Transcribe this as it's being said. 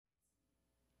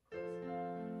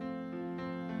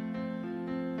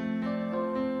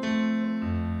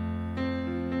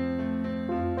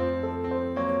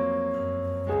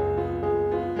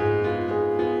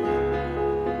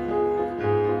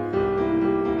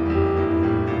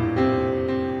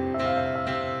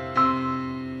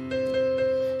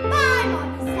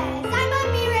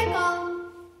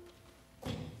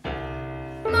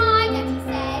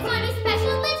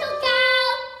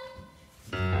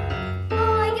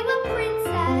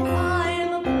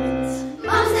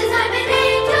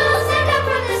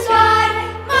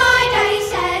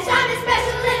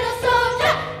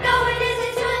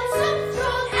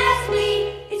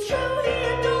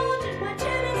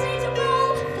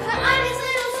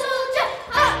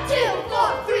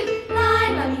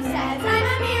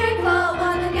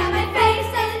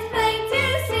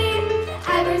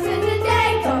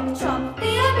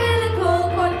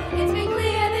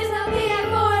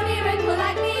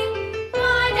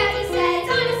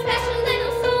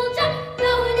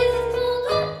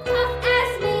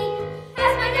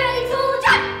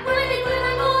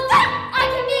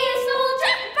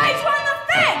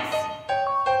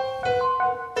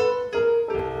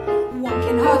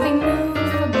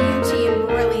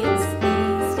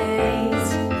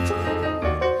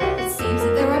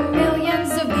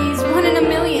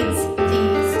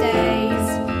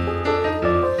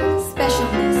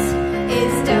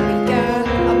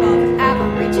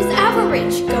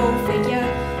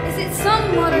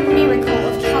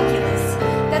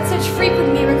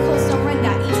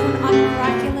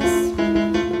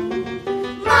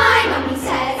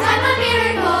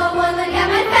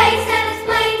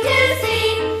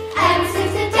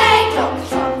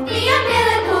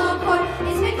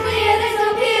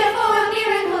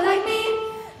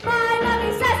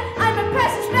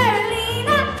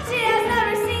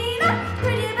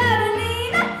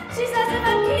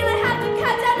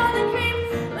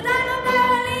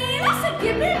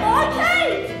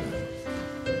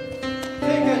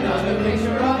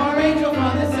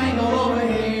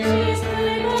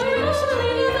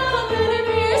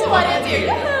Here you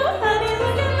go, honey,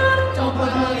 look at mom. Don't put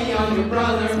honey on your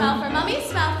brother. Smell for mummy,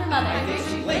 smell for mother. I think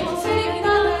she linked. We'll take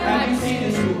another. Have you seen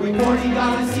his school report? He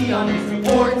got a C on his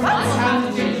report. What's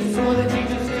happened to the school? The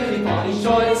teacher's really falling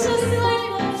short. It's just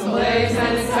delightful. So hilarious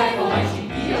and insightful. Might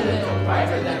she be a little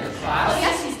brighter than her class? Oh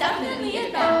yes, she's definitely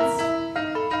advanced.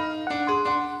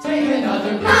 Take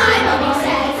another. My mommy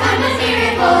says I'm a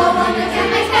miracle. One look at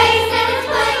my face and it's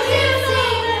plain to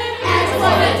see. And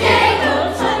what a day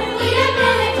goes on, we a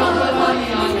miracle. Don't put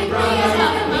honey on your brother.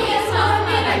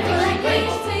 I think she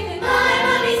blinked. My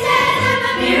mommy says I'm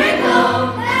a miracle.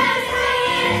 As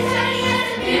tiny as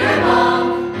a miracle.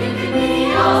 You can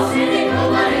be all cynical,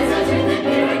 but it's a truth and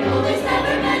miracle. There's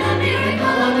never been a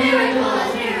miracle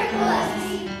as miracle as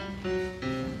me.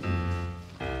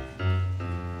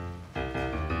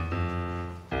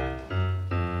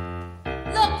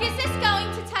 Look, is this going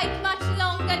to take much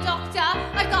longer, Doctor?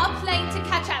 I've got a plane to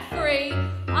catch at 3.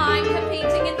 I'm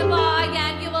competing in the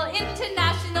biannual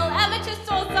International Amateur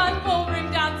Salsa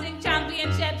Ballroom Dancing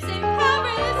Championships in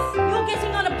Paris. You're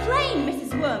getting on a plane,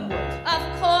 Mrs. Wormwood. Of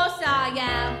course I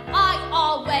am. I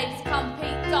always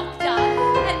compete, Doctor.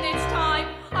 And this time,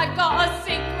 I've got a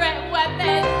secret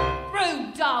weapon.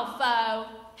 Rudolfo.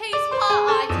 He's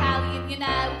part Italian, you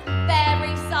know.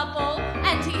 Very supple.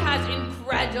 And he has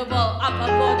incredible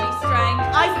upper body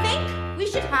strength. I think we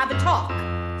should have a talk.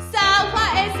 So,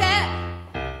 what is it?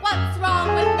 What's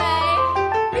wrong with me?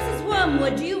 Mrs.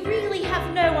 Wormwood, do you really have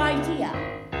no idea?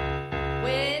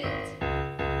 Wind?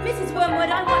 Mrs. Wormwood,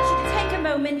 I want you to take a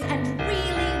moment and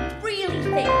really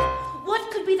think. What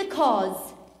could be the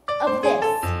cause of this?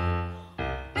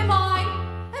 Am I?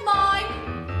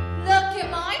 Look at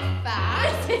my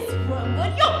face. Mrs.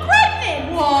 Wormwood, you're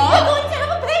pregnant! What? You're going to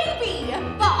have a baby!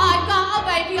 But I've got a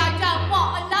baby, I don't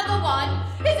want another one.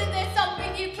 Isn't there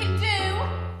something you can do?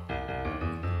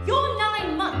 You're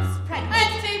 9 months pregnant.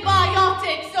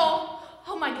 Antibiotics or...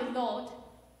 Oh my good lord.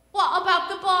 What about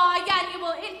the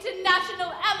biannual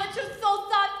International Amateur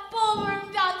Salsa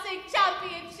Ballroom Dancing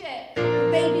Championship?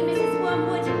 Baby Mrs.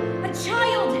 Wormwood, a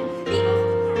child, the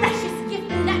precious gift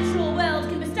the natural world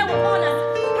can bestow upon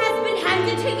us, has been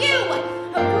handed to you.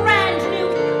 A brand new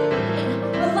being,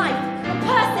 a life, a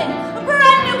person, a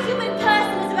brand new human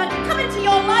person is about to come into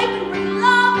your life and bring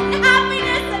love and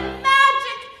happiness and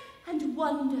magic and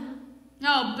wonder.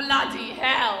 Oh, bloody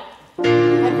hell.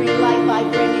 Every life I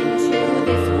bring into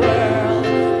this world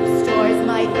restores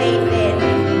my faith in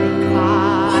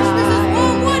mankind. Push, Mrs.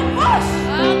 Wormwood, push!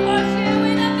 I'll push you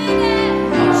in a minute.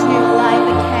 Each new life a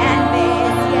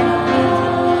canvas, yet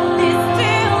painted. This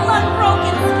still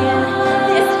unbroken skin,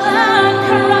 this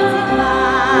uncorrupted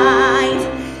mind.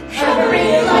 Every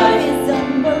life is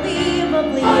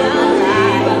unbelievably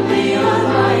alive.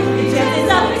 Just as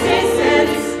our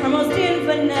existence are most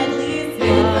infinitely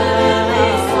small.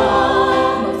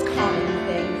 Most common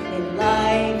thing in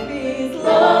life is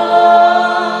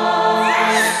love.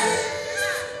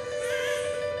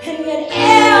 And yet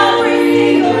every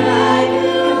single life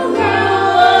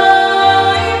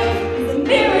is a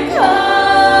miracle.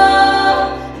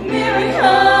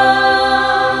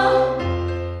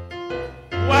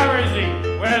 Where is he?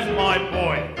 Where's my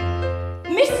boy?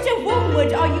 Mr.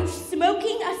 Wormwood, are you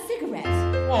smoking a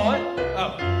cigarette? What?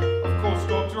 Oh, of course,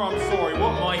 Doctor, I'm sorry.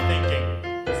 What am I thinking?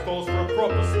 This calls for a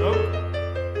proper smoke.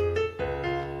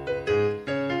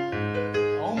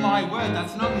 Oh my word,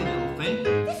 that's an ugly little thing.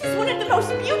 This is one of the most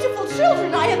beautiful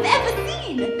children I have ever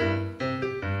seen.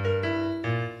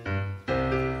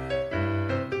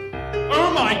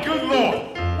 Oh my good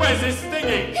lord! Where's his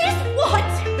thingy? His what?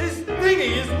 His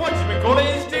thingy is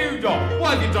whatchamacallit, his doodah.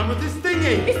 What have you done with his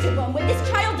thingy? Mr. Wormwood, this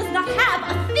child does not have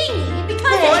a thingy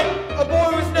because Boy? A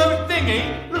boy with no thingy?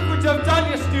 Look what you've done,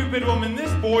 you stupid woman.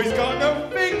 This boy's got no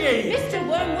thingy. Mr.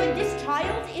 Wormwood, this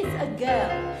child is a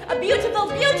girl. A beautiful,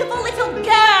 beautiful little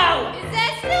girl. Is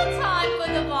there still time for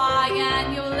the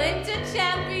biannual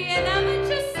Inter-Champion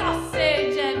Amateur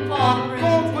Sausage and Ballroom?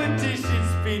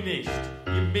 Competition's finished.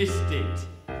 You missed it.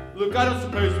 Look, I don't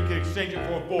suppose we could exchange it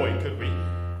for a boy, could we?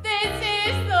 This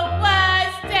is the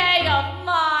worst day of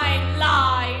my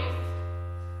life.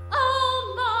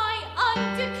 Oh, my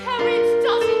undercarriage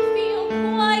doesn't feel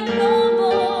quite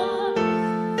normal.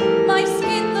 My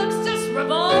skin looks just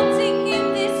revolting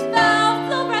in this foul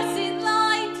fluorescent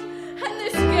light. And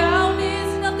this gown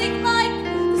is nothing like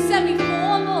the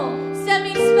semi-formal,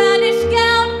 semi-Spanish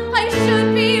gown I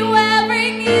should be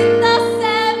wearing in the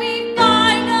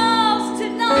semi-finals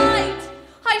tonight.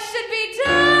 I should be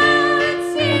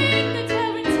dancing the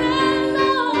tarantella,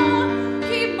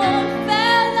 keep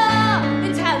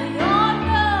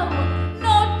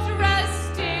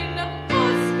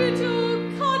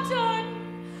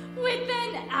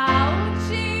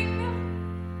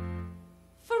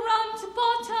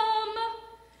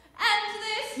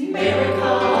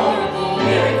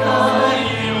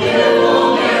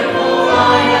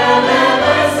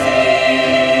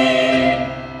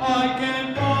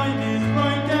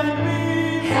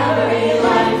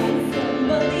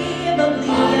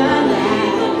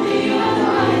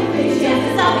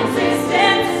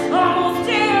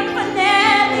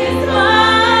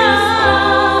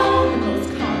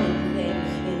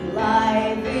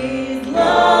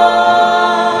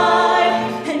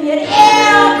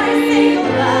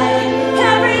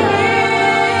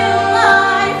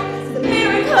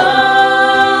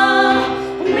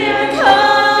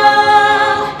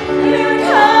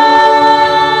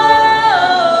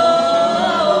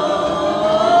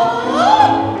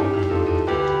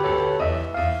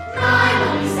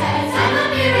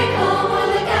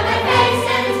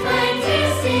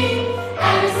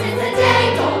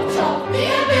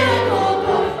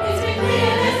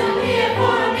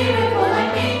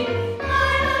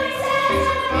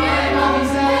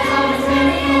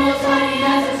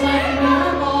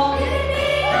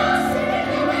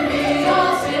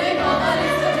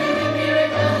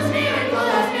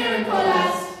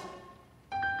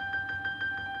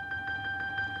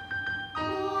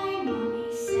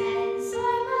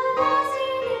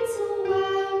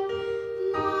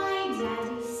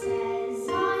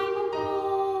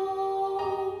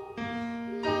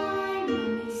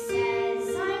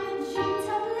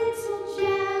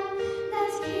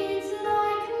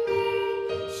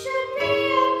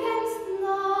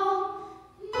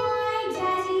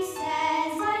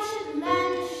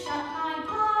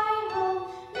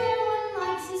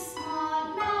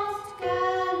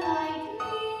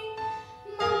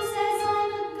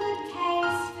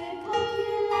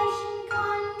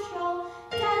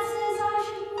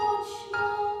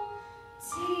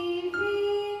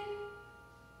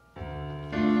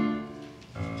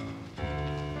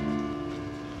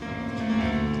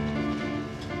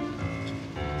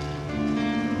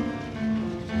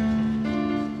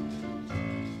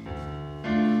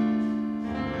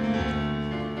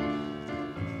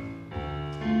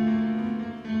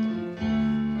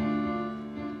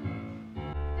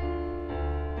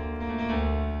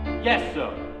Yes, sir.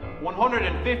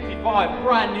 155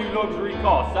 brand new luxury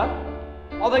cars, sir.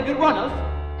 Are they good runners?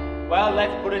 Well,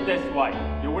 let's put it this way.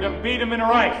 You wouldn't beat them in a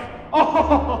race.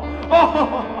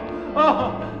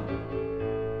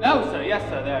 No, sir. Yes,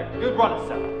 sir. They're good runners,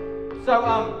 sir. So,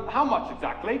 how much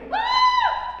exactly?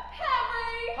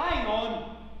 Harry! Hang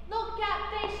on. Look at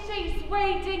this. She's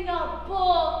reading a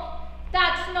book.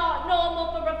 That's not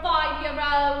normal for a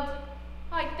 5-year-old.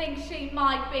 I think she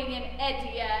might be an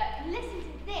idiot. Listen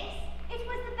to this. It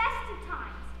was the best of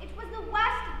times. It was the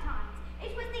worst of times.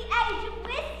 It was the age of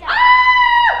wisdom.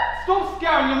 Stop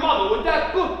scaring your mother with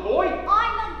that book, boy.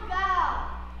 I'm a girl.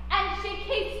 And she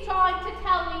keeps trying to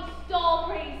tell me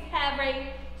stories,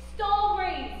 Harry.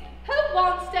 Stories. Who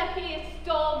wants to hear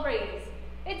stories?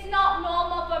 It's not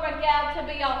normal for a girl to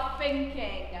be off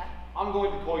thinking. I'm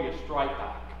going to call you straight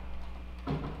back.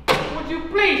 Would you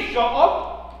please shut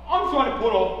up? I'm trying to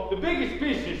put off the biggest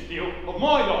business deal of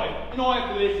my life, and I have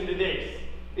to listen to this.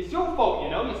 It's your fault, you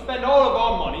know. You spend all of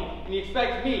our money, and you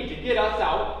expect me to get us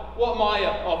out. What am I,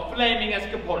 a flaming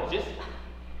escapologist?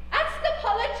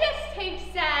 Escapologist, he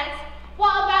says.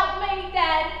 What about me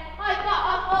then? I've got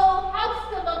a whole house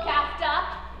to look after.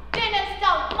 Dinners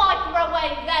don't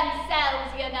microwave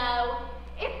themselves, you know.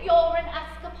 If you're an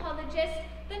escapologist,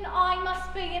 then I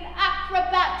must be an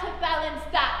acrobat to balance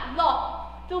that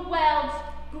lot. The world's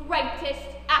greatest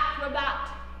acrobat.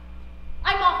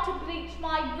 I'm off to bleach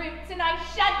my roots, and I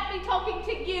shan't be talking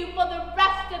to you for the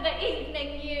rest of the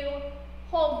evening, you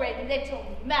horrid little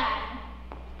man.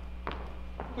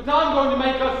 But I'm going to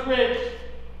make us rich.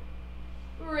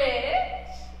 Rich?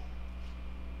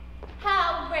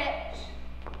 How rich?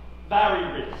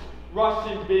 Very rich.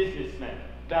 Russian businessmen.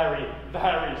 Very,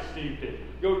 very stupid.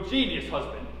 Your genius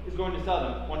husband is going to sell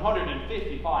them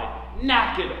 155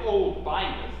 knackered old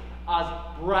binders as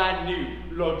brand new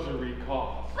luxury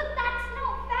cars. But that's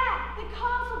not fair. The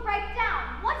cars will break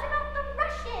down. What about the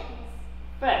Russians?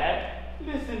 Fair?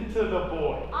 Listen to the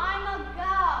boy. I'm a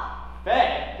girl.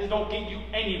 Fair does not get you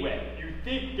anywhere. You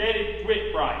did get it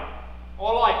quick right.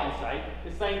 All I can say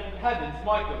is St. Heavens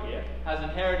Michael here has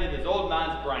inherited his old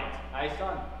man's brains. Hey,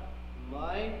 son?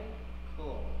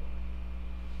 Michael.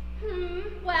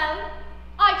 Well,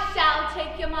 I shall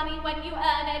take your money when you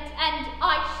earn it, and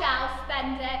I shall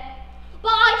spend it.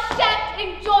 But I shan't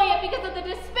enjoy it because of the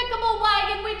despicable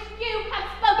way in which you have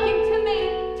spoken to me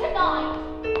tonight.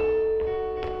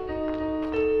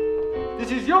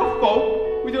 This is your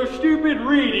fault with your stupid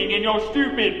reading and your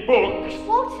stupid books.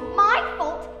 What? My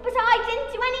fault? But I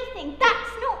didn't do anything.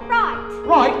 That's not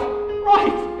right.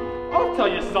 Right. I'll tell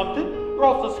you something. We're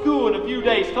off to school in a few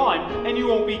days' time, and you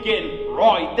won't be getting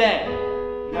right there.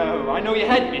 No, I know your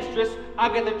headmistress,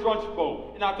 Agatha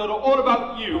Trunchbull, and I've told her all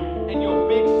about you and your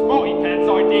big smarty pants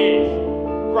ideas.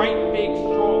 Great big,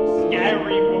 strong,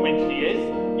 scary woman she is.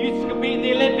 Used to compete in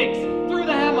the Olympics, threw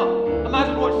the hammer.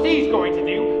 Imagine what she's going to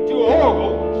do to a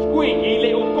horrible, squeaky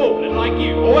little goblin like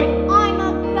you, boy. I'm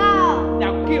a girl.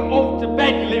 Now get off to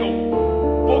bed, you little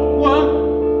bookworm.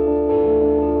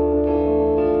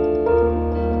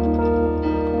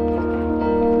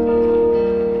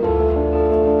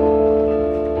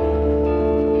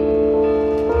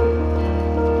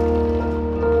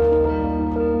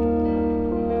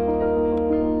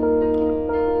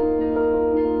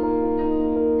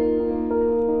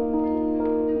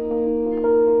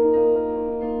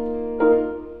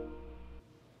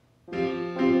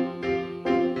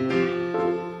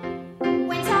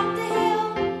 Went up the hill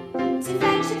to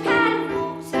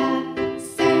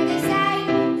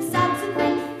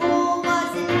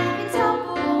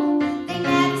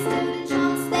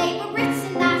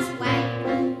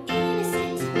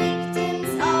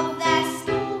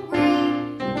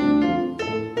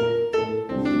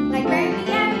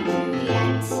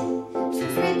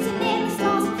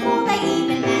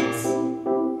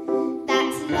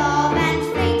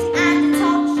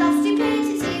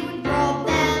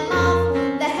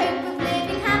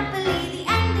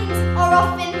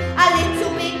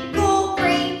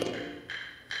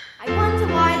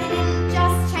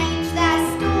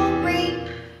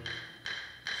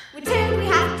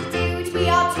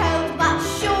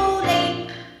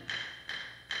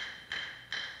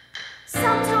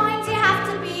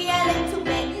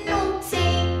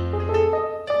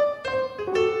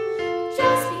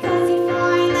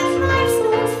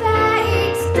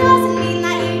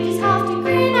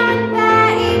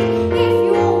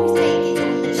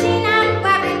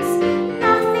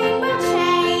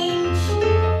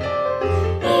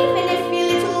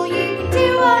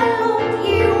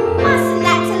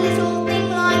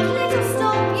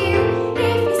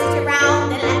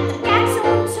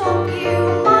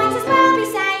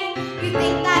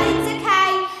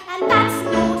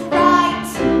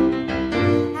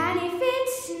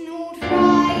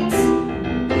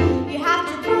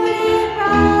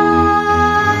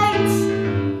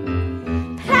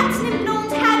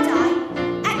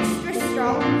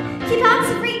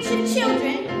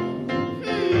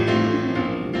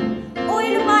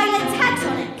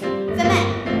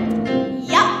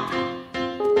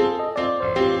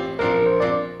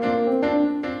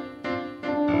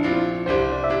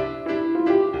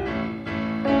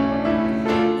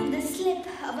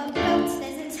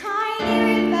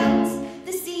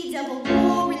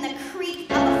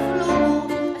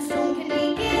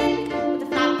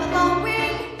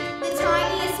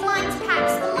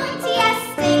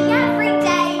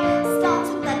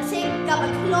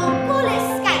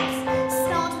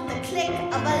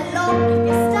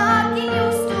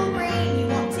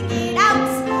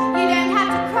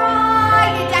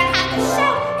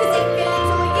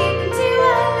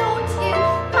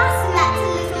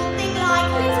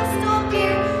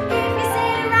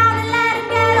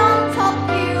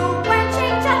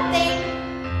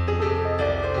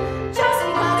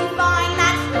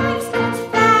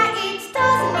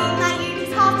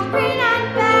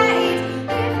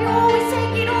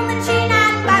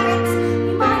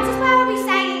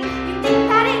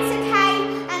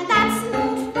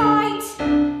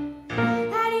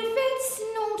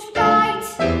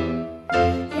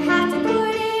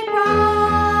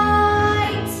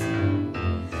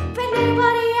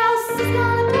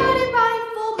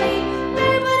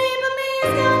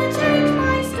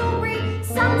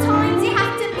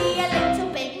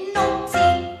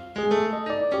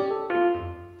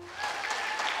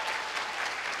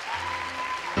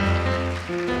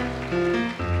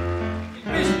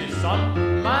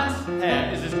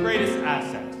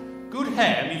good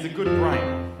hair means a good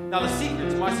brain. Now, the secret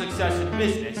to my success in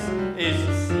business is...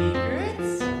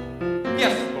 Secrets?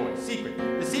 Yes, boy, secret.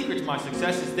 The secret to my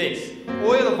success is this.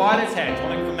 Oil of violet's hair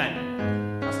tonic for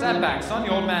men. Now, stand back, son.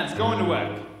 The old man's going to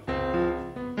work.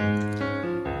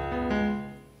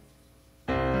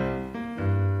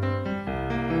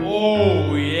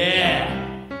 Oh, yeah.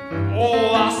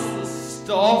 Oh, that's the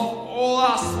stuff. Oh,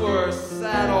 that's where it's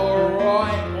at, all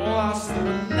right. Oh, that's the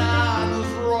bananas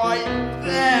right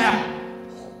there.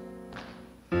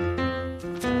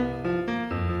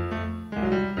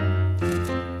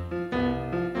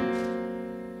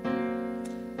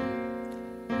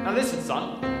 Now listen,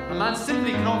 son. A man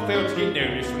simply cannot fail to get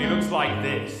noticed when he looks like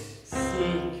this.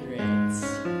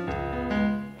 Secrets.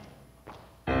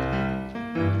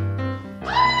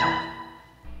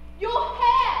 Your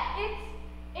hair,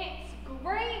 it's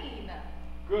green.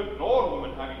 Good Lord,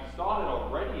 woman, have you started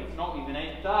already? It's not even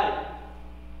 8:30.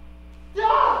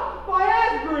 Ah! My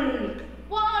hair's green!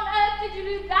 What on earth did you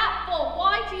do that for?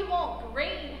 Why do you want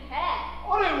green hair?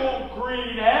 I don't want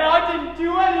green hair. I didn't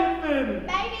do anything.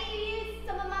 Maybe you used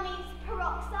some of Mummy's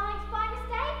peroxide by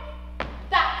mistake?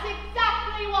 That's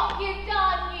exactly what you've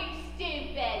done, you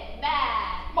stupid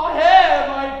man. My hair,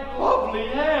 my lovely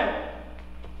hair.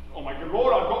 Oh my good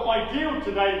Lord, I've got my deal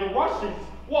today, the rushes.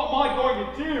 What am I going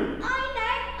to do? I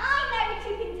know what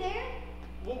you can do.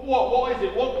 What is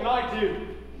it? What can I do?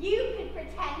 You could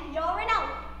pretend you're an elf.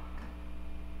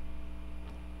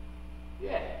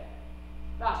 Yeah,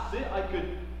 that's it. I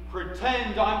could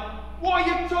pretend I'm... What are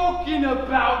you talking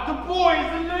about? The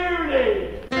boy's a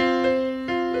loony!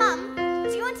 Mum,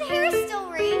 do you want to hear a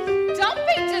story? Don't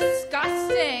be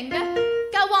disgusting.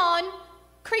 Go on,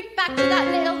 creep back to that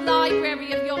little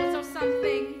library of yours or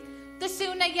something. The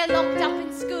sooner you're locked up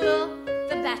in school,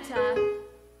 the better.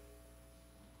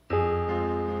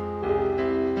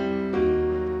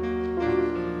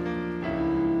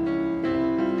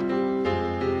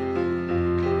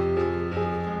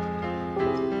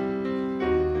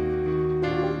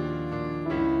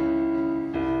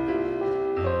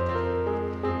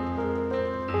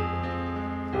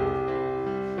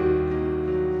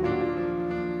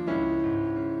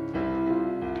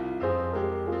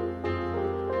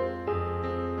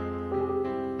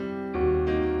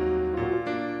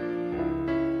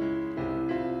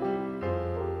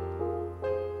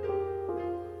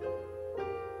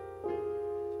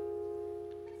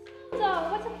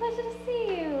 What a pleasure to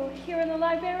see you. Here in the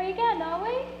library again, are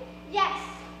we? Yes.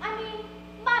 I mean,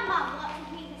 my mum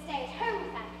wants me to stay at home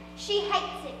with her. She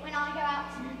hates it when I go out.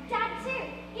 Dad too.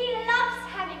 He loves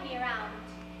having me around.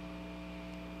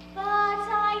 But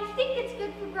I think it's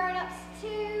good for grown-ups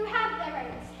to have their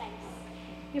own space.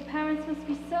 Your parents must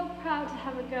be so proud to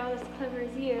have a girl as clever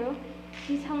as you.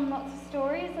 Do you tell them lots of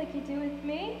stories like you do with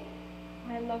me?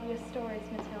 I love your stories,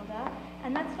 Matilda.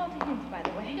 And that's not a hint, by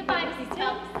the way. Goodbye, Mrs.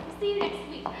 Phelps. We'll see you next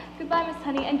week. Goodbye, Miss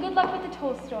Honey, and good luck with the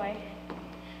Tolstoy.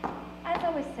 As I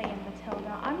was saying,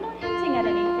 Matilda, I'm not hinting at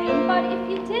anything, but if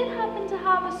you did happen to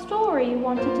have a story you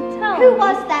wanted to tell Who me-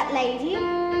 was that lady?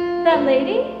 That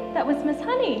lady? That was Miss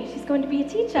Honey. She's going to be a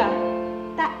teacher.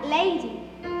 That lady?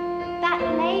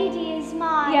 That lady is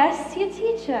my... Yes, your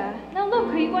teacher. Now look,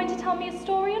 are you going to tell me a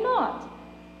story or not?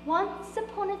 Once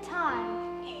upon a time.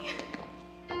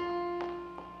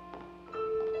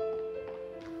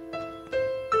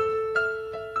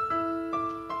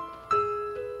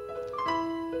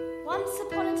 Once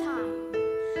upon a time,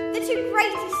 the two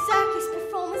greatest circus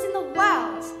performers in the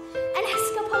world, an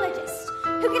escapologist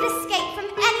who could escape from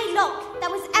any lock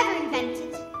that was ever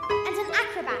invented, and an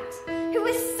acrobat who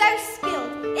was so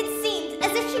skilled it seemed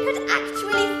as if she could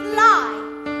actually fly,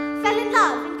 fell in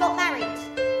love and got married.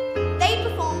 They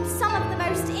performed some of the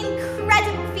most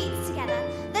incredible feats together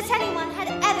that anyone had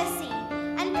ever seen,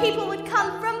 and people would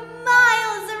come from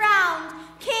miles around,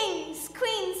 kings,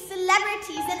 queens,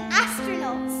 celebrities and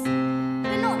astronauts,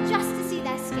 but not just to see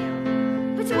their skill,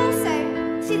 but to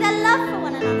also see their love for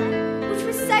one another, which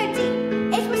was so deep,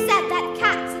 it was said that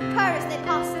cats would purr as they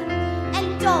passed them,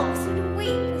 and dogs would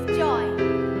weep with joy.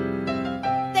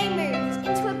 They moved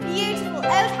into a beautiful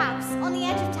old house on the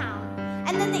edge of town,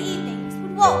 and then the evenings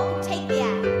would walk and take the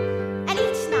air, and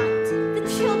each night the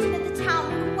children of the town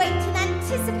would wait in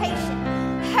anticipation,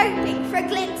 hoping for a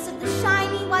glimpse of the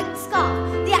shiny white scarf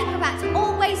the acrobat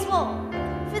always wore,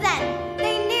 for then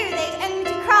they knew they'd only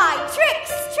to cry,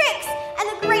 "Tricks! Tricks!" and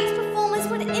the great performers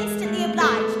would instantly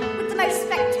oblige with the most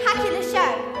spectacular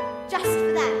show, just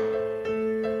for them.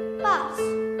 But,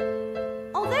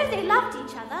 although they loved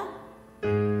each other,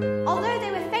 although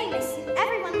they were famous and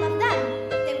everyone loved them,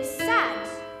 they were sad.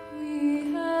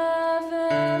 We have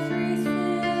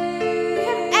everything. "We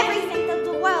have everything that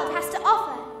the world has to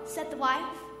offer," said the wise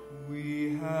wife.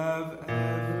 We have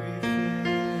everything.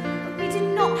 But we do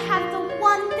not have the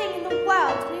one thing in the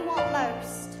world we want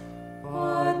most.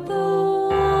 But the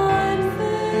one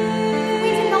thing.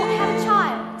 We do not have a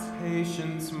child.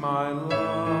 Patience, my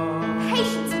love.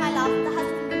 Patience, my love, the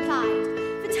husband replied,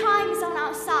 for time is on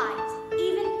our side.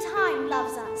 Even time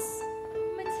loves us.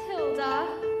 Matilda.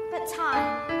 But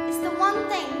time is the one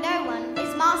thing no one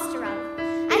is master of.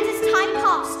 And as time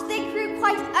passed, they grew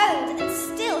quite old and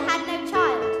still had no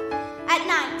child. At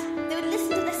night, they would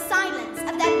listen to the silence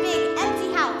of their big,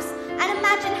 empty house and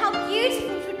imagine how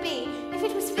beautiful it would be if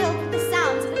it was filled with the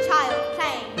sounds of a child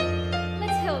playing.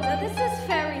 Matilda, this is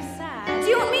very sad. Do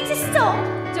you want me to stop?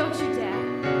 Don't you dare.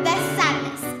 Their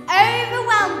sadness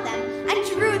overwhelmed them and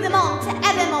drew them on to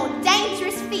ever more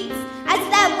dangerous feats as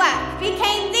their work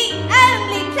became the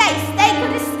only place they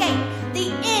could escape the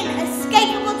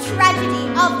inescapable tragedy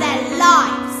of their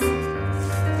lives.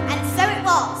 And so it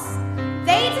was.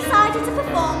 They decided to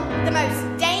perform the most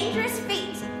dangerous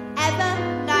feat ever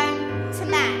known to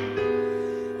man.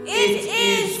 It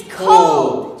is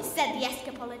cold, said the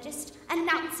escapologist,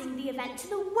 announcing the event to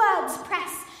the world's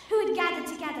press, who had gathered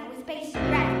together with bated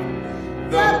breath.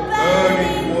 The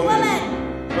burning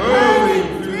woman,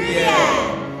 hurling through the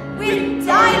air, with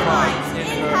dynamite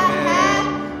in her hair,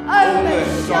 over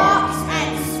sharks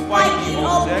and spiky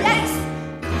objects,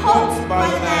 caught by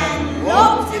the man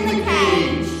locked in the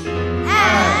cage.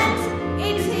 And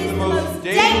it is the most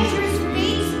dangerous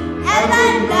feat ever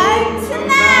known to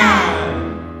man.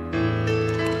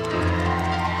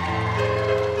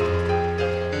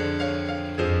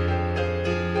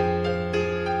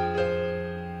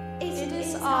 It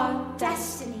is our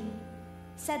destiny,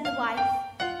 said the wife,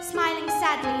 smiling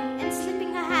sadly and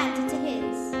slipping her hand into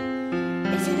his.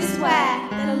 It is where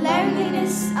the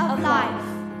loneliness of life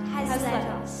has led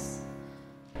us.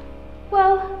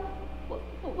 Well,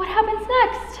 what happens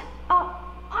next?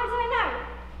 I don't know.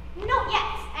 Not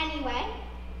yet, anyway.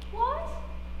 What?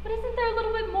 But isn't there a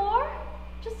little bit more?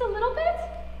 Just a little bit?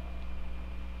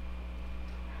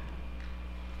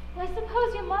 Well, I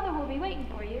suppose your mother will be waiting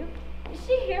for you. Is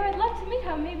she here? I'd love to meet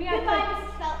her. Maybe I Goodbye, could...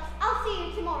 Mrs. Phelps. I'll see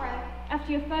you tomorrow.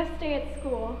 After your first day at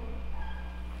school.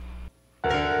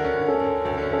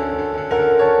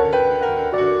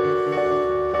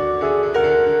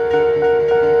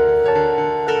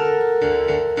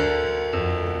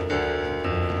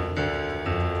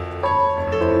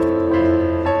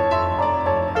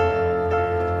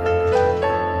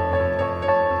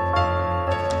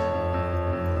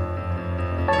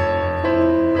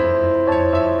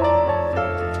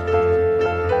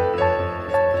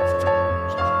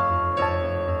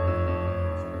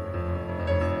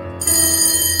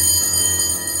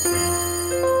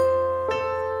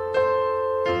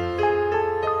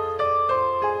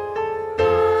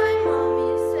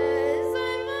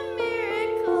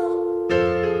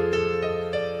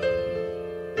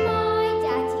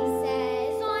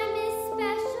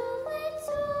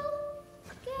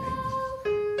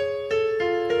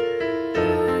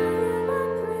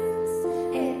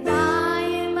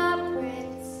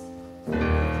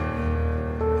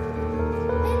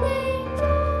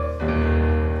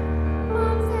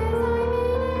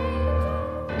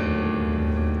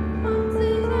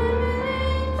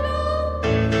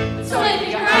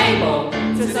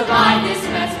 To survive this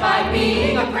mess by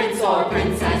being a prince or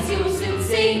princess, you will soon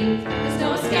see there's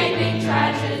no escaping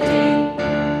tragedy.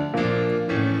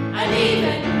 And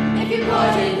even if you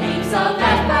put in heaps of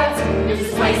effort, you're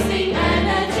just wasting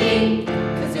energy,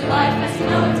 cause your life as you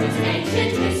know it is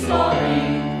ancient history.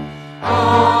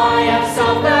 I have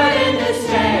suffered in this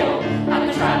jail, I've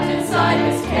been trapped inside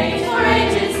this cage for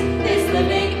ages, this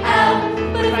living hell.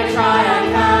 But if I try I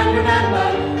can remember,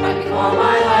 right before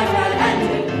my life had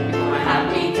ended,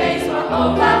 happy days were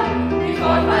over, before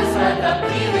I first heard the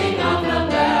pealing of the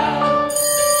bell.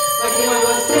 Like you, I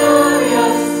was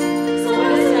curious, so I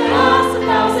listened and asked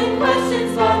 1,000 questions,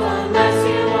 but unless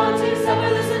you want to suffer,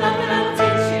 listen up and I will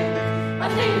teach you a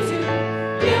thing or two.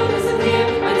 You listen here,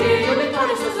 my dear, you'll be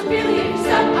punished so severely if you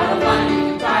step out of line. You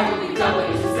can cry, you'll be done what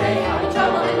you should say, out of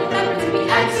trouble, and remember to be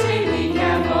extremely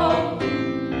careful.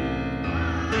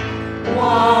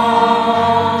 Why?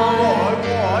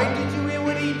 Did you hear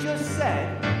what he just said?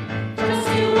 Just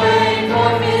you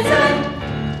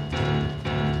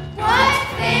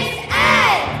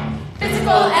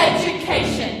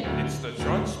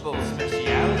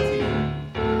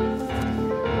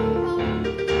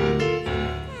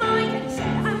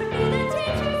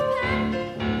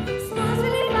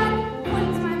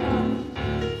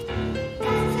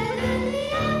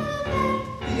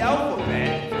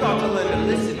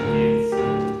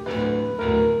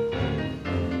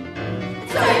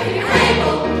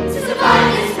able to survive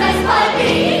this quest by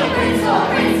being a prince or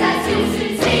princess you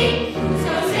should see. There's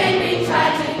no escaping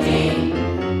tragedy.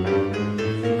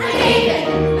 And even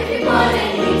if you put in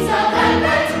heaps of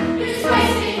effort, you're just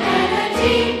wasting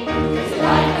energy. Because your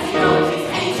life as you know it is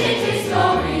ancient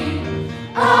history.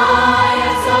 I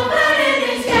have suffered in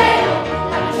this jail.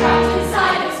 I've been trapped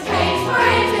inside this cage for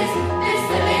ages. This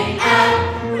living air.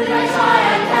 But if I try,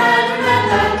 I can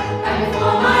remember back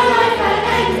before my life had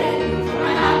ended. Before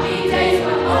my happy days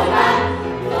were over.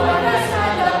 Before I first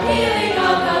heard the pealing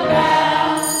of the bell.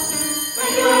 My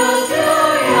girl was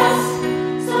curious,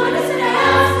 so I listened to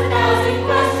ask 1,000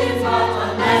 questions. But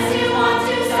unless you want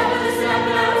to suffer, listen up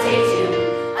and I will teach you.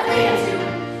 I think I do.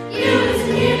 You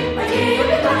listen here, my dear, you'll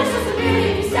be punished so severely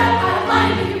if you step out of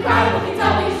line. If you cry, what we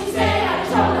tell you should stay out of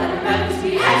trouble. And remember to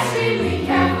be extremely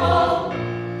careful.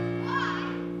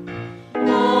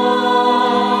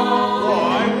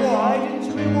 Why didn't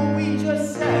you hear what we just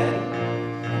said?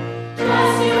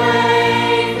 Just you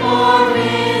wait for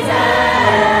his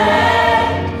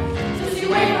end. Just you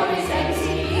wait for his end.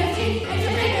 C-E-F-T. And you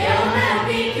think they'll never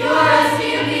be yours.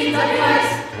 C-U-B-W-S.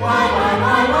 Why?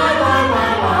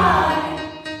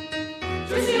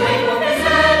 Just you wait for his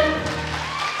end.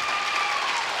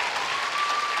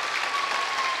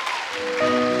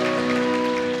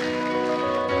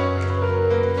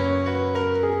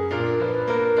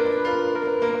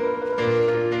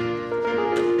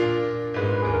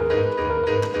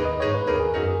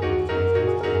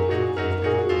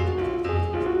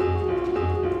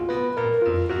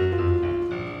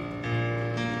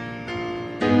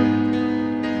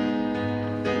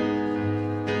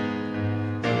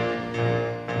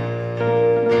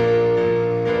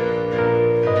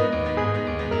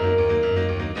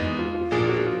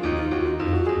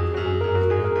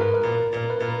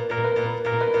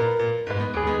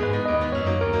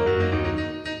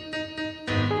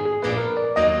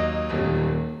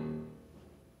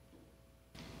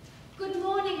 Good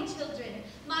morning, children.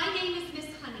 My name is Miss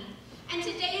Honey, and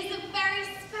today is a very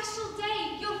special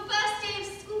day, your first day of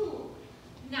school.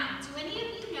 Now, do any of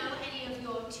you know any of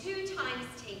your 2 times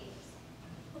tables?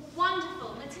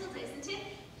 Wonderful, Matilda, isn't it?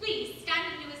 Please, stand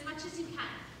and do as much as you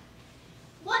can.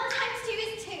 1 times 2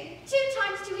 is 2, 2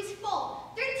 times 2 is 4,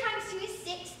 3 times 2 is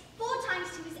 6, 4 times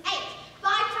 2 is 8,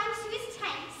 5 times 2 is 10,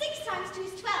 6 times 2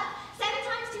 is 12, 7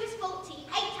 times 2 is 40,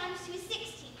 8 times 2 is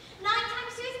 16, 9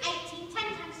 times 2 is 18, 10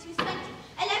 times 2 is 20,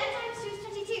 11 times 2 is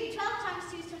 22, 12 times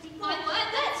 2 is 24, My word,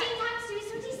 13 times 2 is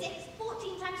 26,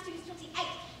 14 times 2 is 28,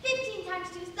 15 times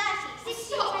 2 is 30,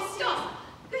 16 times 2 is... Stop!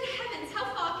 Good heavens, how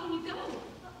far can you go?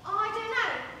 I don't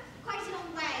know. Quite a long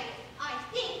way, I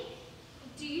think.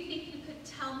 Do you think you could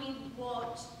tell me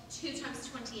what 2 times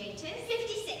 28 is?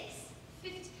 56.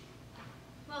 50.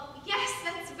 Well, yes,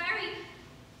 that's very...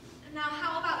 Now,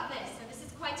 how about this? So this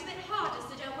is quite a bit harder,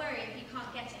 so don't worry if you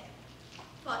can't get it.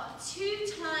 But 2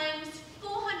 times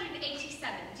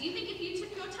 487. Do you think if you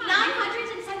took your time...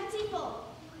 974.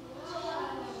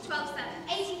 12, 7.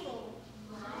 84.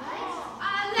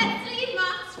 Let's leave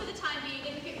maths for the time being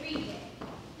and look at reading.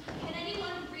 Can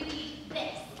anyone read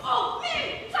this? Oh,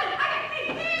 me! Very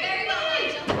well,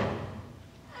 Nigel.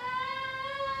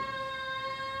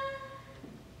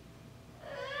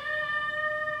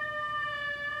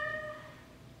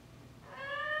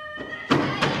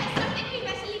 Yes, I think we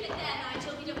better leave it there,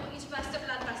 Nigel. We don't want you to burst a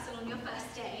blood vessel on your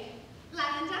first day.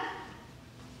 Lavender?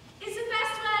 Is the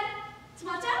best word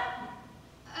tomato?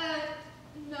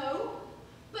 No.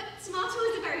 But tomato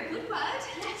is a very good word.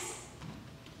 Yes.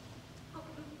 Oh,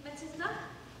 Matilda?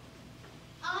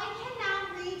 I can now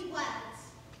read words.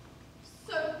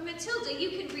 So, Matilda, you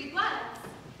can read words.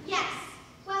 Yes.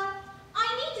 Well, I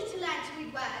needed to learn to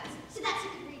read words so that I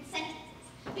could read sentences.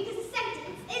 Because a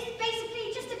sentence is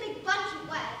basically just a big bunch of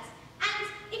words. And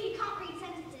if you can't read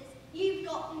sentences, you've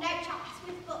got no chance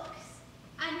with books.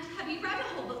 And have you read a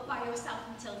whole book by yourself,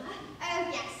 Matilda?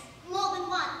 Oh, yes. More than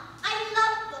one. I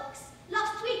love books.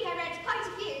 Last week I read quite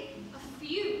a few. A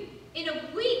few. In a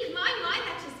week? My,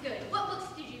 that is good. What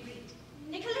books did you read?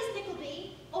 Nicholas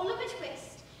Nickleby, Oliver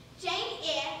Twist, Jane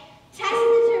Eyre, Tess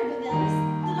and the Turbervilles,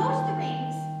 The Lord of the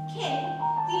Rings, Kim,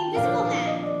 The Invisible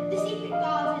Man, The Secret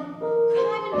Garden,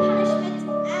 Crime and Punishment,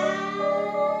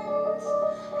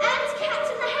 and Cat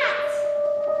in the Hat.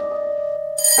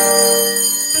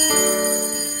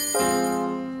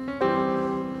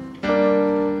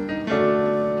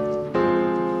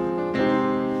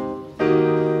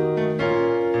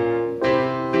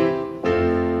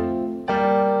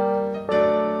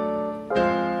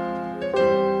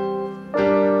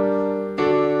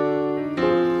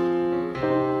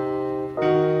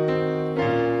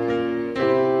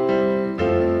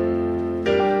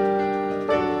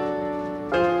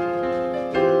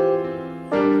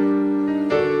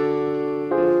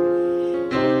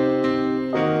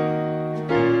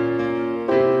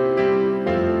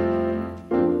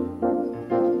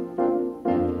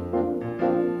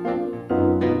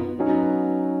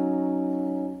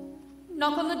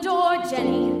 Knock on the door,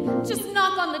 Jenny. Just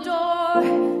knock on the door.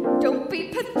 Don't be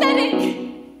pathetic.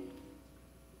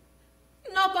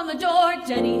 Knock on the door,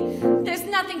 Jenny. There's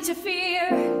nothing to fear.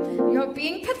 You're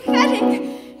being pathetic.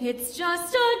 It's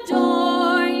just a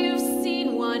door. You've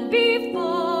seen one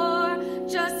before.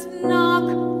 Just knock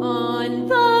on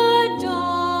the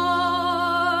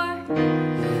door.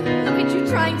 Look at you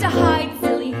trying to hide,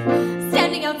 silly.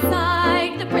 Standing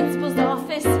outside the principal's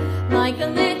office like a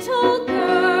little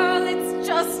girl. It's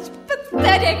just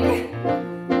pathetic.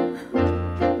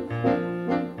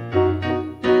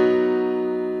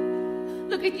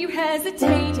 Look at you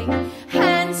hesitating,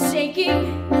 hands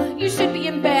shaking. You should be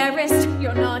embarrassed.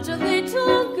 You're not a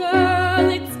little girl.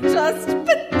 It's just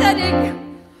pathetic.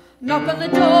 Knock on the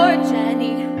door,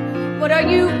 Jenny. What are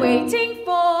you waiting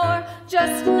for?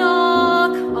 Just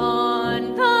knock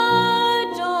on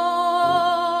the door.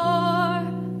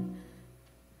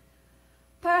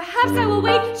 Perhaps I will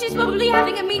wait. She's probably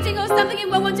having a meeting or something and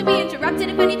won't want to be interrupted.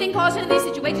 If anything, caution in these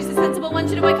situations is a sensible one.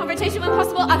 Should avoid confrontation when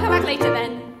possible. I'll come back later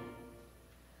then.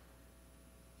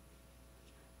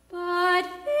 But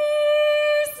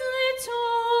this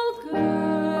little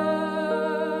girl,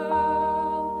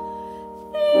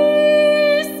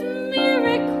 this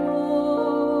miracle.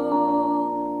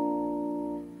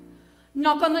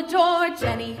 Knock on the door,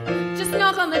 Jenny. Just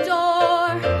knock on the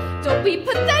door. Don't be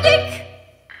pathetic.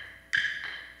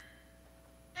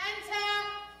 Enter.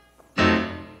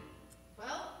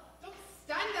 Well, don't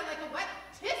stand there like a wet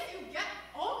tissue. Get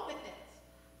on with it.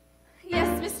 Yes,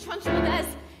 Miss Trunchbull,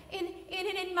 there's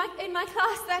in my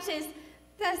class, there's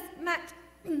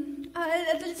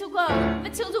the little girl,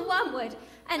 Matilda Wormwood,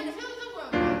 and Matilda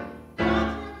Wormwood,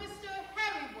 daughter of Mr.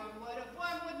 Harry Wormwood of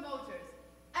Wormwood Motors.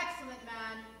 Excellent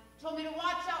man. Told me to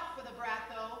watch out for the brat,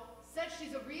 though. Said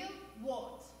she's a real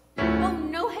wart. oh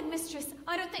no, headmistress,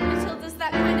 I don't think Matilda's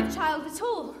that kind of child at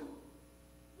all.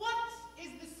 What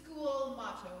is the school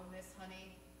motto, Miss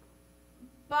Honey?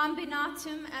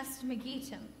 Bambinatum est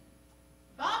magitum.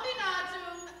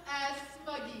 Bambinatum est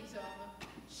magitum.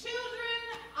 Children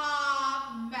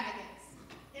are maggots.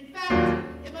 In fact,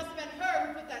 it must have been her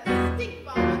who put that stink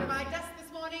bomb under my desk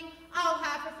this morning. I'll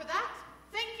have her for that.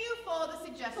 Thank you for the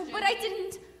suggestion. Oh, but I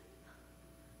didn't.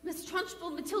 Miss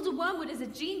Trunchbull, Matilda Wormwood is a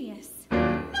genius.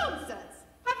 Nonsense.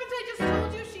 Haven't I just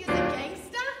told you she is a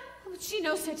gangster? Oh, but she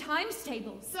knows her times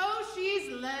tables. So she's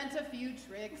learnt a few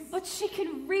tricks. But she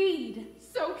can read.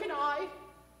 So can I.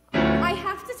 I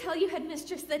have to tell you,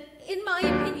 headmistress, that in my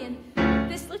opinion,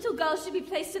 this little girl should be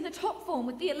placed in the top form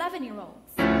with the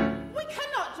 11-year-olds. We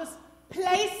cannot just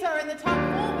place her in the top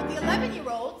form with the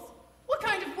 11-year-olds. What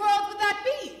kind of world would that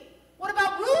be? What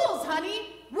about rules,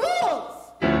 honey?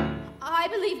 Rules! I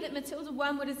believe that Matilda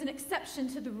Wormwood is an exception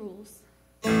to the rules.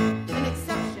 An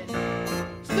exception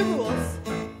to the rules?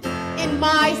 In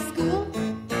my school?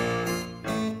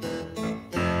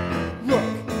 Look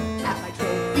at my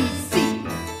trophies, see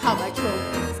how my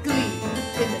trophies gleam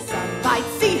in the sunlight,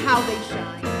 see how they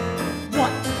shine.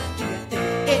 What do you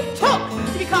think it took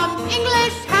to become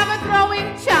English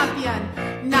hammer-throwing champion?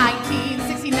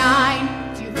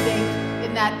 1969. Do you think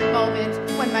in that moment,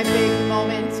 when my big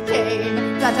moment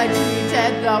came, that I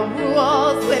treated the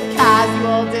rules with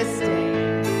casual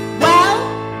disdain? Well,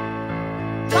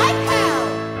 like hell.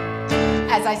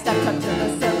 As I stepped up to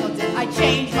the circle, did I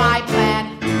change my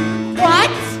plan?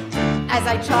 What? As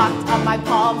I chalked up my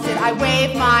palms, did I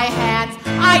wave my hands?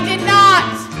 I did not.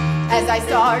 As I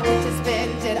started to spin,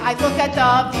 did I look at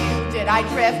the view? Did I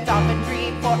drift off and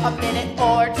dream for a minute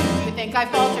or two? Do you think I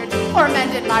faltered or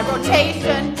mended my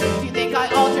rotation? Do you think I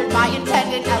altered my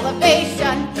intended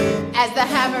elevation? As the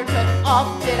hammer took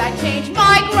off, did I change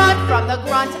my grunt from the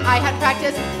grunt I had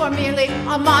practiced for merely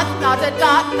a month? Not a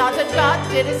dot, not a jot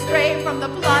did it stray from the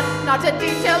plot. Not a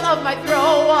detail of my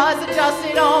throw was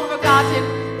adjusted or forgotten.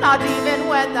 Not even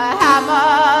when the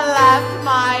hammer left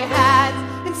my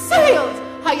hands and sailed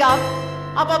high up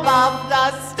above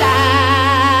the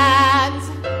stands.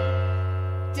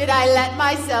 Did I let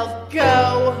myself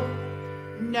go?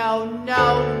 No,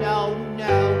 no, no,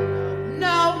 no,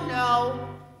 no, no.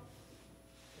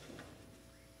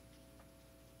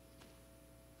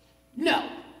 No.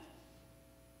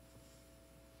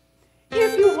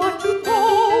 If you want to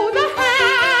throw the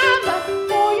hammer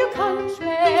for your country,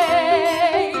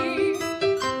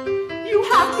 you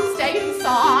have to stay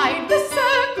inside the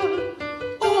circle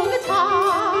all the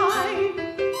time.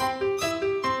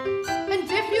 And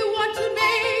if you want to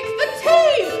make the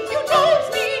team, you don't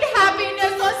need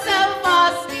happiness or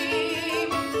self-esteem.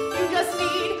 You just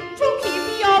need to keep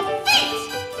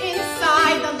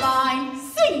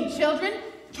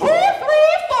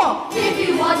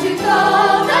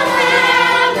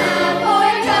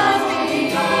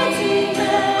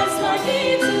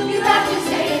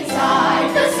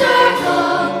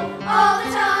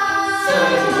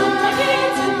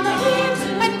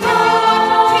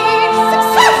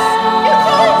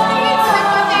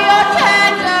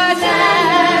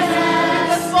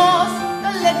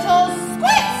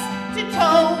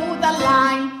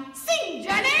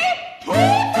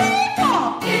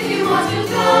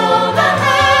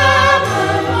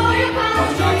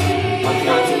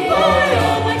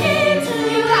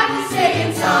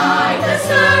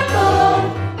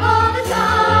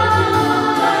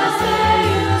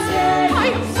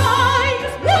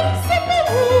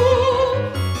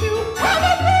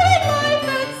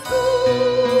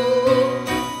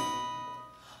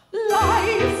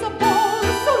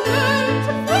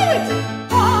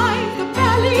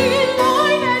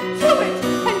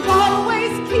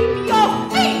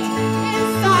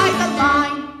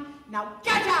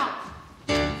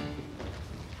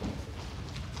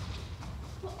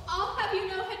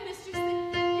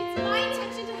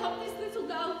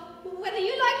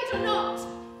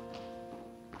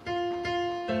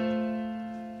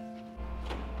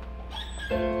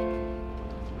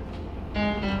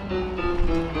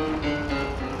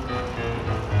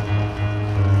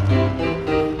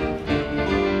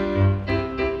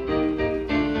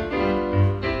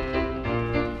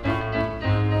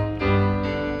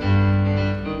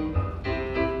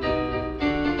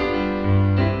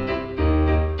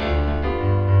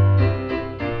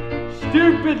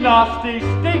stupid, nasty,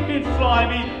 stinking,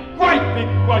 slimy, great big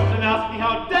question asking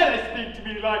how dare they speak to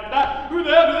me like that? Who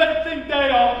the hell do they think they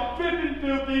are? Flippin'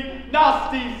 filthy,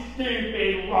 nasty,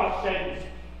 stupid Russians.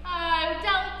 Oh,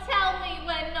 don't tell me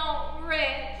we're not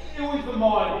rich. It was the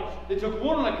mileage. They took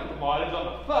one look at the mileage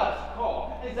on the first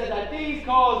car and said that these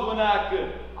cars were not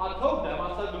good. I told them,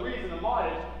 I said the reason the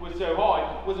mileage was so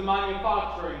high was a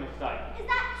manufacturing mistake. Is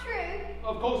that true?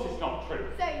 Of course it's not true.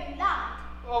 So you lied.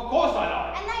 Of course I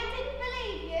lied. And they didn't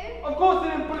believe you? Of course they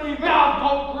didn't believe me. I've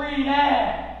got green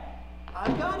hair.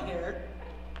 I've got hair.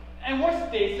 And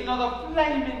what's this? Another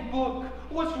flaming book?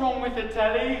 What's wrong with it,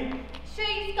 Telly?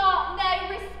 She's got no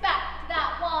respect,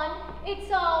 that one.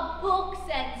 It's all books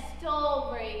and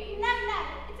stories. No,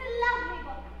 it's a lovely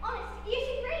book. Honest, you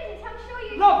should read it, I'm sure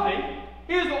you... Lovely?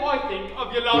 Here's what I think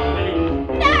of your lovely.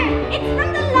 No, it's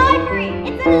from the library.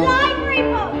 It's a library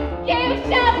book. You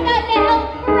show the little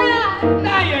brat.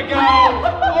 There you go!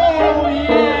 Oh,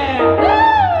 yeah!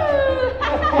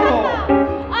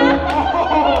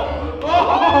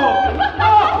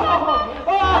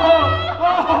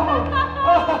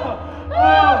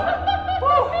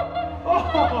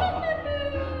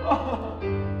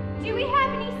 Do we have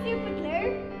any super glue?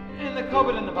 In the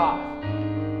cupboard in the bath.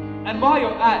 And while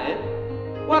you're at it,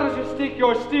 why don't you stick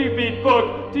your stupid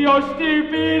book to your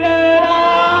stupid head?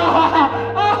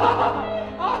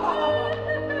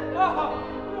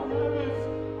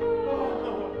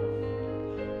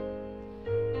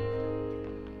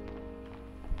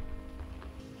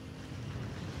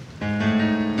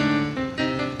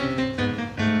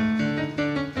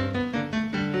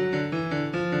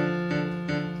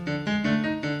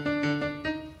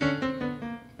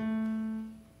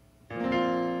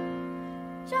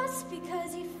 Just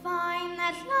because you find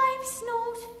that life's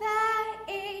not fair,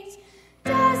 it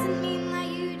doesn't mean that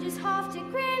you just have to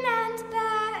grin and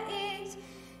bear it.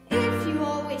 If you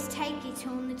always take it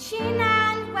on the chin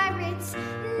and wear it,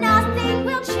 nothing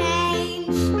will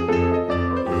change.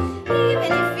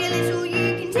 Even if you little,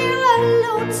 you can do a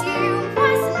lot to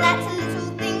impress, and let a little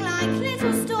thing like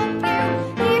little stop you.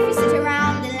 If you sit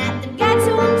around and let them get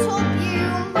on top you,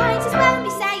 might as well be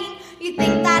saying you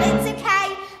think that it's okay,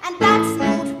 and that's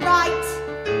not right.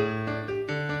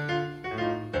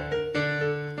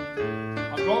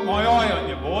 I've got my eye on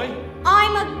you, boy.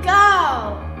 I'm a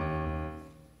girl.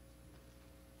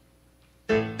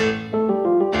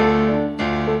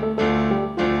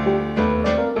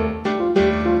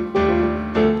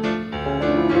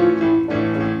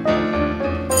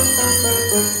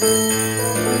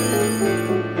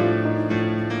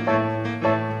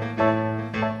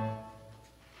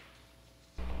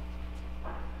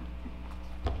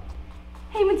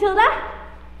 Hey Matilda,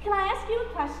 can I ask you a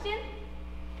question?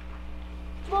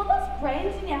 Do all those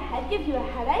brains in your head give you a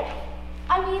headache?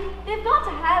 I mean, they've got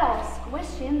to have all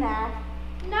squished in there.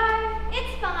 No,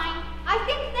 it's fine. I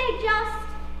think they just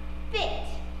fit.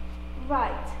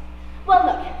 Right. Well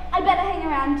look, I better hang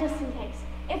around just in case.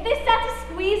 If they start to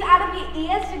squeeze out of your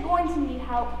ears, you're going to need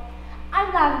help.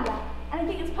 I'm Lavender, and I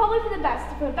think it's probably for the best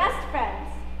if we're best friends.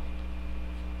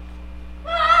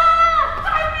 Ah!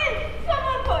 Ivan!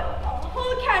 Someone put a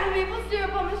whole can of maple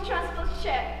syrup on Miss Trustful's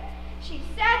chair. She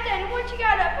sat down and when she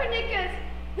got up, her knickers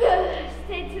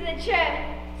stayed to the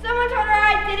chair. Someone told her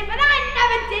I did it, but I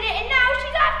never did it, and now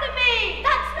she's after me!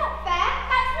 That's not fair!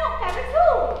 That's not fair at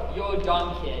all! You're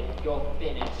done, kid. You're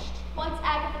finished. Once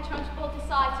Agatha Trunchbull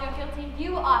decides you're guilty,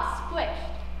 you are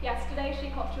squished. Yesterday, she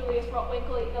caught Julius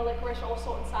Rotwinkle eating a licorice all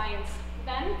sort of science.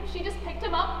 Then, she just picked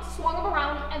him up, swung him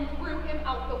around, and threw him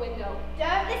out the window.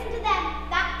 Don't listen to them.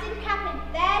 That didn't happen.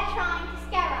 They're trying to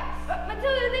scare us.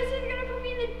 Matilda, this is gonna put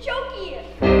me in the chokey.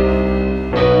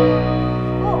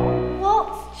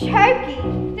 What's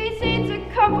chokey? They say it's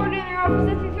a cupboard in their office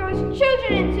that they throw his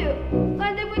children into.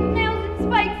 Lined up with nails and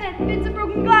spikes and bits of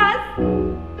broken glass.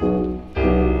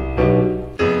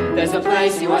 There's a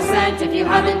place you are sent if you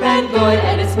haven't been good,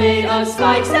 and it's made of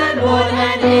spikes and wood,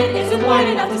 and it isn't wide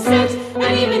enough to sit.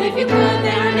 And even if you could,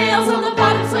 there are nails on the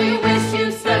bottom, so you wish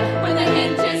you stood. When the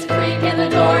hinges creak and the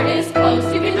door is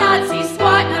closed, you cannot see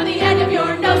squat on the end of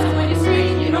your nose. And when you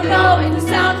scream, you don't know if the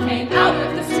sound came out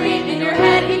of the stream in your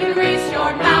head. You can reach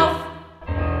your mouth.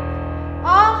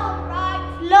 All right.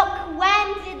 Look,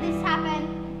 when did this happen?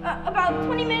 About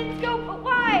 20 minutes ago, but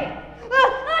why? Oh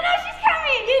no, she's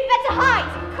coming! You'd better hide!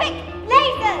 Quick,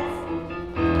 lasers!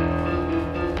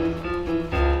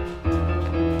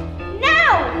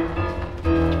 Now!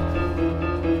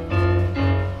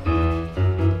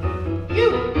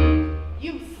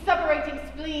 You separating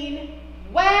spleen,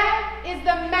 where is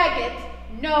the maggot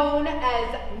known as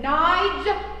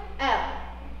Nigel?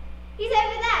 He's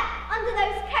over there, under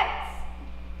those coats.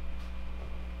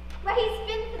 where he's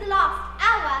been for the last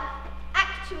hour,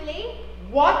 actually.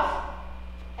 What?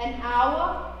 An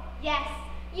hour? Yes.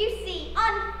 You see,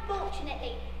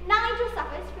 unfortunately, Nigel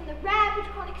suffers from the rare but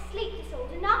chronic sleep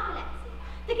disorder narcolepsy.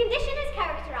 The condition is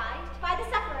characterized by the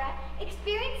sufferer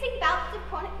experiencing bouts of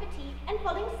chronic fatigue and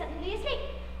falling suddenly asleep,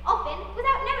 often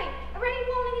without knowing or any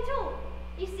warning at all.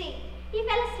 You see, he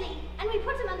fell asleep and we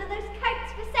put him under those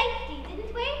coats for safety,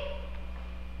 didn't we?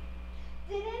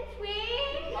 Didn't we?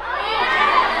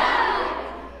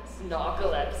 It's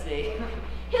narcolepsy.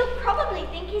 He'll probably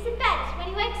think he's in bed when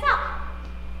he wakes up.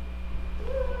 Is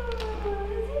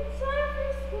it time for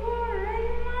school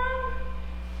already, Mom?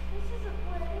 This isn't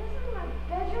my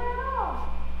bedroom at all.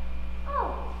 Oh,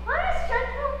 hi, Miss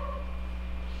Trunchbull.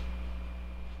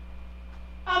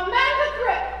 Amanda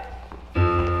Grip!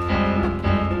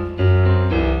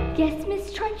 Yes, Miss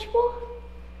Trunchbull?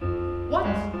 What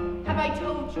have I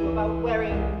told you about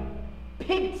wearing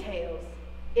pigtails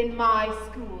in my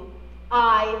school?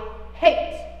 I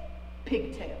hate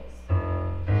pigtails.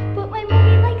 But my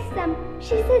mommy likes them.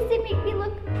 She says they make me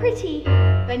look pretty.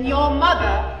 Then your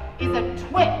mother is a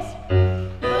twit.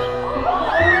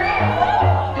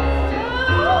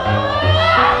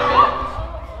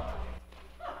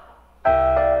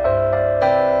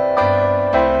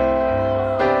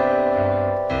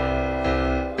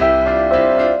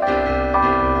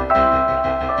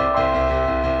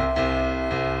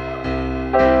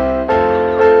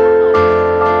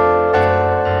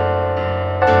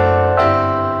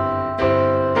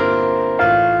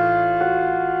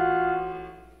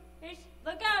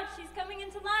 Look out, she's coming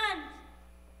into land.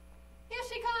 Here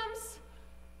she comes.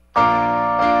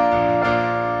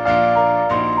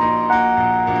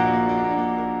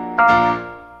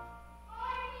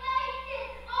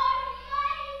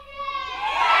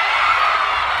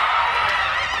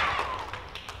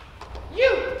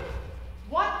 You!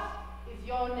 What is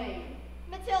your name?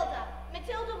 Matilda.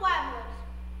 Matilda Wormwood.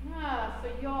 Ah, so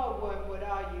you're Wormwood,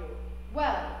 are you?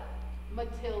 Well,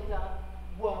 Matilda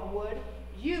Wormwood,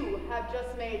 you have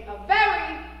just made a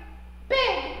very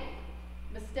big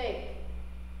mistake.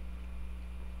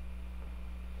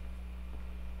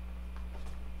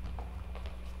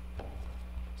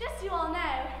 Just so you all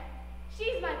know,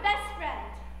 she's my best friend.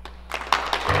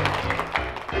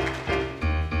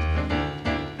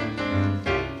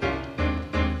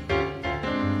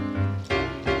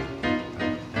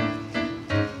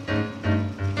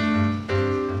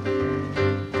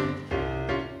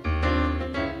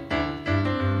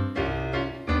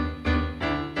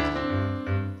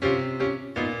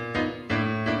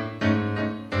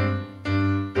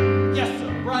 Yes,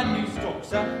 sir. Brand new stock,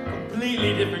 sir.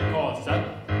 Completely different cars, sir.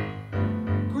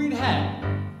 Green hair.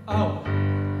 Oh.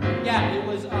 Yeah, it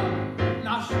was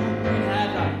National Green Hair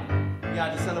Day.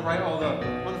 Yeah, to celebrate all the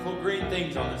wonderful green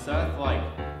things on this earth, like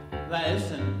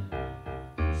lettuce and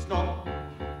snot.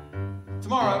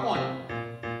 Tomorrow at 1.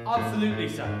 Absolutely,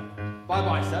 sir.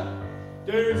 Bye-bye, sir.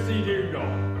 Do-see-do-do.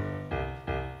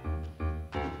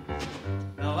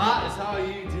 Now that is how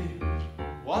you do.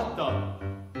 What the?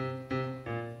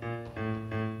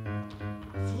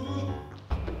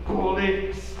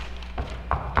 Police.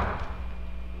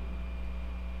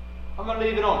 I'm gonna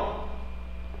leave it on.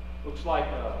 Looks like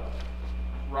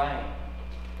rain.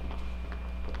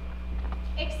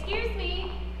 Excuse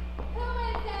me. Who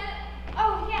is it?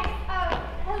 Oh, yes.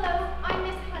 Hello. I'm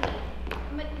Miss Honey.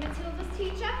 Matilda's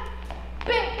teacher.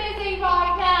 Bit busy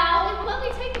right now. It will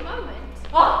only take a moment.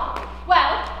 Oh,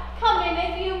 well, come in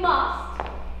if you must.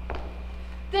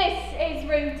 This is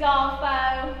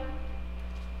Rudolfo.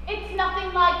 It's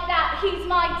nothing like that. He's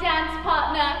my dance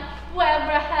partner. We're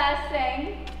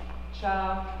rehearsing.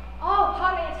 Ciao. Oh,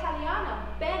 parle italiano.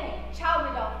 Bene. Ciao,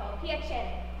 Rodolfo.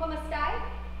 Piacere. Come stai?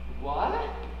 What?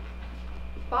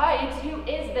 Bites, who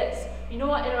is this? You know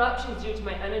what interruptions due to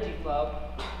my energy flow.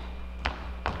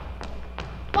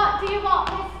 What do you want,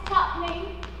 Miss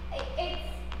Chutney? It's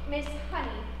Miss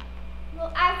Honey.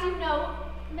 Well, as you know,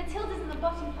 Matilda's in the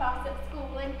bottom class at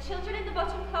school, and children in the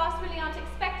bottom class really aren't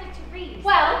expected to read.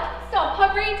 Well, stop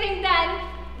her reading then.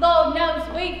 Lord knows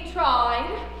we've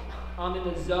tried. I'm in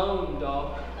the zone,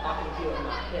 dog. I can feel it in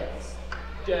my hips.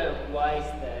 Don't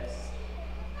waste this.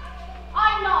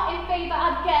 I'm not in favour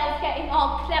of girls getting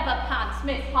all clever pants,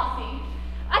 Miss Hussey.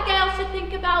 A girl should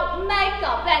think about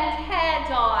makeup and hair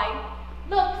dye.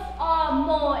 Looks are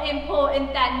more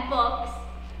important than books.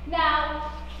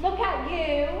 Now, look at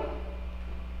you.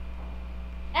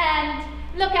 And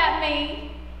look at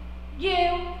me.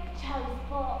 You chose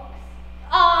books.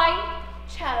 I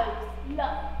chose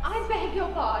looks. I beg your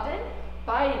pardon?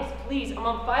 Bites, please, I'm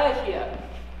on fire here.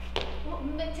 Well,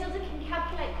 Matilda can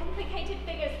calculate complicated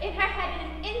figures in her head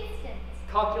in an instant.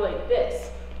 Calculate this.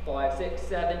 5, 6,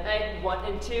 7, 8. 1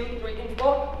 and 2, 3 and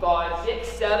 4. 5, 6,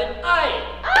 7, 8. Oh,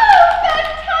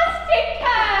 fantastic,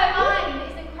 Cam! Mine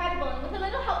is incredible, and with a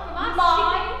little help from us,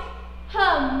 mind?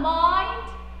 Her mind?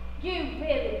 You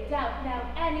really don't know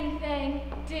anything,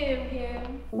 do you?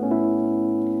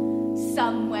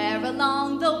 Somewhere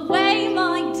along the way,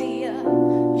 my dear,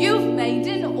 you've made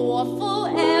an awful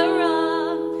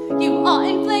error. You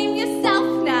oughtn't blame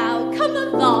yourself now, come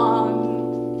along.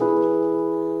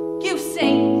 You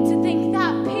seem to think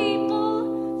that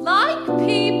people like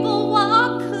people who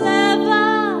are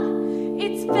clever.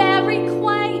 It's very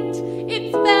quaint,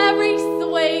 it's very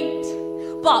sweet,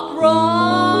 but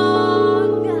wrong.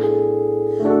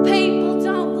 People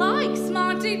don't like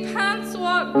smarty pants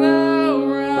what go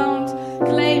around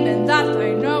claiming that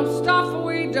they know stuff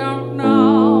we don't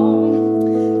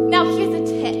know. Now here's a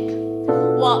tip.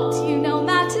 What you know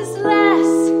matters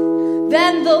less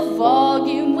than the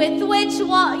volume with which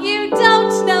what you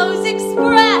don't know is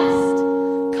expressed.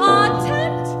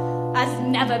 Content has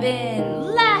never been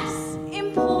less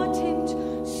important,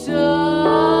 so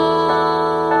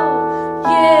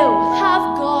you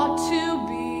have got to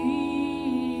be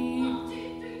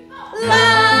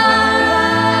loud.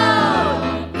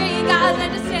 Okay, you guys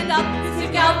need to stand up and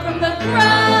stick out from the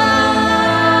crowd.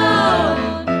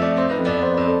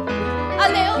 A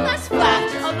little less flat,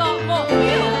 a lot more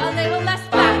feel. A little less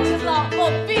fat, a lot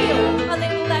more feel. A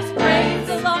little less brains,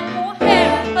 a lot more hair.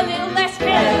 A little less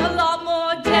hair, a lot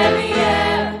more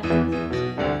derriere.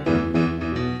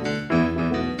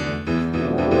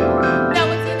 No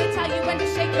one's gonna tell you when to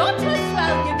shake your twist.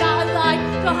 Well, you gotta lie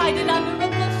to hide it under a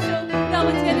bushel. No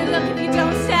one's gonna look if you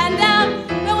don't stand out.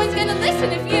 No one's gonna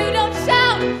listen if you don't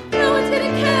shout. No one's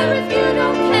gonna care if you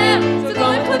don't care. So go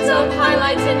and put some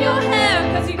highlights in your hair,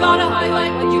 'cause you gotta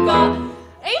highlight what you got.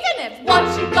 Even if what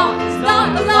you got is not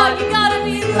a lot, you gotta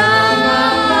be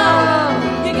loud.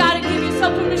 You gotta give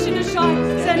yourself permission to shine.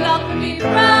 Stand up and be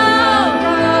proud.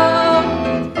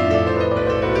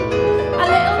 A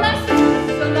little less,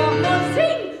 a lot more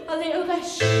sing. A little less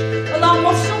shh, a lot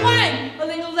more swing. A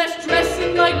little less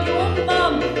dressing like your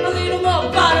mum. A little more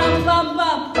bottom bum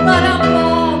bum, bottom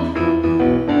bum.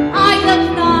 I look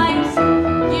nice,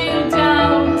 you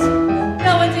don't.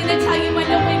 No one's gonna tell you when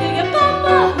to wiggle your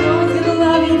bumper. No one's gonna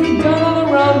love you if you don't have a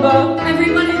rumba.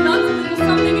 Everybody loves a little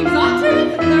something exotic.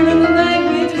 Learn the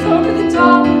language is over the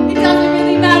top. It doesn't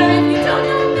really matter if you don't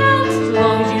know now, as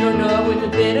long as you don't know with a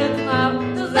bit of clout.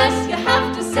 The less you have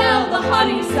to sell, the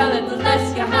harder you sell it. The less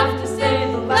you have to say,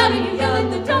 the louder you yell it.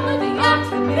 The dumber the act,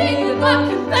 the bigger the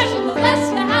confession. The less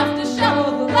you have to show,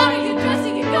 the louder you're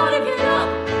dressing. You gotta get up,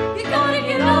 you gotta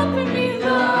get up and be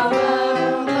loud.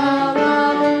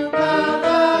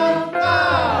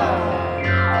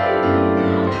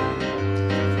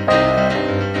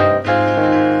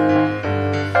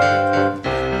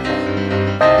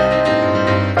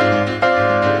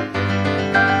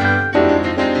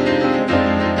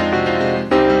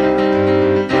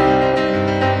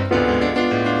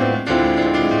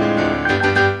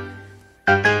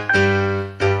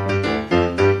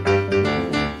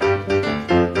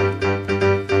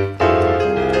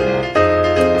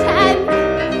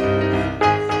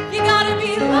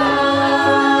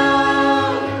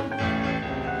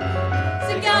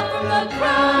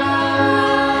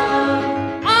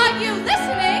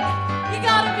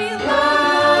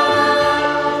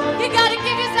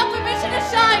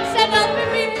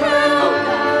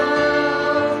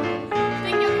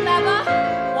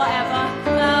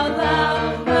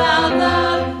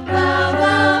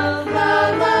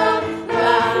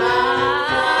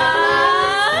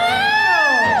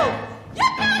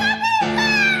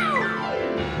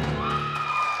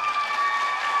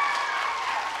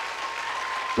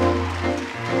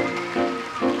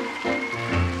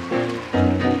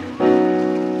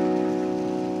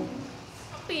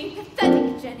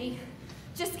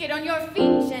 Just get on your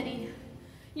feet, Jenny.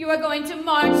 You are going to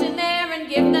march in there and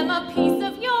give them a piece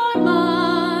of your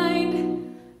mind.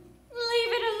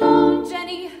 Leave it alone,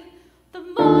 Jenny. The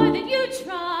more that you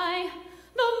try,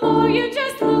 the more you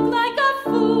just look like a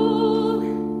fool.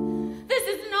 This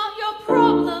is not your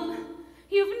problem.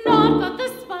 You've not got the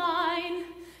spine.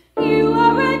 You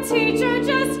are a teacher,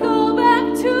 just go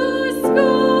back to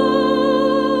school.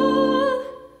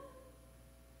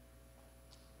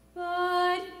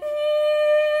 But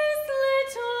this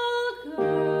little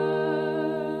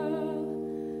girl,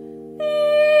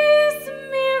 this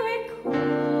miracle,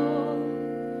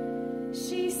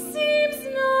 she seems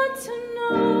not to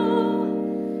know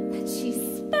that she's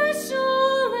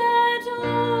special at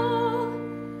all.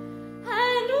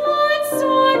 And what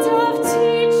sort of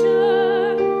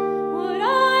teacher would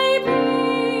I be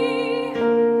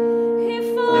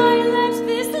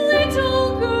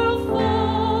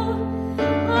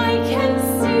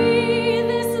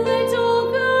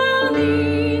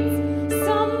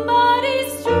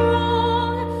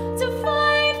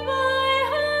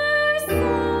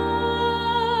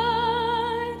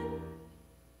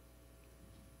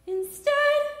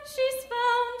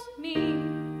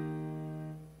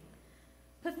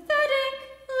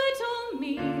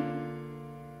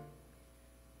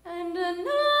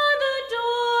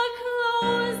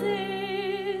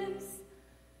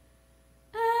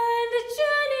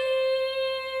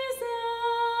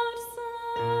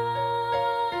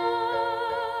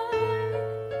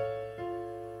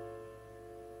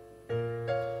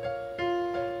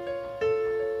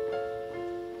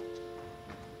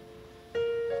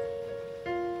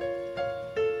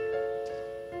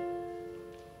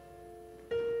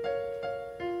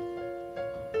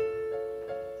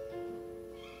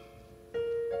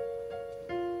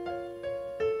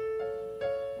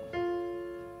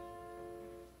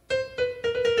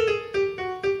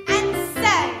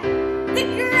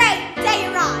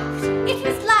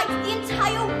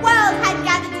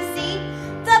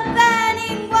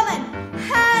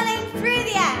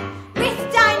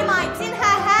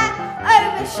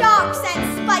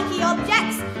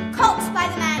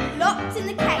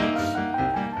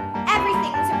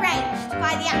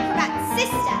the acrobat's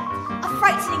sister, a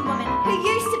frightening woman who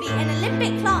used to be an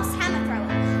Olympic-class hammer thrower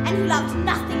and who loved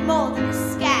nothing more than to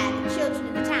scare the children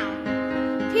of the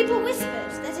town. People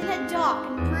whispered that in her dark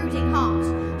and brooding heart,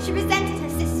 she resented her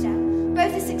sister,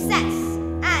 both her success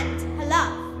and her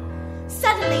love.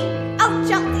 Suddenly, out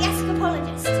jumped the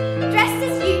escapologist, dressed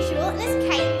as usual in his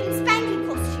cape and spanking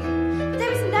costume, but there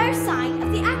was no sign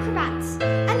of the acrobat,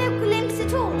 and no glimpse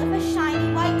at all of her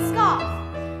shiny white scarf.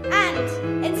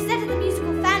 And, instead of the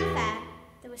musical fanfare,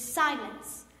 there was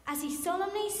silence as he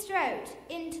solemnly strode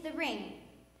into the ring.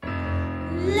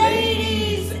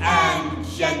 Ladies and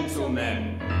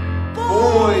gentlemen,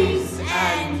 boys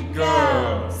and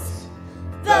girls,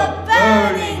 the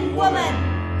burning woman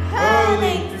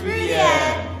hurling through the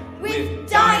air with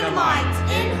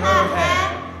dynamite in her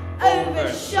hair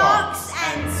over sharks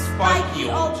and spiky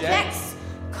objects,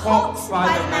 caught by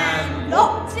the man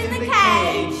locked in the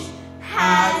cage,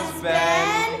 has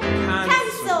been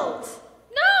cancelled.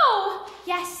 No!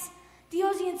 Yes, the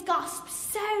audience gasped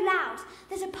so loud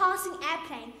that a passing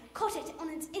airplane caught it on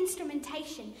its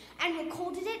instrumentation and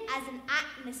recorded it as an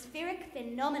atmospheric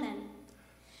phenomenon.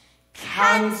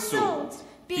 Cancelled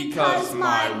because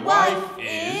my wife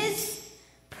is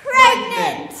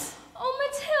pregnant. Oh,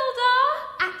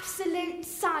 Matilda! Absolute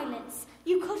silence.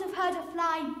 You could have heard a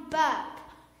fly burp.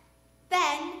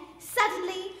 Then,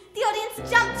 suddenly, the audience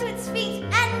jumped to its feet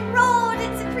and roared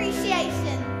its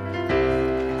appreciation.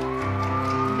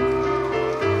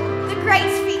 The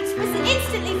great feat was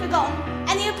instantly forgotten,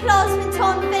 and the applause went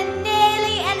on for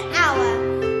nearly an hour.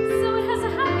 So it has a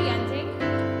happy ending?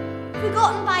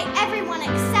 Forgotten by everyone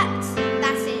except,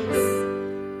 that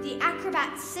is, the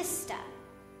acrobat's sister.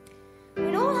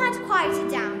 When all had quieted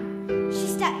down, she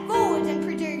stepped forward and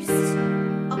produced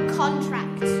a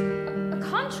contract. A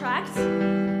contract?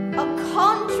 A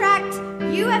contract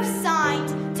you have signed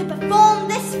to perform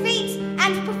this feat,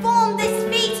 and to perform this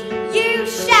feat you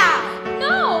shall.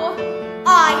 No!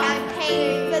 I have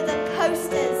paid for the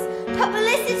posters,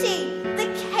 publicity, the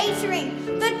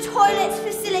catering, the toilet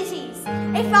facilities.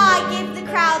 If I give the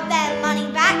crowd their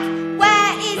money back,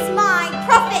 where is my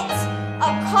profit?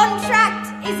 A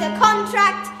contract is a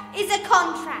contract is a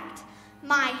contract.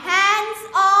 My hands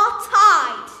are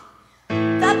tied.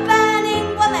 The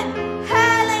burning woman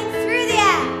hurling through the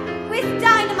air with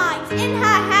dynamite in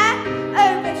her hair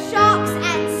over sharks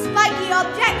and spiky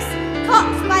objects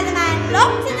caught by the man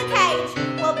locked in the cage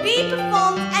will be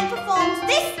performed and performed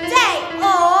this day,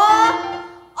 or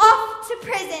off to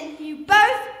prison you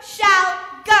both shall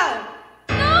go.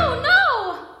 No,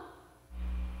 no!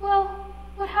 Well,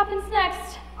 what happens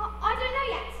next? I don't know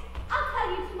yet. I'll tell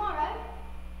you tomorrow.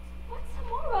 What,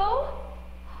 tomorrow?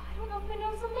 I don't know if my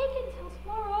nerves will make it until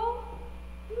tomorrow.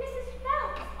 Mrs.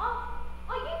 Phelps,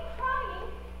 are you crying?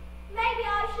 Maybe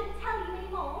I shouldn't tell you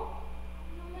anymore.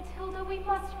 No, Matilda, we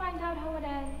must find out how it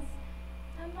ends.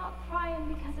 I'm not crying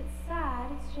because it's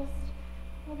sad. It's just,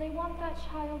 well, they want that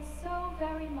child so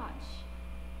very much.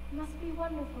 It must be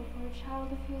wonderful for a child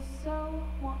to feel so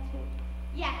wanted.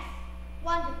 Yes,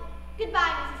 wonderful. Goodbye,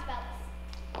 Mrs. Phelps.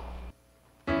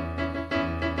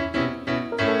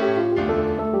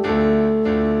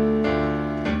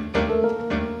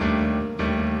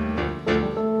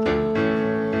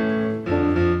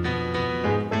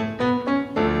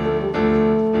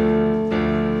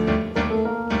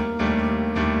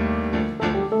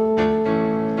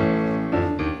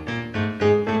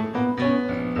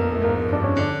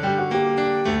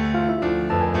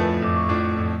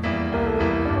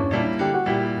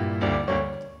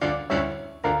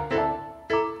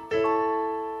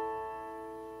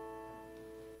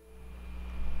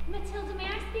 Matilda, may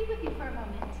I speak with you for a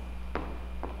moment?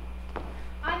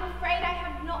 I'm afraid I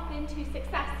have not been too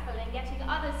successful in getting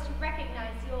others to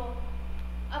recognize your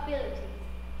abilities.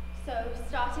 So,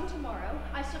 starting tomorrow,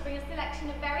 I shall bring a selection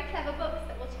of very clever books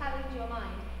that will challenge your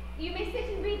mind. You may sit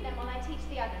and read them while I teach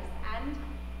the others, and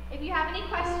if you have any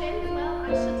questions, well,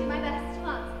 I shall do my best to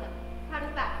answer them. How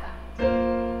does that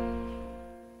sound?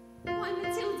 Why,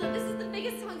 Matilda, this is the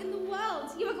biggest hug in the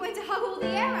world. You are going to hug all the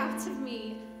air out of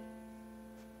me.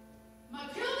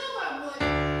 Matilda Wormwood!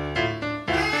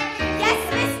 Yes,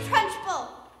 Miss Trunchbull.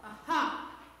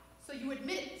 Aha! So you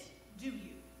admit it, do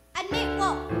you? Admit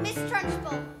what, Miss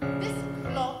Trunchbull? This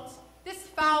plot, this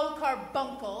foul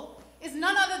carbuncle, is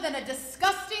none other than a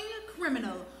disgusting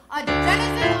criminal, a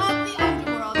denizen of the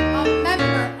underworld, a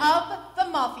member of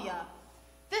the mafia.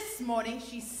 This morning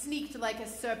she sneaked like a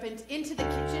serpent into the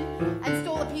kitchen and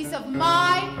stole a piece of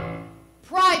my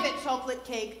private chocolate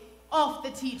cake off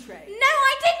the tea tray. No,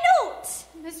 I did not.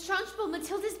 Miss Trunchbull,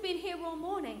 Matilda's been here all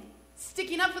morning.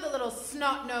 Sticking up for the little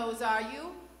snot nose, are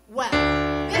you? Well,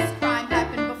 this crime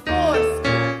happened before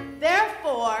school.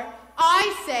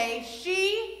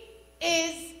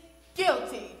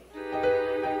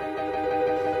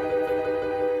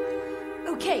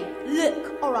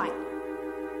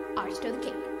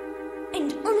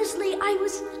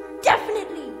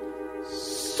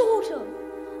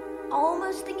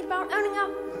 was thinking about owning up.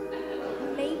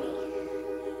 Maybe.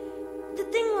 The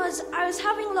thing was, I was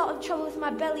having a lot of trouble with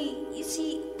my belly. You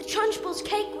see, the Trunchbull's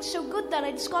cake was so good that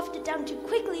I'd scoffed it down too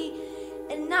quickly,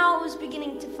 and now I was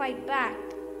beginning to fight back.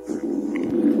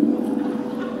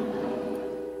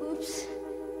 Oops.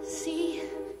 See?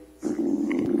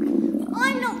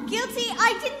 I'm not guilty.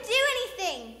 I didn't do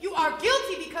anything. You are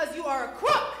guilty because you are a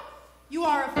crook. You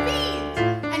are a fiend,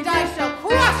 and I shall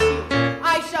crush you.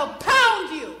 I shall pound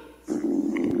you.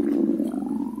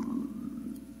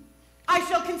 I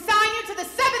shall consign you to the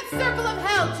 7th circle of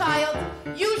hell, child.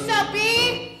 You shall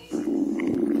be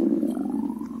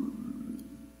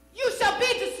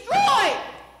destroyed.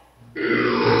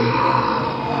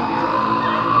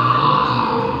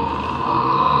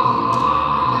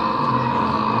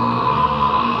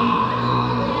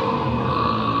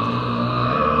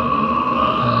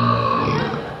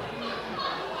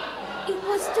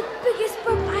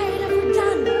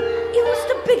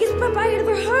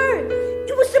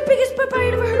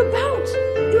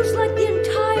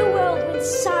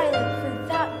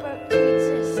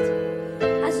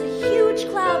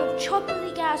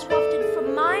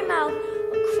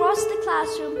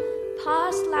 Classroom,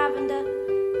 past Lavender,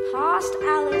 past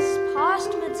Alice,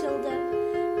 past Matilda,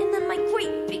 and then my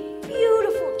great big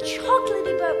beautiful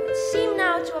chocolatey boat, which seemed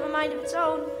now to have a mind of its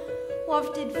own,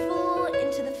 wafted full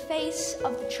into the face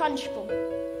of the Trunchbull.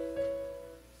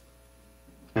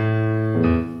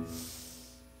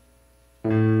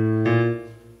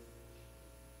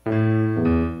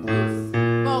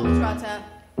 Bogtrotter.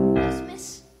 Yes,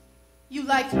 miss? You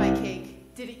liked my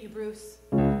cake, didn't you, Bruce?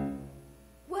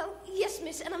 Well, yes,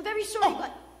 miss, and I'm very sorry,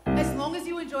 but... As long as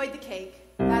you enjoyed the cake,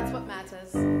 that's what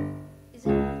matters. Is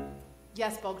it?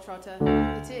 Yes, Bogtrotter,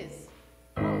 it is.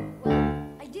 Oh, well,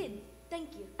 I did.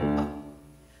 Thank you. Oh,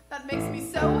 that makes me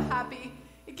so happy.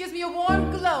 It gives me a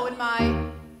warm glow in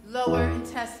my lower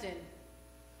intestine.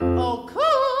 Oh,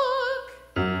 cook!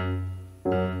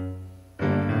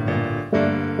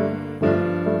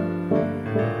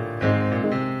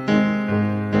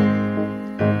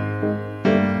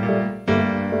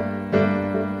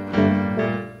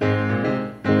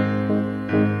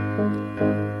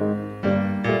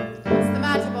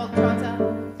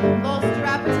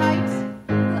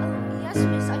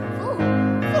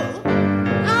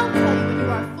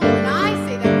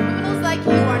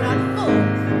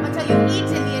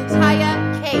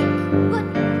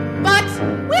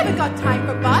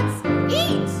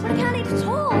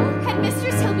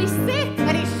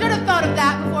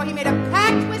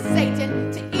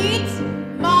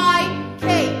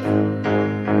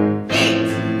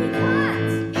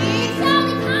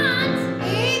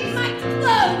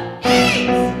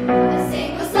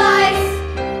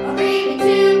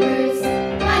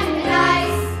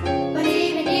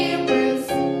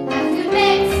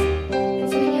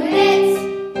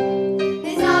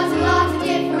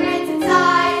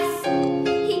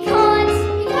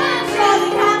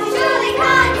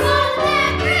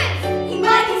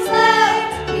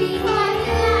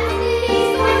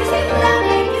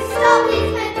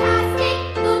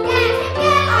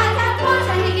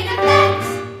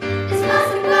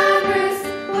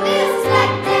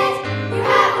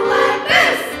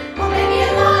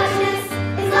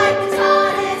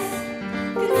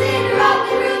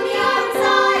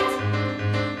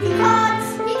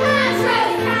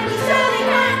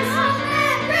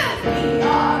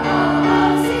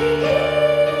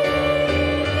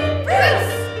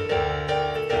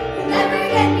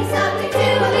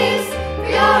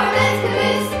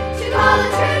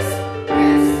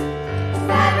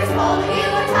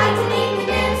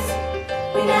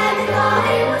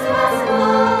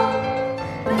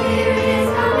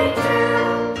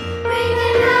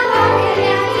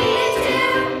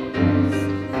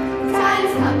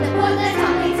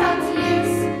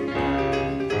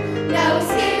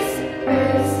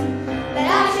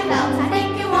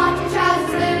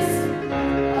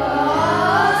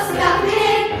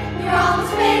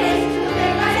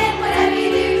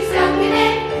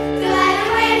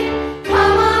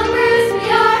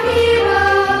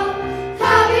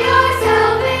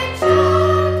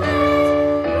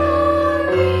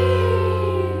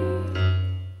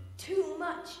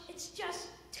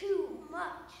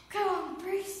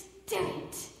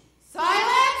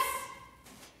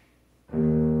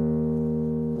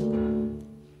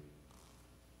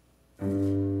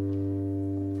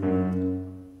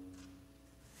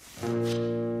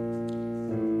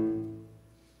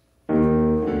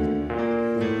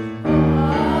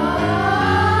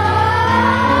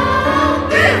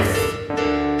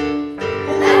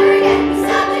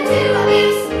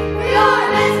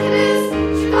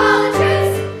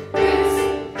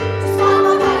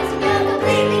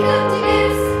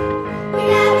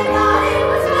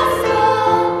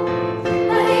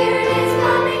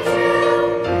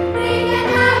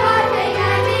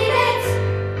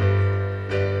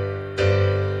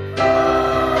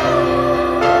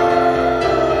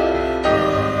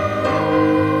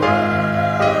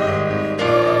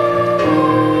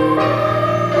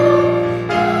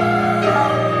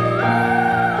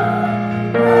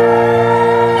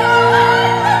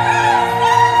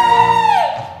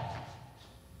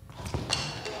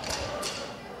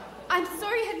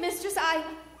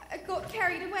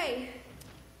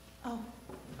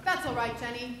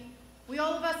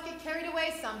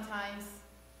 sometimes.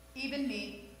 Even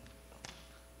me.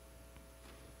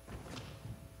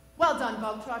 Well done,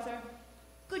 Bogtrotter.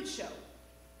 Good show.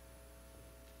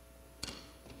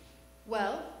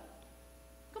 Well,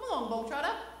 come along,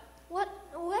 Bogtrotter. What?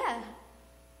 Where?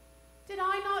 Did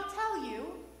I not tell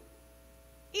you?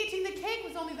 Eating the cake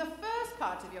was only the first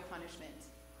part of your punishment.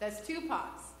 There's two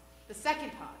parts. The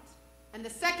second part. And the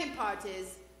second part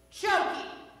is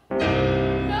choking. No,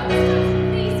 Miss Trunchbull,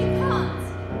 please, you can't.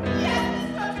 Yes, Miss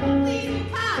Trunchbull, please, you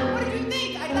can. What did you think?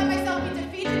 I'd let myself be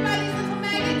defeated by these little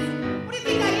maggots? What do you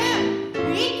think I am?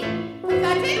 Weak?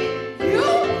 Pathetic? You?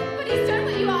 But he's done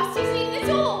what you asked. He's eaten it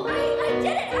all. I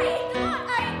did it.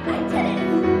 I did it.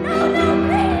 No,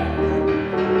 please.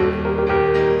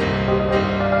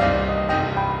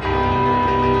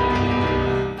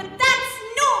 But that's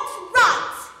not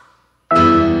right.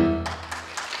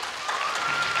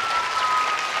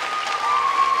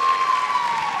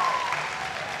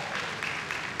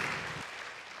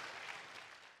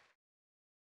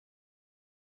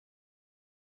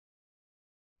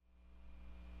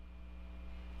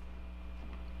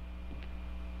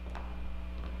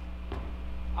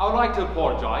 I would like to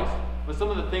apologise for some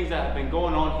of the things that have been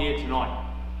going on here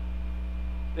tonight.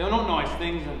 They are not nice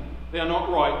things and they are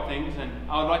not right things, and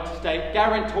I would like to state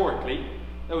guarantorically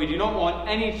that we do not want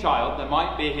any child that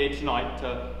might be here tonight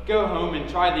to go home and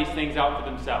try these things out for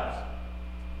themselves.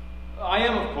 I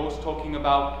am, of course, talking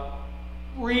about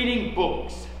reading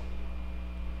books.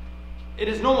 It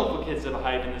is normal for kids to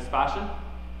behave in this fashion.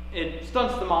 It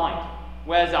stunts the mind,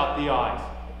 wears out the eyes,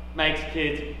 makes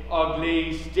kids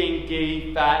ugly,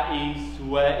 stinky, fatty,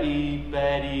 sweaty,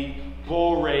 betty,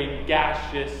 boring,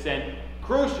 gaseous, and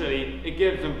crucially, it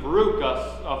gives them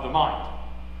verrucas of the mind.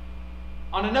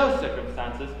 Under no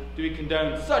circumstances do we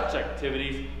condone such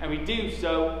activities, and we do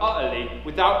so utterly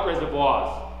without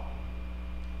reservoirs.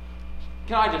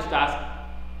 Can I just ask,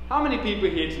 how many people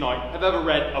here tonight have ever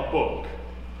read a book?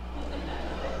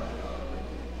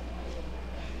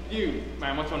 You,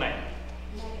 man, what's your name?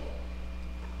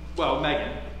 Well,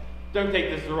 Megan, don't take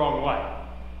this the wrong way,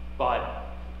 but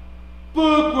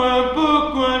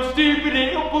bookworm, stupid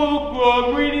little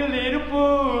bookworm, reading little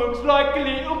books like a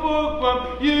little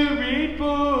bookworm. You read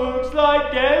books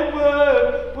like a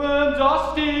worm. Worms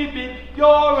are stupid, you're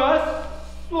a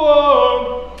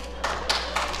swarm.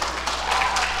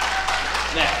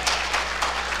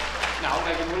 Now,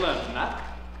 Megan will learn from that.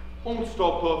 Won't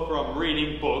stop her from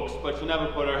reading books, but she'll never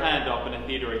put her hand up in a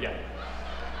theatre again.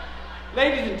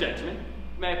 Ladies and gentlemen,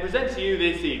 may I present to you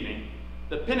this evening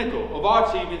the pinnacle of our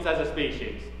achievements as a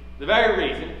species, the very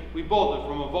reason we bothered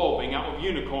from evolving out of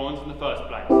unicorns in the first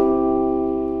place.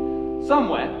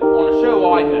 Somewhere on a show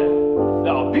I heard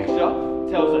that a picture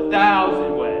tells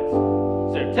 1,000 words.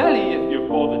 So telly, if you're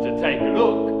bothered to take a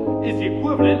look, is the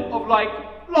equivalent of like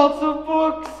lots of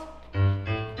books.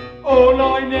 All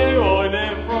I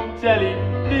know from telly,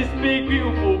 this big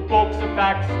beautiful box of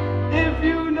facts. If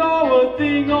you know a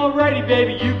thing already,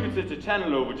 baby, you can switch the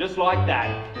channel over just like that.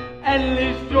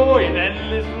 Endless joy and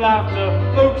endless laughter,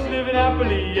 folks living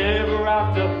happily ever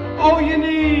after. All you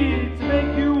need to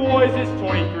make you wise is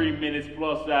 23 minutes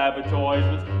plus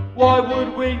advertisements. Why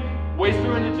would we waste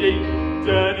our energy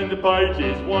turning the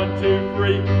pages 1, 2,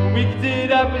 3 when we can sit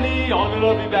happily on a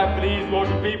lovely balconies,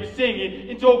 watching people singing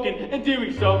and talking and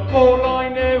doing stuff? All I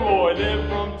know, I live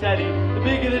from telly. The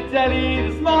bigger the telly,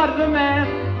 the smarter the man.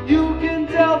 You can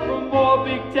tell from our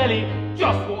big telly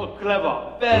just what a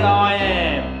clever fella I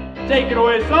am. Take it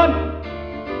away, son.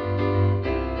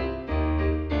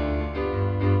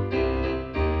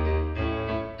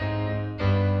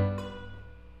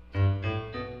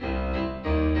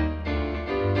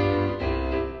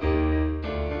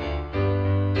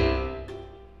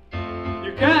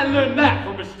 You can't learn that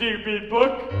from a stupid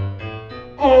book.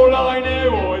 All I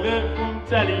know, I learned from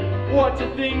telly what to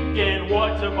think and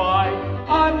what to buy.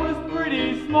 I was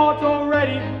pretty smart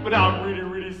already, but I'm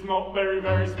really smart,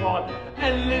 very smart.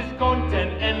 Endless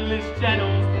content, endless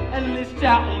channels, endless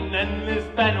chatting, endless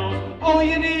panels. All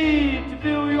you need to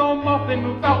fill your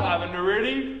muffin without having to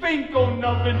really think on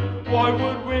nothing. Why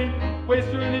would we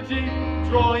waste our energy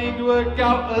trying to work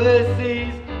out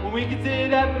Ulysses when we can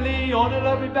sit happily on a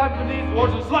lovely balcony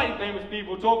watching slightly famous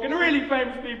people talking to really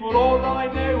famous people? All I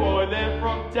know, I live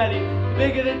from telly. The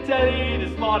bigger the telly, the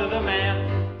smarter the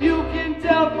man. You can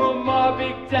tell from my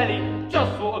big telly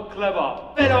just what a clever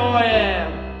fella I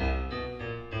am.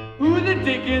 Who the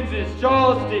Dickens is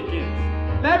Charles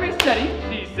Dickens? Mary Shelley,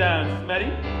 she sounds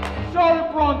smelly.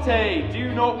 Charlotte Bronte,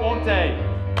 do not want a.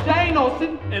 Jane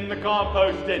Austen in the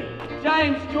composting.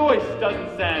 James Joyce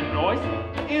doesn't sound nice.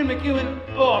 Ian McEwan,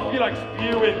 oh, I feel like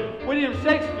spewing. William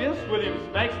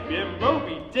Shakespeare,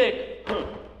 Moby Dick.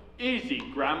 Easy,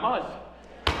 grandmas.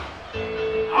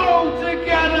 All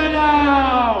together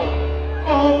now!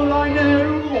 All I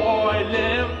know, I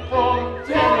live from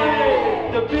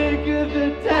telly. The bigger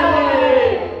the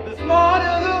telly, the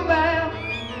smarter the man.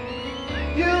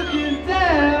 You can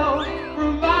tell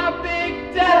from my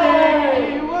big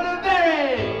telly. What a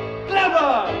very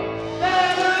clever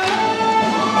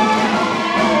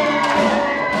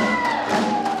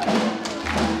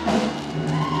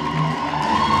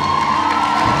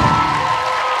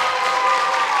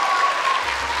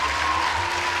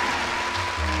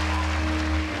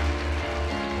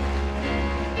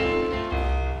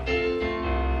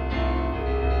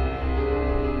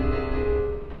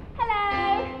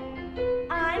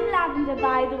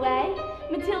by the way,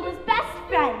 Matilda's best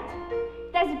friend.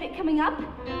 There's a bit coming up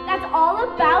that's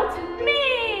all about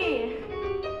me.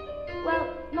 Well,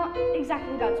 not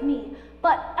exactly about me,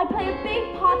 but I play a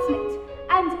big part in it,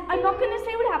 and I'm not going to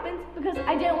say what happens because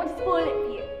I don't want to spoil it for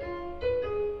you.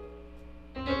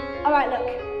 Alright,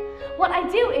 look. What I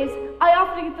do is I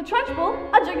offer to give the Trunchbull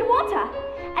a drink of water,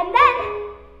 and then...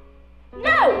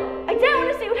 No! I don't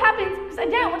want to say what happens because I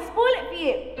don't want to spoil it for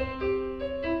you.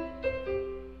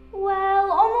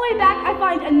 Well, on the way back, I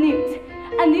find a newt.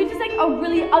 A newt is like a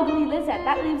really ugly lizard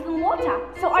that lives in the water.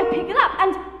 So I pick it up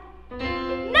and...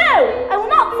 No! I will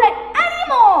not say any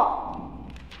more!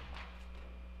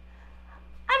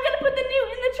 I'm going to put the newt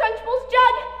in the Trunchbull's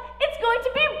jug. It's going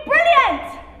to be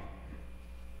brilliant!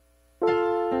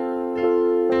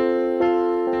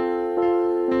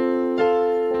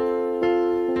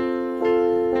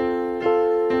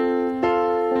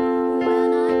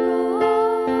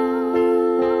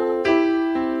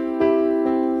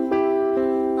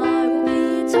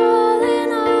 Tall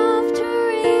enough to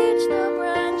reach the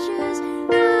branches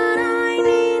that I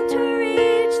need.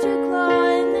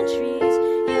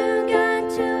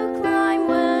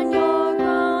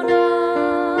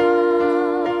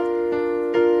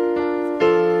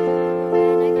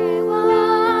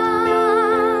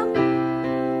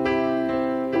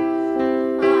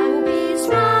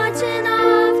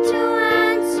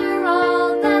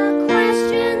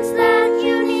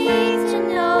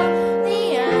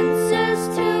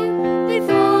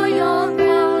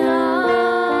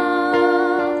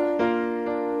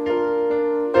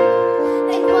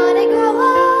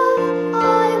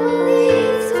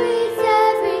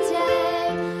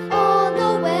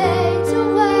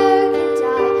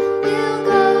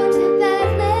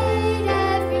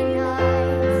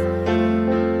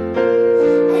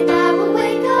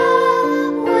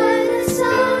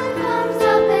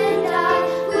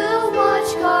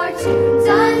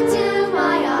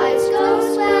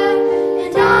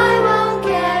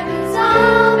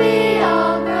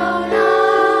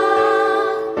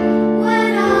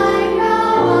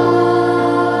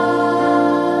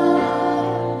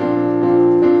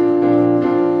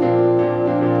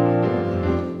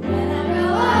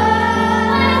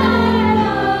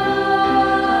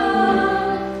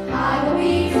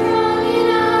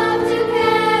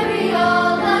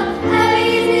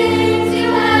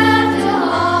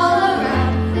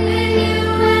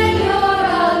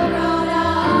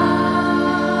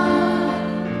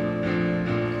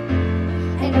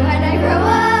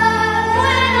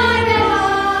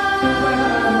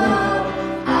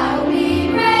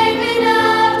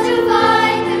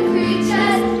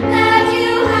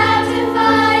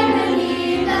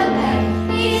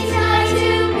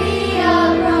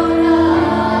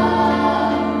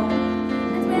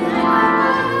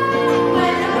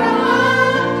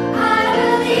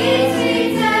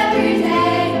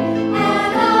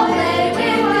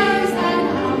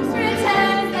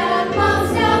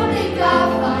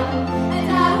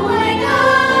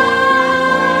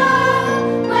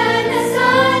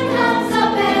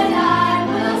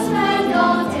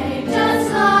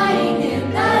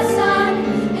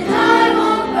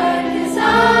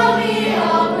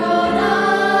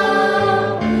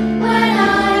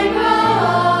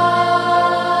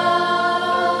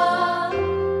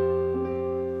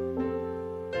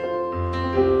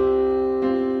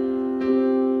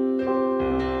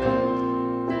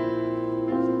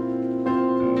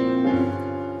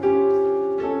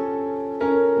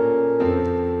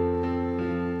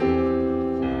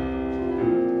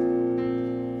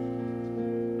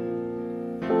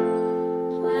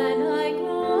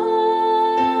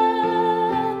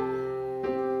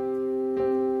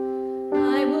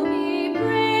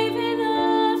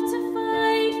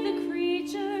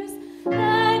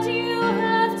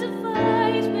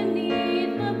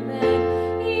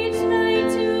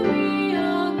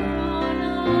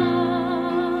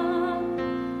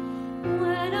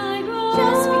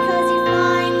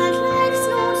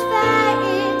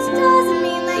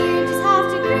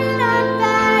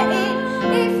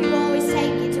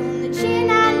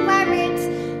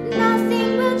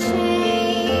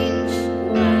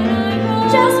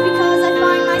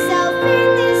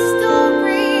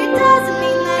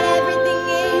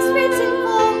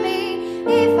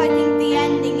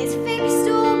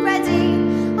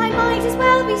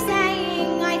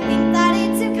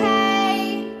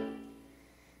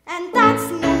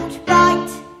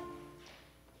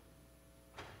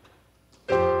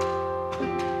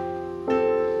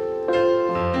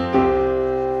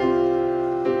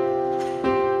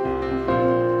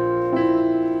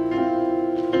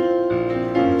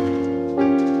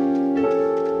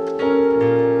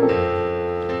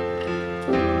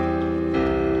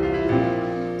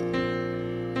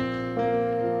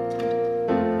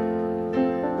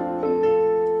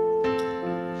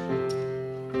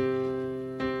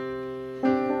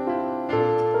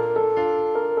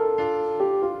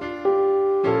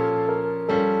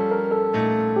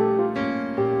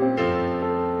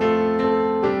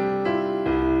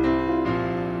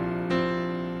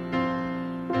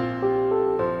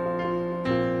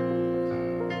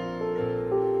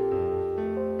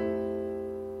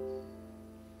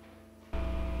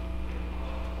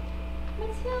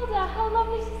 Matilda, how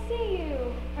lovely to see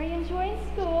you. Are you enjoying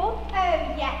school?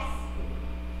 Oh, yes.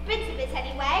 Bits of it,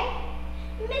 anyway.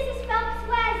 Mrs. Phelps,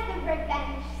 where's the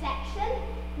revenge section?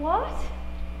 What?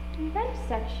 Revenge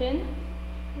section?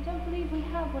 I don't believe we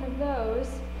have one of those.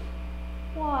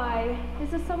 Why?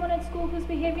 Is there someone at school who's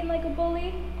behaving like a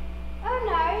bully? Oh,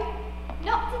 no.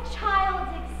 Not the child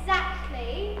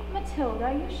exactly. Matilda,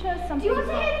 are you sure something... Do you want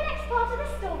to hear the next part of the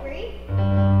story?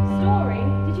 Story?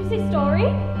 Did you say story?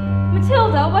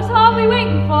 Matilda, what are we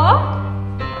waiting for?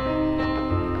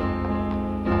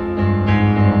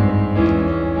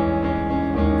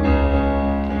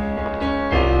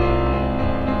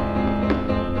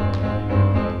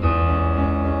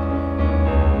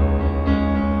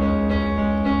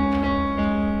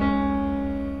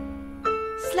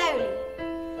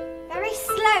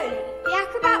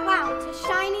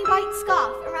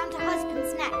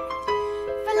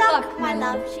 My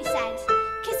love, she said,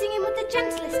 kissing him with the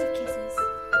gentlest of kisses.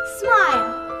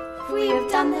 Smile, for we have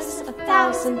done this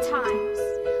 1,000 times.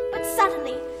 But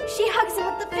suddenly, she hugs him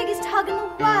with the biggest hug in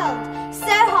the world, so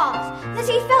hard that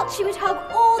he felt she would hug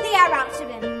all the air out of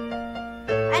him.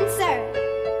 And so,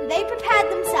 they prepared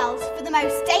themselves for the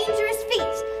most dangerous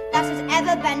feat that had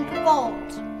ever been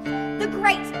performed. The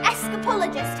great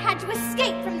escapologist had to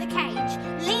escape from the cage,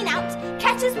 lean out,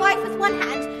 catch his wife with one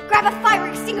hand, grab a fire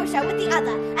extinguisher with the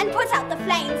other, and put out the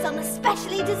flames on the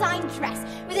specially designed dress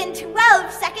within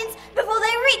 12 seconds before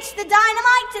they reached the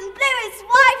dynamite and blew his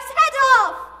wife's head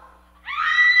off!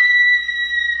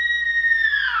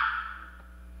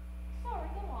 Sorry,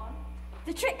 go on.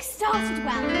 The trick started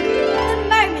well. The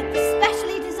moment the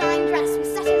specially designed dress was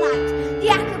set alight, the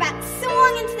acrobat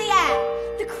swung into the air.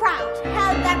 The crowd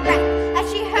held their breath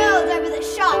as she hurled over the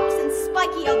sharps and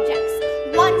spiky objects.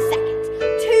 1 second,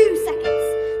 2 seconds.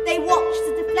 They watched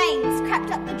as the flames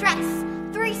crept up the dress.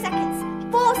 3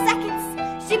 seconds, 4 seconds.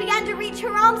 She began to reach her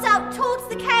arms out towards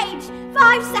the cage.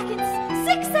 5 seconds,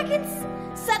 6 seconds.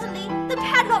 Suddenly, the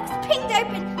padlocks pinged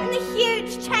open and the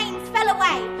huge chains fell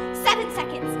away. 7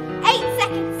 seconds, 8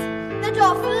 seconds. The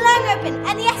door flung open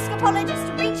and the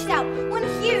escapologist reached out, one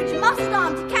huge muscled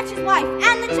arm to catch his wife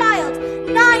and the child.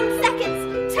 9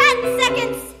 seconds, 10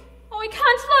 seconds. Oh, we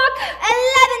can't look.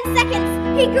 11 seconds.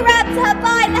 He grabbed her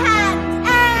by the hand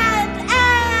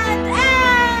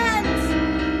and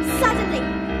suddenly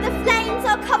the flames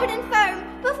are covered in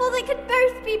foam before they could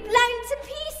both be blown to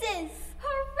pieces.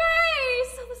 Hooray!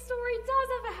 So the story does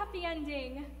have a happy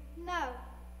ending. No.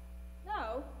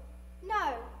 No?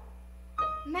 No.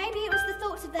 Maybe it was the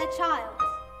thoughts of their child.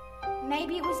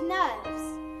 Maybe it was nerves.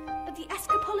 But the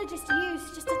escapologist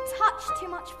used just a touch too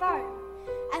much foam,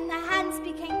 and their hands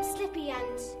became slippy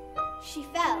and she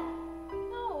fell.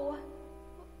 No.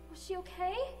 Was she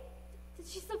okay? Did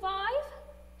she survive?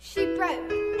 She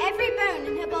broke every bone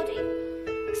in her body,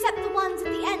 except the ones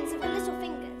at the ends of her little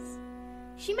fingers.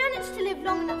 She managed to live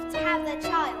long enough to have their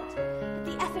child, but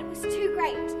the effort was too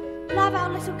great. Love our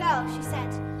little girl, she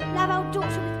said. Love our daughter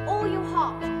with all your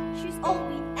heart. She's all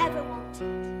we ever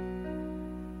wanted.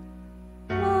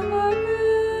 Love our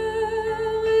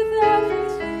girl with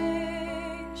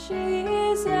everything. She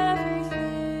is everything.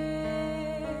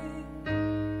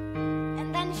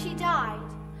 And then she died.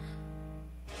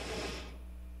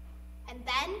 And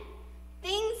then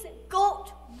things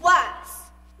got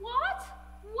worse. What?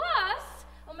 Worse?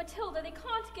 Oh, Matilda, they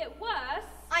can't get worse.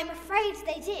 I'm afraid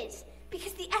they did,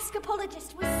 because the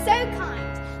escapologist was so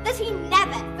kind that he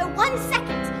never, for 1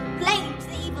 second, blamed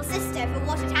the evil sister for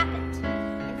what had happened.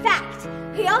 In fact,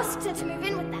 he asked her to move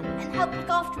in with them and help look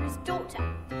after his daughter.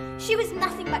 She was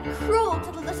nothing but cruel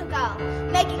to the little girl,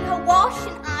 making her wash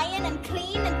and iron and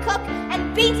clean and cook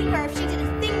and beating her if she did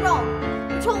a thing wrong,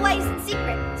 but always in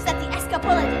secret, so that the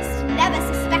escapologist never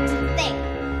suspected a thing.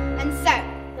 And so,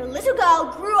 the little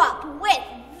girl grew up with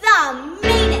the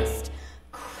meanest,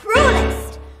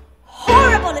 cruelest,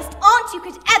 horriblest aunt you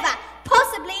could ever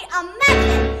possibly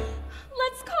imagine.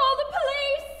 Let's call the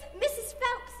police. Mrs.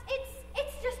 Phelps,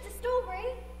 it's just a story.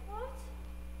 What?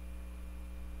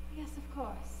 Yes, of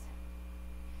course.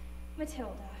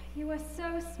 Matilda, you are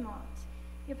so smart.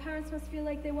 Your parents must feel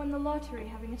like they won the lottery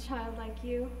having a child like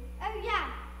you. Oh,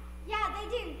 yeah. Yeah, they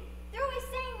do. They're always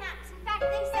saying that. In fact,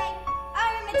 they say,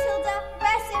 oh, Matilda,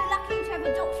 we're so lucky to have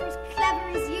a doctor as clever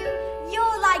as you.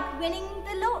 You're like winning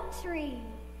the lottery.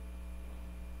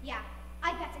 Yeah,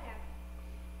 I'd better go.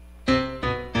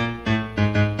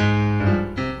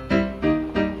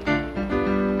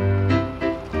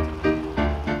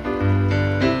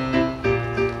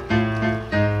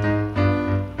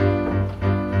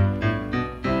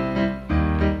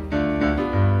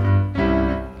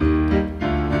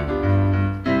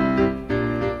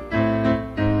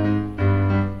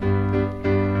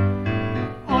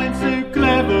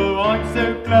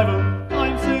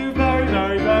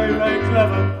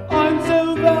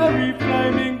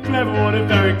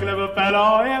 fella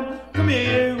I am. Come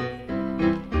here, you.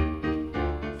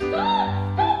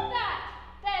 Stop that!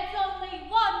 There's only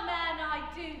one man I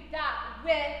do that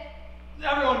with.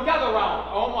 Everyone gather round.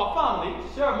 I want my family to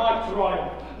share my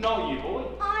triumph. Not you, boy.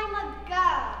 I'm a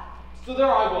girl. So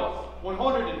there I was,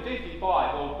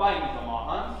 155 old bangs on my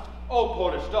hands, all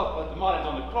polished up, but the mileage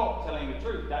on the clock telling the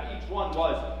truth that each one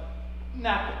was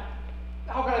knackered.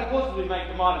 How could I possibly make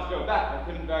the mileage go back? I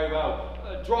couldn't very well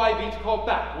drive each car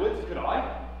backwards, could I?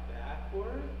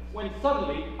 Backwards? When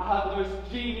suddenly I had the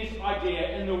most genius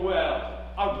idea in the world.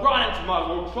 I ran into my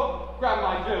workshop, grabbed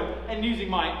my drill, and using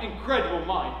my incredible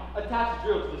mind, attached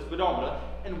the drill to the speedometer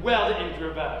and welded it into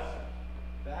reverse.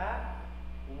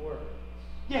 Backwards.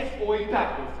 Yes, boy,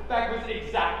 backwards. Backwards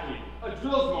exactly. A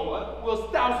drill's motor wheels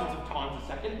thousands of times a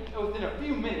second, and within a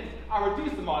few minutes, I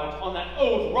reduced the mileage on that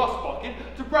old rust bucket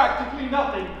to practically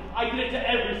nothing. I did it to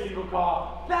every single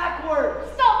car.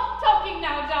 Backwards! Stop talking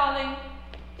now, darling.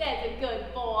 There's a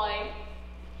good boy.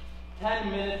 10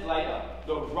 minutes later,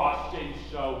 the Russians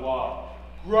show up.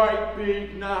 Great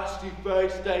big nasty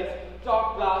face. States,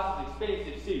 dark glasses,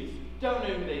 expensive suits. Don't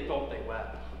know who they thought they were.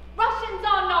 Russians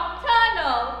are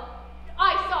nocturnal.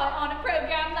 I saw it on a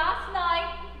program last night.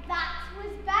 That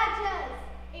was badgers.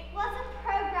 It was a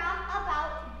program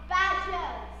about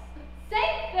badgers.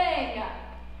 Same thing.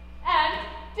 And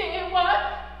did it work?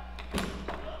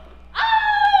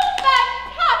 Oh,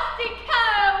 fantastico!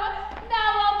 Now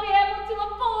I'll be able to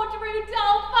afford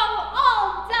Rudolfo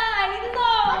all day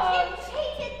long. But you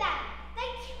cheated them. They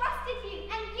trusted you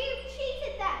and you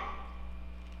cheated them.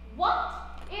 What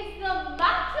is the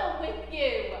matter with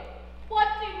you? What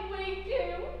did we do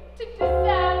to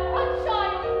deserve a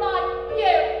child like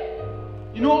you?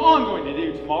 You know what I'm going to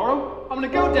do tomorrow? I'm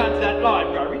going to go down to that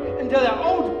library and tell that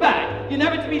old bag you're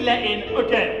never to be let in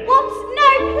again. What?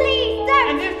 No, please, don't.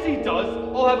 And if she does,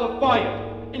 I'll have her fired.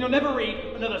 And you'll never read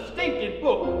another stinking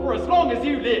book for as long as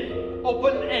you live. I'll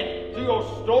put an end to your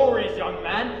stories, young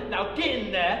man. Now get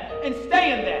in there and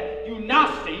stay in there, you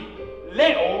nasty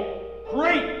little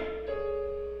creep.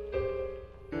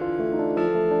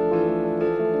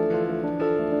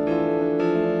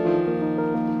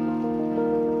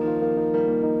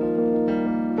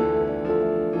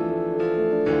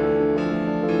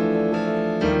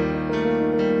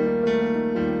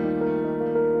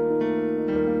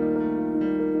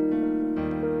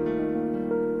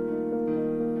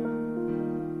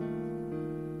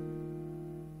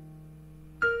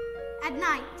 At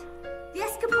night, the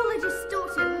escapologist's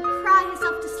daughter would cry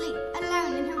herself to sleep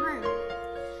alone in her room.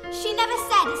 She never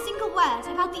said a single word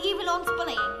about the evil aunt's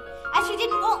bullying, as she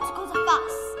didn't want to cause a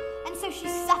fuss, and so she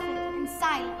suffered in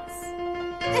silence.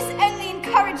 This only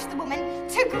encouraged the woman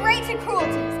to greater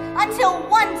cruelties, until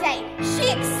one day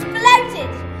she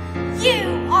exploded.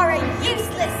 You are a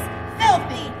useless,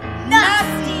 filthy,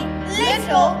 nasty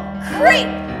little creep!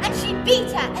 And she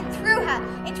beat her and threw her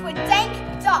into a dank,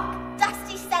 dark,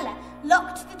 dusty cellar,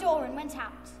 locked the door and went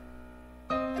out.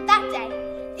 But that day,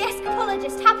 the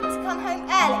escapologist happened to come home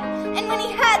early, and when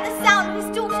he heard the sound of his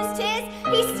daughter's tears,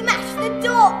 he smashed the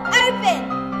door open.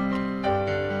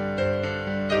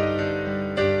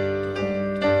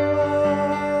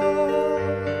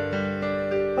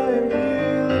 I am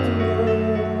here, little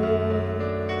girl.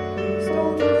 Please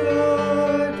don't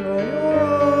cry, dry your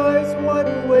eyes,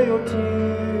 wipe away your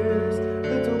tears,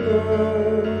 little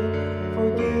girl.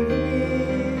 Forgive me,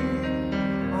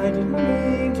 I didn't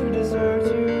mean to desert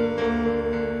you.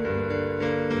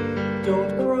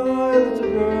 Don't cry, little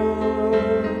girl.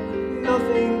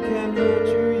 Nothing can hurt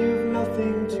you, you've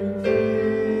nothing to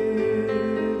fear.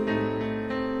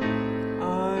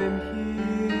 I'm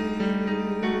here.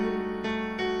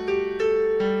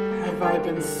 Have I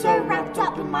been so wrapped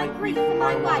up in my grief for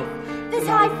my wife that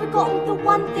I've forgotten the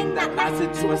one thing that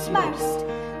mattered to us most?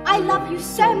 I love you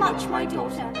so much, my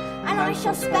daughter, and I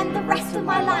shall spend the rest of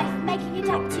my life making it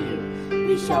up to you.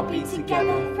 We shall be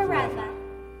together forever.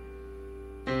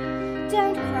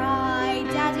 Don't cry,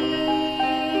 Daddy.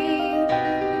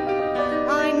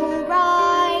 I'm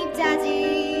alright,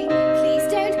 Daddy. Please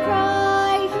don't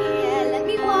cry. Here, let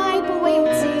me wipe away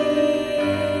your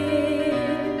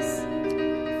tears.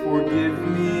 Forgive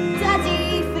me.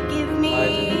 Daddy, forgive me. I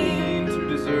didn't mean to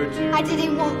desert you. I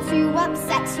didn't want to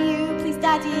upset you. Please,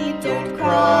 Daddy, don't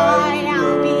cry.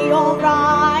 I'll be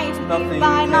alright. With you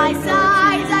by my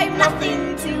side, I've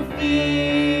nothing to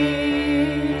fear.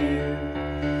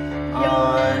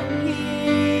 You're here.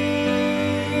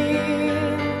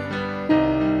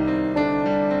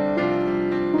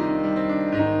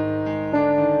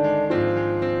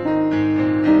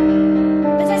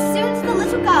 But as soon as the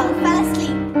little girl fell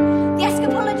asleep, the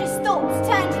escapologist's thoughts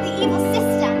turned to the evil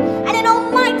sister, and an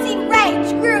almighty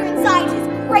rage grew inside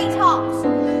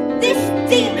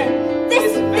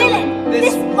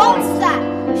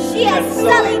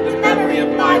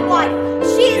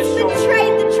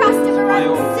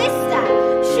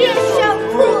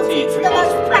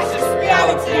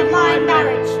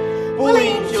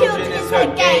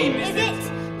a game, is it?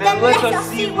 Then let us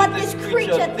see what this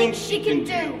creature thinks she can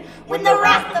do when the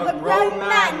wrath of a grown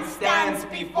man stands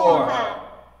before her.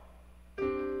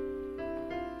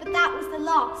 But that was the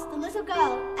last the little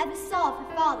girl ever saw of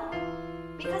her father,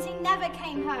 because he never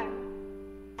came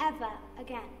home, ever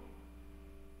again.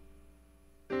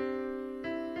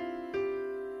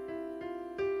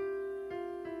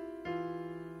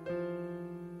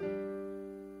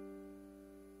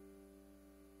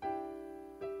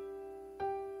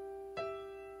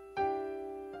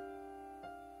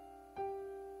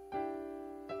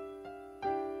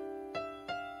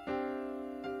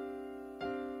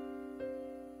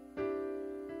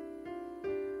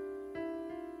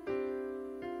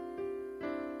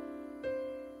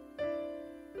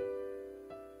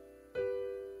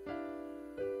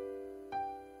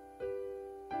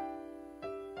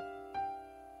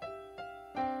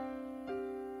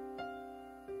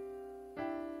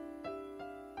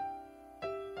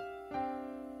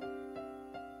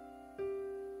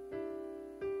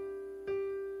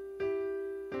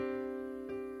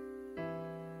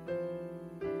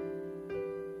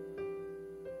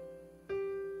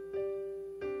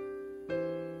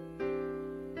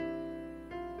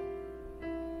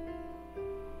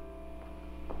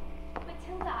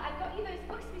 Matilda, I've got you those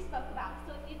books we spoke about,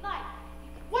 so if you'd like,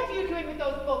 What are you doing with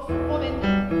those books, woman?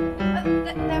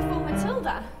 They're for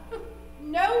Matilda.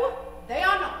 No, they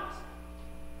are not.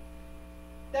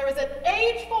 There is an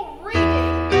age for reading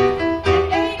and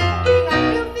an age for being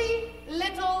a filthy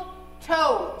little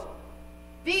toad.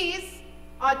 These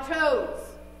are toads.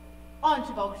 Aren't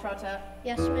you, Bogtrotter?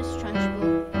 Yes, Miss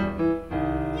Trunchbull.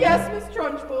 Yes, Miss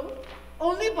Trunchbull.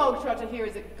 Only Bogtrotter here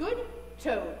is a good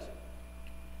toad.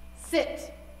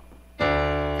 Sit. It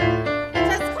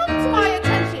has come to my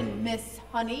attention, Miss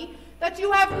Honey, that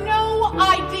you have no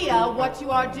idea what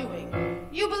you are doing.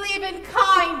 You believe in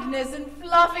kindness and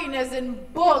fluffiness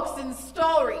and books and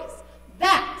stories.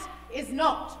 That is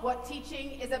not what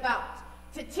teaching is about.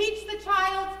 To teach the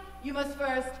child, you must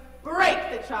first break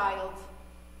the child.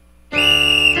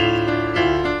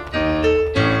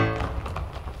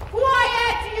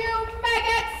 Quiet, you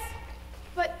maggots!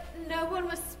 But no one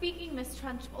was speaking, Miss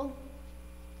Trunchbull.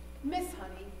 Miss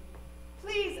Honey,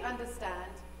 please understand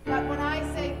that when I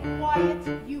say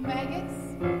quiet, you maggots,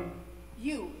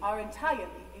 you are entirely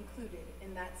included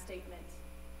in that statement.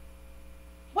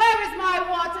 Where is my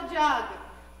water jug?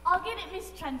 I'll get it,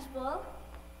 Miss Trunchbull.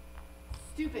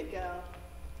 Stupid girl.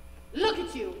 Look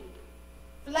at you.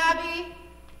 Flabby,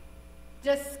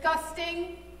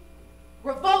 disgusting,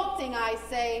 revolting, I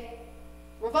say.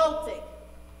 Revolting.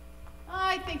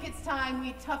 I think it's time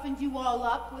we toughened you all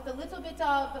up with a little bit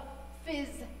of phys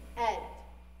ed.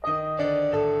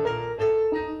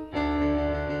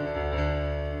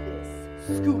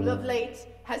 This school of late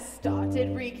has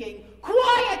started reeking.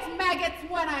 Quiet, maggots,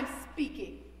 when I'm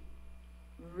speaking.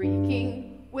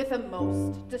 Reeking with a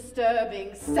most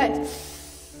disturbing scent.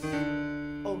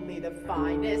 Only the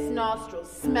finest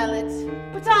nostrils smell it,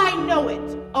 but I know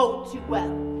it oh too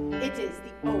well. It is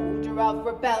the odor of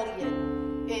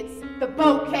rebellion. It's the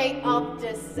bouquet of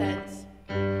dissent.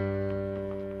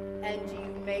 And you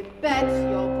may bet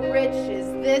your breeches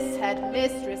this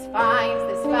headmistress finds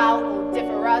this foul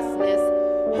odoriferousness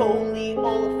wholly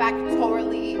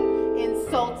olfactorily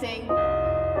insulting.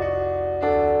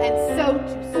 And so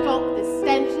to stop the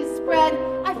stenches spread,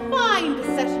 I find a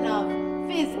session of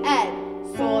phys ed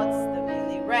sorts the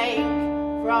really rank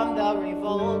from the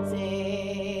revolting.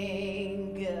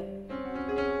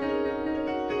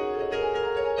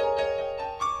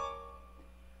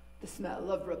 The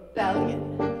smell of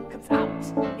rebellion comes out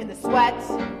in the sweat,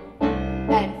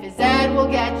 and phys ed will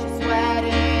get you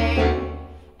sweating.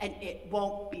 And it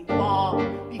won't be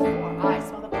long before I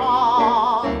smell the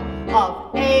palm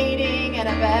of aiding and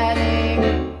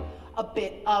abetting. A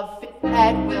bit of phys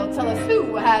ed will tell us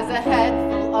who has a head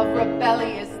full of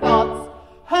rebellious thoughts.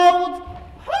 Hold,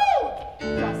 hold!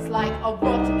 Just like a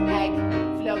rotten egg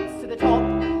floats to the top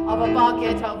of a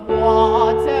bucket of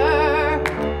water.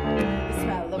 The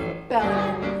smell of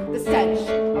rebellion, the stench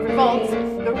of revolt,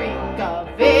 the reek of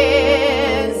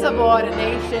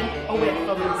insubordination, a whiff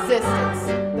of resistance,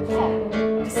 the pomp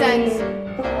of dissent,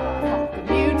 the pomp of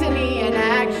mutiny in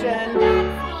action.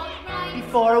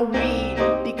 Before a weed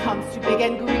becomes too big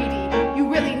and greedy, you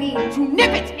really need to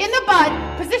nip it in the bud.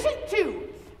 Position 2.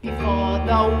 Before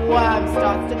the worm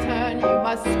starts to turn, you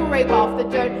must scrape off the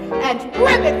dirt and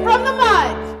rip it from the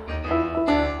mud.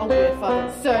 A whiff of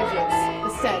insurgence, the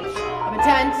stench of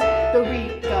intent, the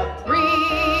reek of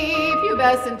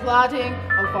prepubescent plotting,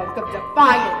 a funk of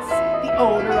defiance, the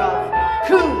odor of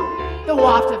coup, the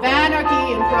waft of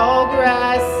anarchy in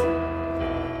progress.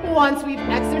 once we've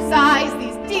exorcised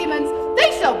these demons, they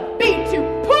shall be too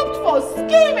pooped for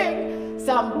scheming.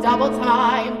 Some double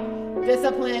time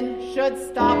discipline should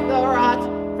stop the rot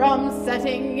from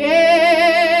setting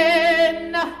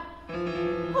in.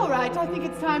 All right, I think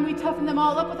it's time we toughen them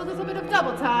all up with a little bit of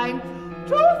double time.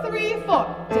 2, 3,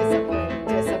 4. Discipline,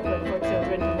 discipline for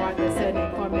children who aren't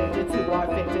listening, for midgets who are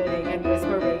fidgeting and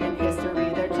whispering in history.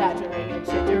 They're chattering and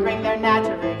chittering, they're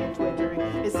nattering and twittering.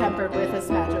 Is tempered with a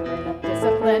smattering of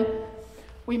discipline.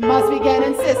 We must begin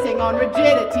insisting on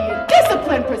rigidity and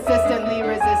discipline, persistently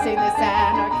resisting this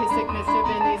anarchistic mischief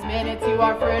in these minutes. You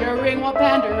are frittering while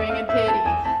pandering and pity.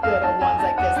 Little ones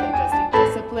like this, they just need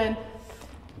discipline.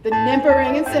 The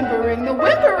nimpering and simpering, the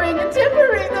whimpering and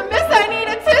timpering, the miss I need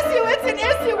a tissue, it's an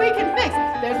issue we can fix.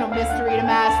 There's no mystery to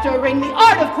mastering the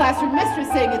art of classroom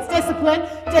mistressing. It's discipline,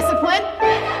 discipline.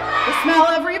 The smell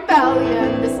of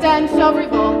rebellion, the stench of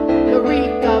revolt, the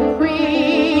reek of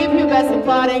prepubescent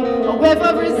plotting, a whiff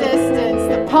of resistance,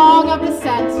 the pong of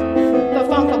dissent, the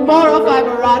funk of moral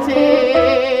fiber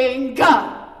rotting. Gah!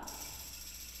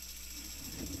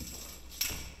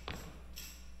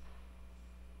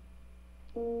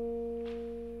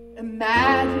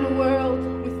 Imagine a world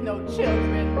with no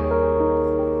children.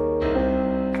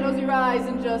 Close your eyes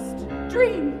and just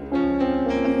dream.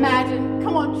 Imagine,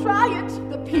 come on, try it,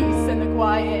 the peace and the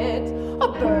quiet, a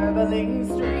burbling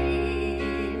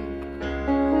stream.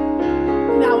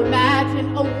 Now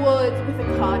imagine a woods with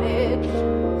a cottage,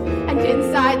 and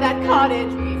inside that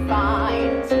cottage we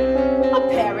find a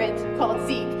parrot called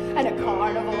Zeke and a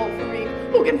carnival freak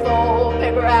who can fold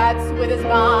paper hats with his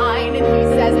mind. And he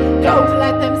says, don't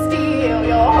let them steal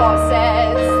your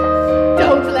horses,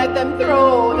 don't let them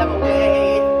throw them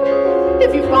away.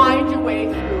 If you find your way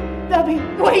through, they'll be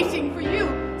waiting for you,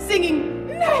 singing,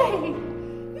 nay,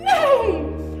 nay,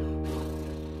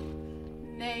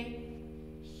 nay.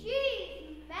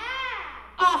 She's mad.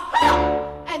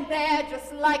 Aha! And there,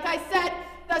 just like I said,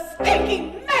 the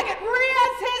stinking maggot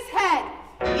rears his head.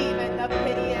 Even the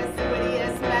piteous,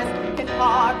 wittiest mess can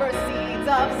harbor seeds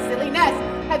of silliness.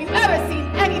 Have you ever seen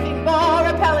anything more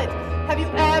repellent? Have you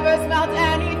ever smelled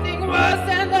anything worse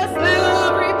than the smell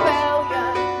of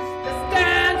rebellion? The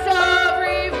stench of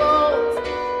revolt,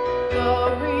 the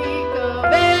reek of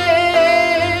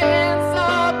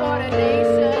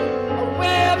insubordination, a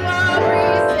whiff of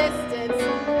resistance,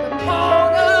 the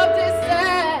pong of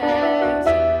dissent.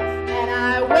 And I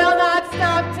will not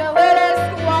stop till it is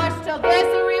squashed, till this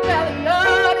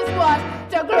rebellion is squashed,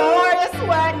 till glorious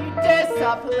sweaty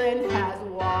discipline has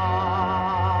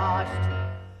washed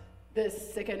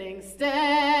this sickening stench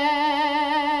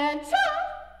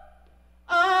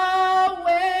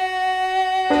away.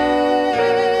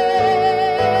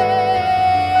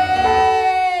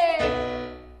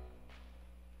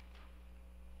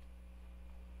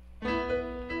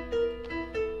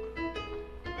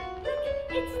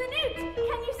 It's the newt!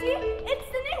 Can you see it? It's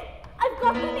the newt! I've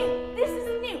got the newt! This is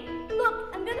the newt! Look,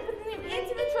 I'm gonna put the newt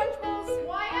into the trunch balls.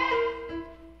 Wyatt!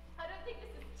 I don't think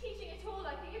this is teaching at all.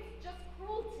 I think it's just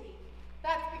cruelty.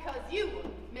 That's because you,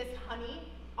 Miss Honey,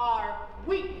 are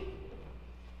weak.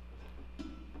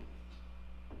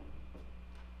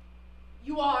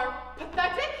 You are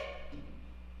pathetic.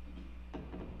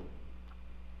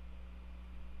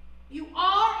 You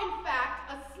are, in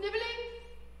fact, a sniveling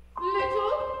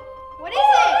little... What is it?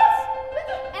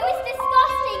 Oh, it's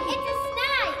disgusting! It's a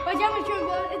snake! But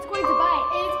it's going to bite.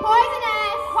 It's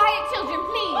poisonous! Quiet, children,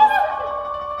 please!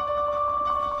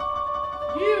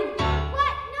 You,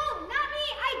 What? No, not me!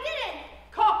 I didn't!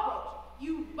 cockroach,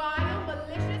 you vile,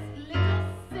 malicious little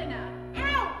sinner.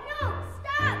 Ow! No!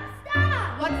 Stop! Stop!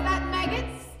 What's that, maggot?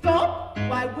 Stop?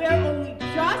 Why, we're only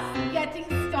just getting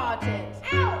started.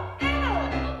 Ow! Ow!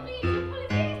 Oh, please, you're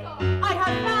pulling ears off. I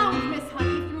have found, Miss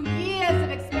Honey, through years of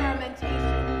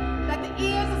experimentation, that the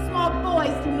ears of small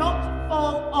boys do not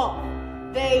fall off.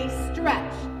 They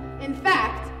stretch. In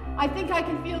fact, I think I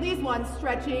can feel these ones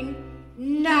stretching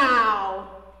now.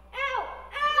 Ow!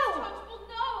 Ow! Trunchbull,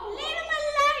 no! Leave him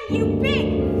alone, you big,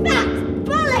 fat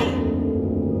bully!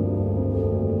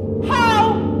 How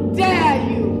dare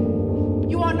you?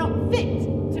 You are not fit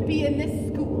to be in this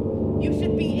school. You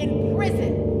should be in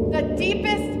prison, the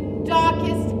deepest,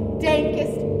 darkest,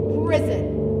 dankest prison.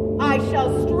 I shall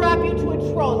strap you to a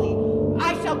trolley.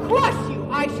 I shall crush you.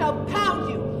 I shall pound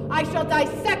you. I shall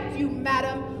dissect you,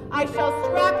 madam. I shall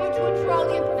strap you to a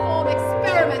trolley and perform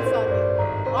experiments on you.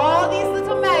 All these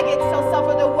little maggots shall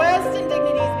suffer the worst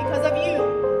indignities because of you.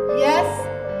 Yes,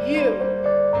 you.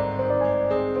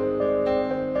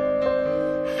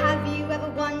 Have you ever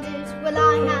wondered, well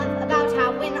I have, about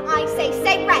how when I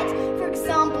say red, for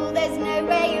example, there's no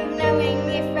way of knowing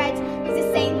if red is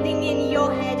the same thing in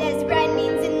your head as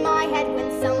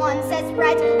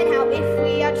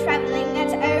are traveling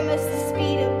at almost the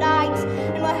speed of light,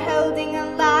 and we're holding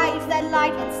our lives that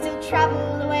light would still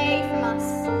travel away from us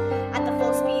at the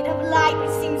full speed of light,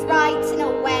 which seems right in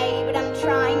a way. But I'm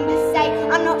trying to say,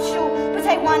 I'm not sure, but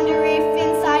I wonder if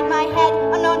inside my head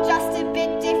I'm not just a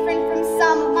bit different from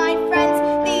some of my friends.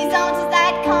 These answers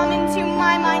that come into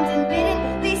my mind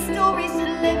unbidden, these stories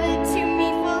delivered to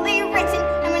me fully written,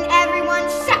 and when everyone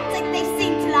shouts like they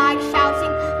seem to like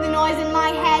shouting, the noise in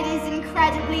my head is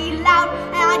incredibly loud,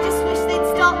 and I just wish they'd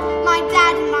stop. My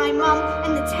dad and my mum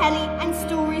and the telly and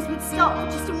stories would stop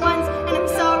just once. And I'm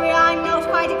sorry I'm not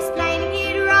quite explaining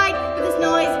it right, but this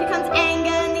noise becomes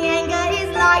anger, and the anger is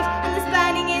light, and this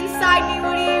burning inside me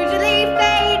would usually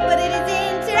fade, but it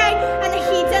isn't today. And the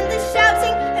heat and the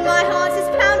shouting, and my heart is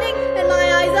pounding, and my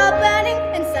eyes are burning,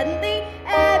 and suddenly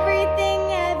everything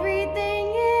is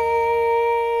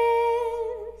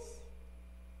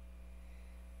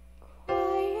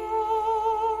quiet,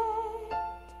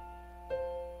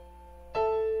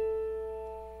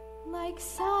 like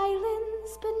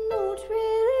silence, but not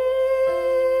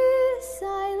really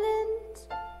silent.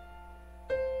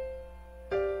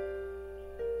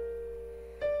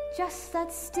 Just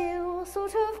that still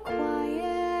sort of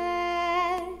quiet,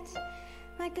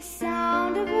 like the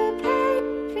sound of a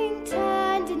page being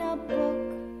turned in a book,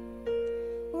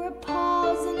 or a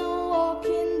pause in a walk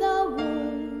in the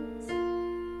woods.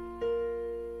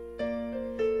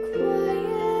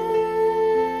 Quiet,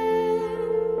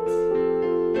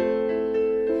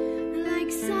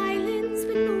 like silence,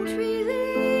 but not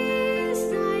really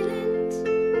silent.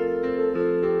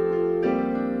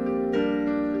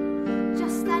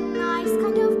 Just that nice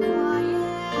kind of quiet,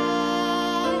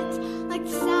 like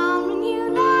the sound when you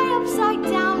lie upside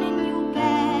down in your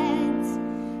bed,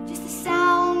 just the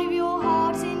sound of your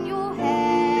heart in your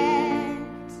head.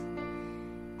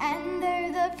 And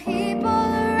though the people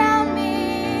around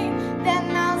me, their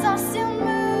mouths are still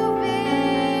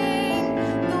moving,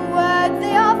 the words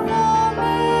they are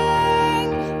forming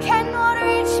cannot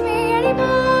reach me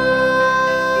anymore.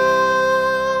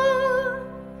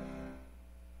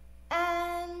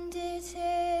 And it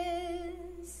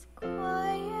is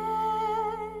quiet,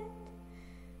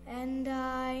 and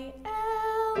I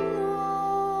am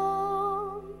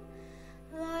warm,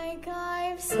 like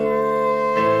I've sailed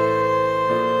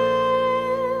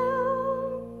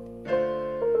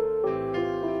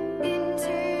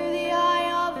into the eye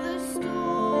of the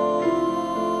storm.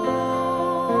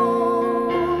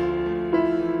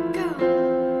 Go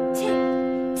on, tip,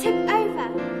 tip over.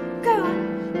 Go on,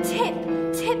 tip,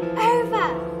 tip over.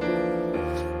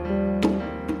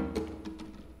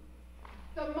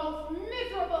 The most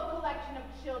miserable collection of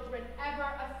children ever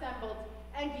assembled,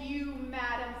 and you,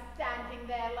 madam, standing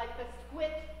there like the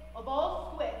squit of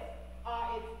all squits,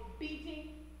 are its beating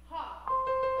heart.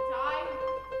 But I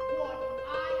warn you,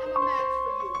 I am a match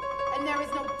for you, and there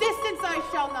is no distance I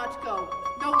shall not go,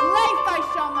 no length I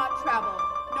shall not travel,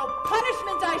 no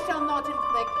punishment I shall not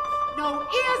inflict, no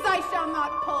ears I shall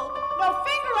not pull, no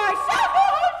finger I shall not.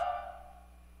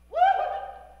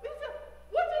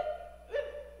 What is it?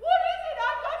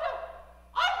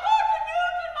 I've got a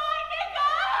newt in my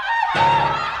knicker!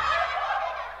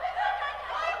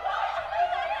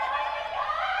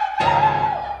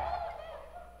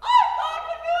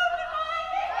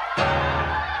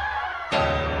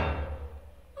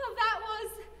 Well, that was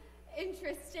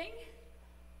interesting.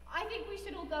 I think we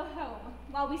should all go home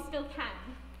while we still can.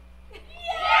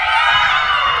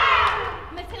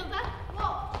 Matilda?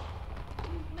 What?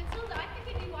 Matilda, I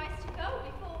think it'd be wise to go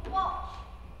before. Watch,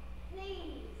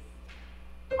 please.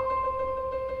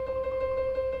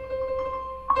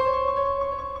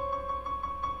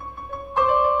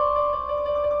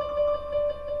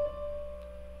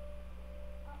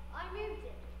 I moved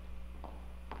it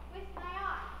with my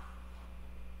eyes.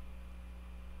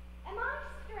 Am I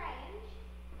strange?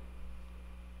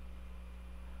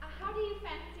 How do you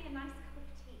fancy a nice cup of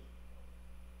tea?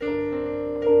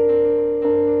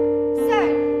 So,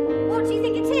 what do you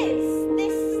think it is?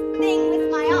 This thing with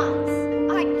my eyes?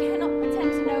 I cannot pretend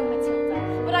to know, Matilda,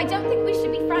 but I don't think we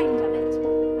should be frightened of it.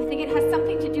 I think it has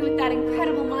something to do with that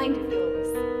incredible mind of yours.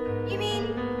 You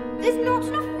mean there's not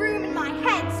enough room in my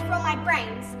head for all my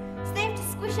brains, so they have to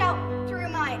squish out through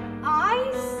my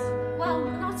eyes? Well,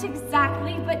 not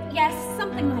exactly, but yes,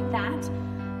 something like that.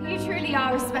 You truly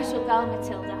are a special girl,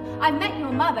 Matilda. I've met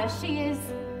your mother. She is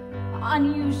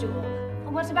unusual.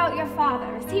 What about your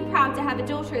father? Is he proud to have a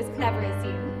daughter as clever as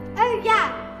you? Oh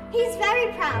yeah, he's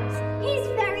very proud. He's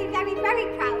very, very, very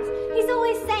proud. He's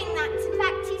always saying that. In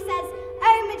fact, he says,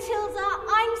 "Oh Matilda,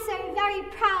 I'm so very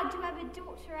proud to have a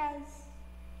daughter as..."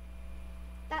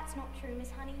 That's not true,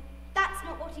 Miss Honey. That's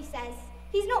not what he says.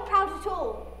 He's not proud at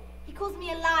all. He calls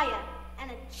me a liar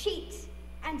and a cheat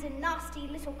and a nasty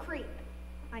little creep.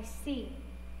 I see.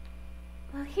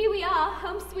 Well, here we are,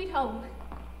 home sweet home.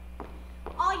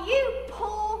 Are you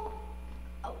poor?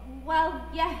 Oh, well,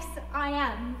 yes, I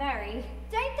am, very.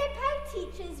 Don't they pay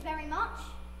teachers very much?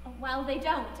 Well, they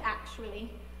don't,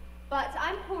 actually. But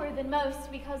I'm poorer than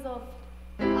most because of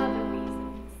other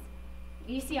reasons.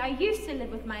 You see, I used to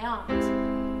live with my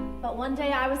aunt. But one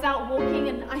day I was out walking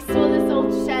and I saw this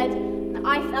old shed and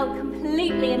I fell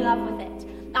completely in love with it.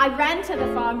 I ran to the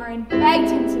farmer and begged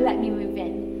him to let me move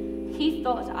in. He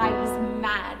thought I was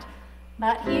mad,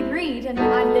 but he agreed and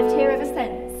I've lived here ever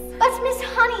since. But Miss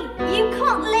Honey, you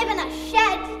can't live in a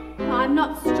shed. I'm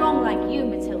not strong like you,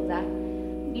 Matilda.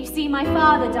 You see, my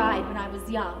father died when I was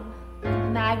young.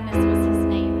 Magnus was his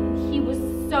name, and he was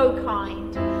so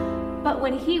kind. But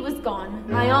when he was gone,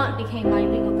 my aunt became my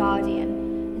legal guardian,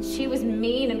 and she was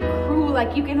mean and cruel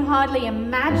like you can hardly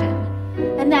imagine.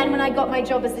 And then when I got my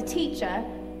job as a teacher,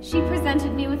 she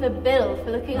presented me with a bill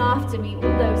for looking after me all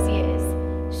those years.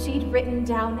 She'd written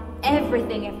down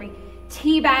everything, every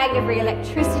tea bag, every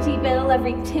electricity bill,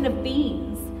 every tin of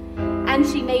beans. And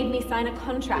she made me sign a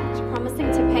contract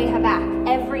promising to pay her back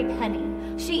every penny.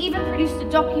 She even produced a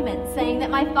document saying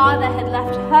that my father had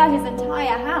left her his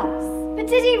entire house. But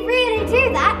did he really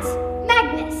do that?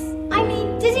 Magnus, I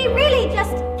mean, did he really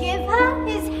just give her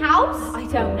his house? I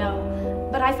don't know,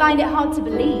 but I find it hard to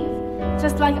believe.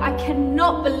 Just like I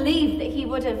cannot believe that he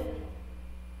would have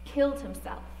killed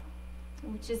himself,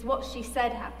 which is what she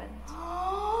said happened.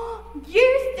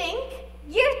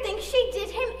 You think she did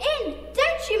him in,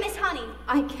 don't you, Miss Honey?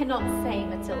 I cannot say,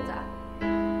 Matilda.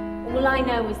 All I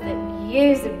know is that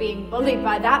years of being bullied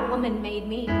by that woman made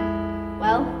me,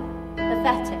 well,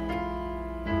 pathetic.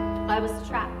 I was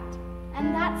trapped.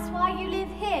 And that's why you live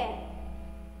here.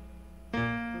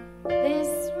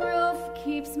 This roof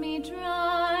keeps me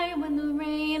dry when the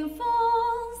rain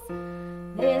falls.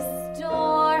 This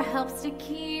door helps to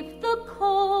keep the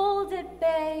cold at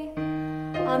bay.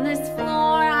 On this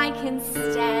floor I can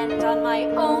stand on my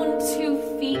own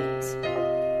 2 feet.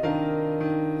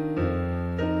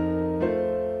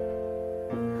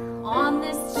 On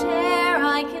this chair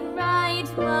I can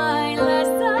write my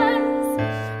lessons.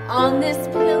 On this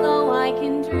pillow I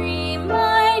can dream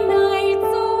my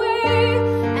nights away.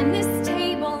 And this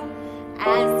table,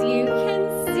 as you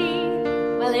can see,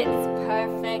 well, it's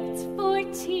perfect for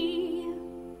tea.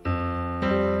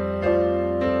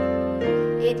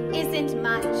 It isn't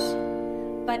much,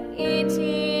 but it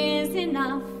is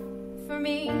enough for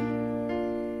me.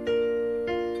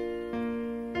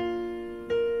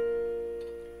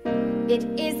 It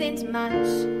isn't much,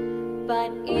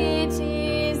 but it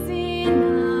is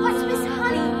enough. But Miss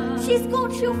Honey, she's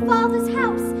got your father's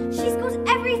house. She's got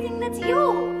everything that's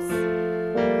yours.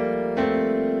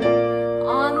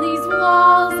 On these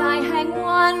walls I hang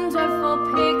wonderful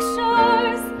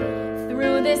pictures.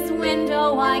 Through this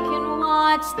window I can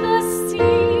watch the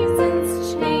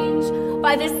seasons change.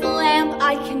 By this lamp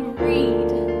I can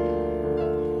read.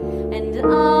 And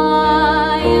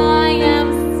I am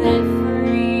set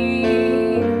free.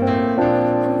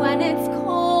 And when it's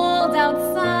cold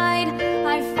outside,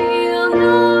 I feel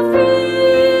no fear.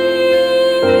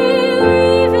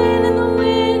 Even in the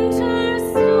winter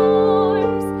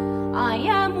storms, I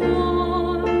am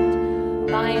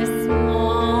warmed by a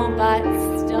small but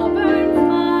stubborn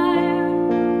fire.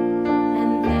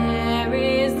 And there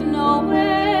is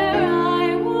nowhere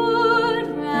I would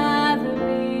rather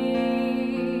be.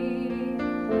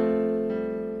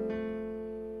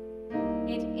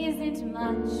 It isn't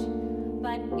much,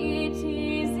 but it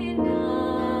is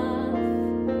enough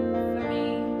for me.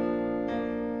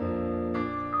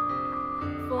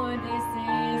 For this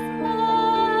is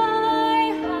my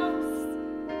house.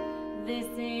 This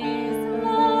is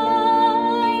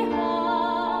my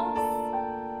house.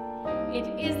 It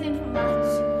isn't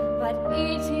much, but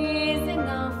it is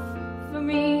enough for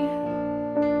me.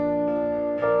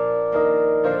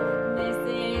 This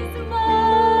is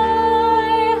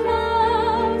my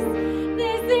house.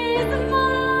 This is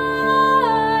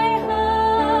my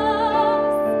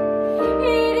house.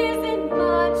 It isn't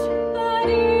much, but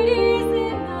it is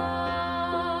enough.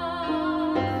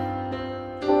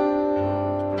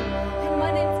 And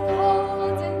when it's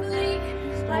cold and bleak,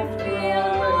 I feel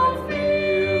no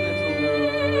fear.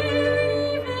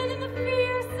 Even in the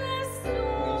fiercest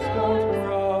storms,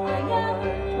 I am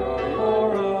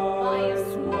warmed by a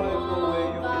small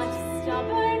but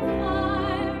stubborn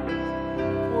fire.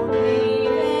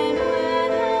 Even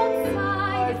when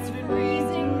outside it's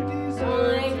freezing,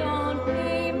 I don't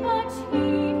pay much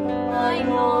heed. I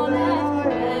know that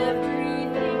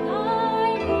everything I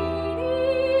need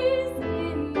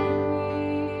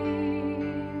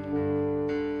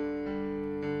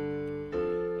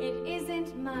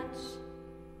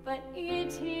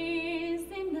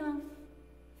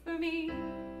me.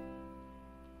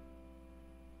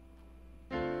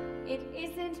 It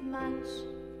isn't much,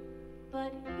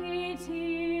 but it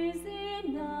is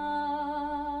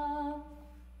enough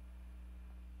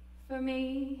for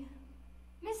me.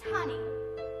 Miss Honey,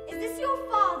 is this your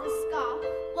father's scarf?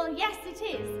 Well, yes, it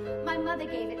is. My mother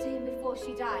gave it to him before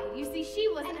she died. You see, she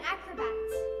was An acrobat.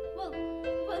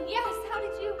 Well, yes, how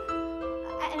did you...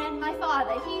 And my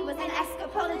father, he was An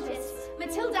escapologist.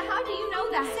 Matilda, how do you know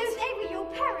that? So they were your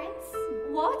parents?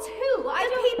 What? Who?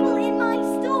 The people in my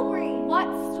story. What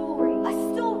story? A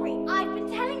story. I've been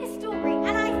telling a story,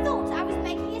 and I thought I was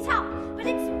making it up. But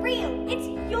it's real. It's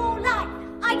your life.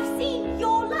 I've seen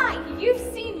your life. You've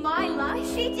seen my life?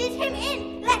 She did him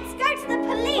in. Let's go to the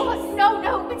police. Oh,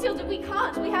 no, Matilda, we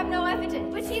can't. We have no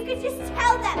evidence. But you could just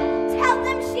tell them. Tell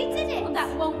them she did it. Well,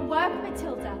 that won't work,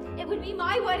 Matilda. It would be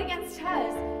my word against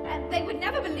hers. And they would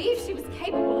never believe she was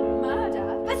capable of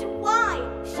murder. But why?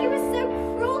 She was so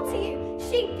cruel to you.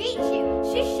 She beat you.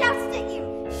 She shouted at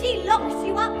you. She locked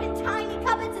you up in tiny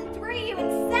cupboards and threw you in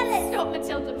cellars. Stop,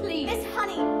 Matilda, please. Miss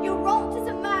Honey, you're wronged as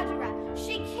a murderer.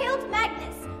 She killed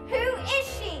Magnus. Who is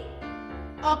she?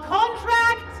 A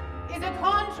contract is a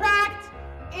contract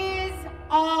is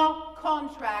a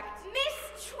contract. Miss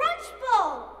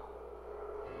Trunchbull!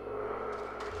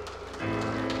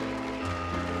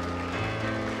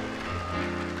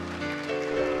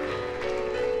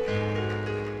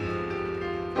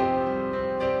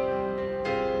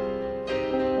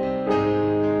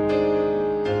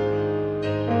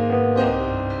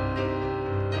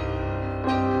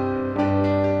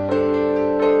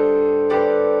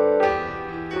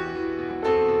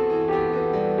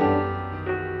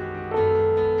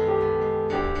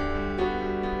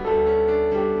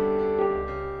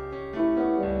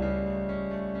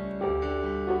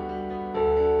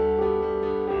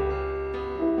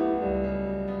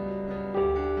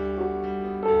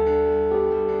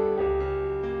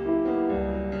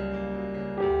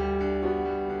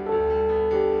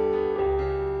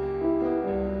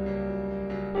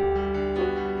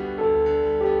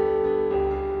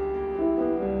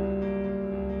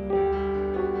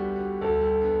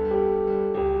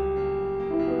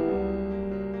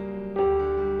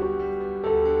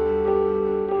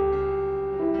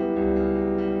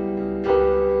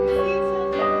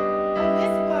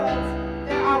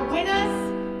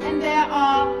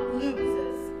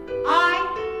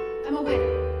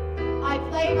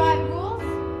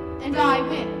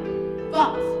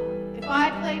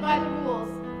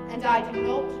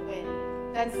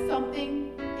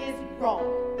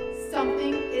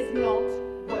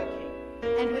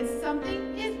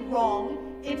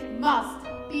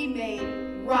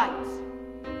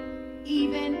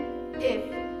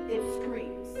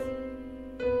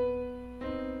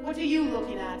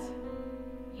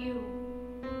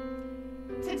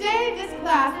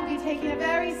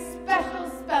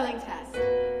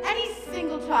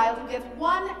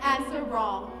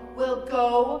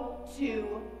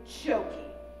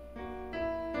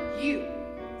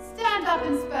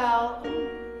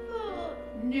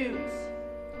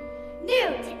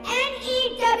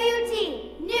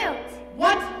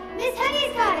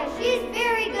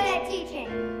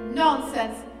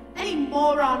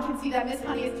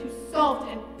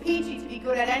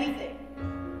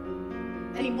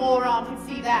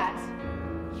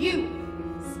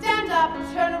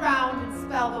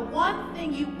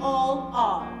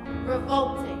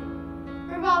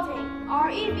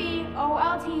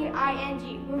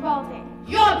 Revolting.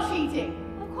 You're cheating!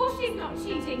 Of course she's not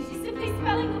cheating. She's simply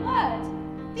spelling the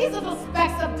word. These little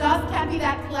specks of dust can't be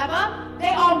that clever. They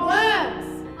are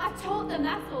worms. I've taught them,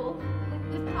 that's all.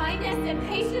 With kindness and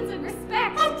patience and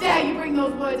respect. How dare you bring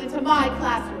those words into my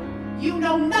classroom? You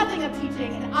know nothing of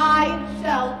teaching, and I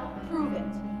shall prove it.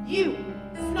 You,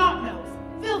 snot-nose,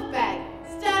 filth-bag,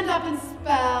 stand up and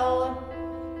spell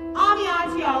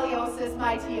Amiantioliosis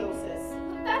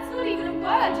mitiosis. That's not even a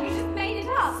word. You just made it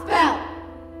up. Spell,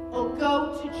 or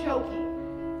go to choky.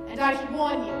 And I should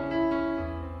warn you,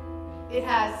 it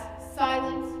has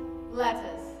silent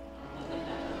letters.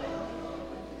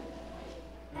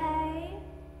 A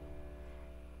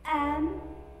M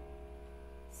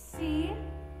C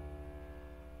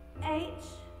H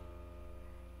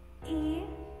E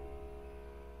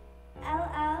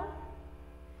L L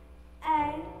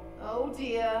A. Oh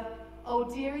dear. Oh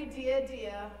dearie dear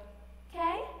dear. K?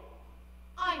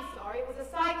 I'm sorry, it was a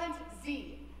silent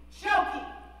Z. Choky.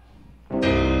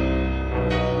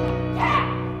 Cat!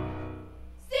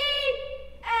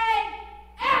 C-A-F!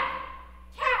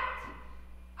 Cat!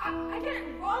 I got it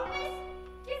wrong, miss.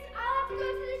 Guess I'll have to go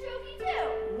to the choky too.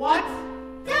 What?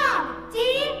 Dumb!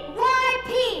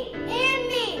 D-Y-P! In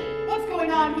me! What's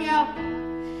going on on here?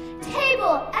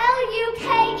 Table,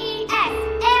 L-U-K-E-S,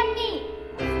 and me.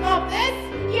 Stop this!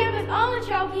 Here was all the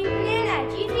choking, banana,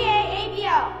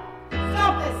 G-T-A-A-B-O.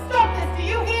 Stop this, do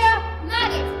you hear?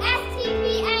 Maggots,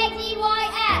 S-T-P-A-D-Y-F.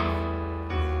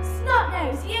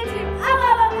 Snot-nose,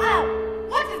 U-N-2-O-O-O-O.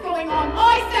 What is going on?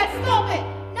 I said stop it!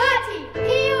 Naughty,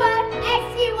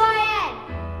 P-U-N-X-T-Y-N.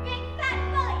 Big fat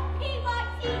bully,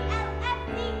 P-Y-T-L-F-D-R-S,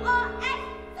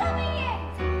 W.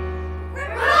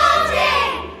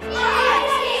 Revolting!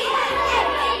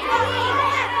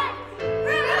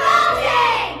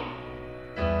 Revolting!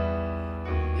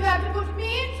 You have to put me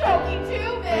in chokey too,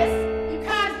 miss. You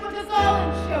can't put us all in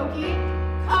chokey.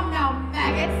 Come now,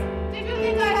 maggots. Did you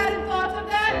think I hadn't thought of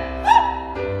that?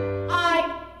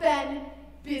 I've been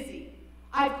busy.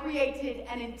 I've created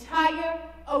an entire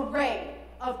array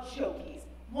of chokies,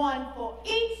 one for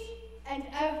each and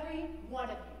every one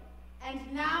of you.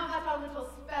 And now that our little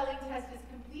spelling test is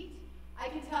complete, I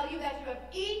can tell you that you have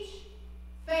each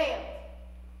failed.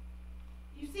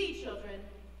 You see, children,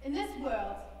 in this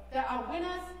world, there are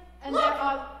winners and there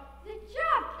are... The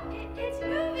jug, it's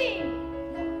moving.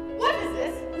 What is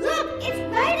this? Look, it's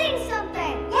writing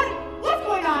something. What's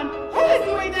going on? Who is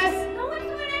doing this? No one's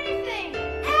doing anything.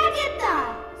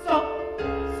 Agatha!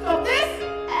 Stop this?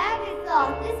 Agatha,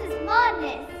 this is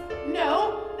madness.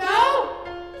 No.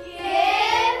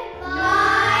 Give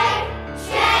my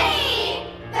Jenny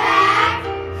back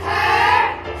her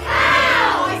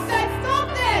house. I said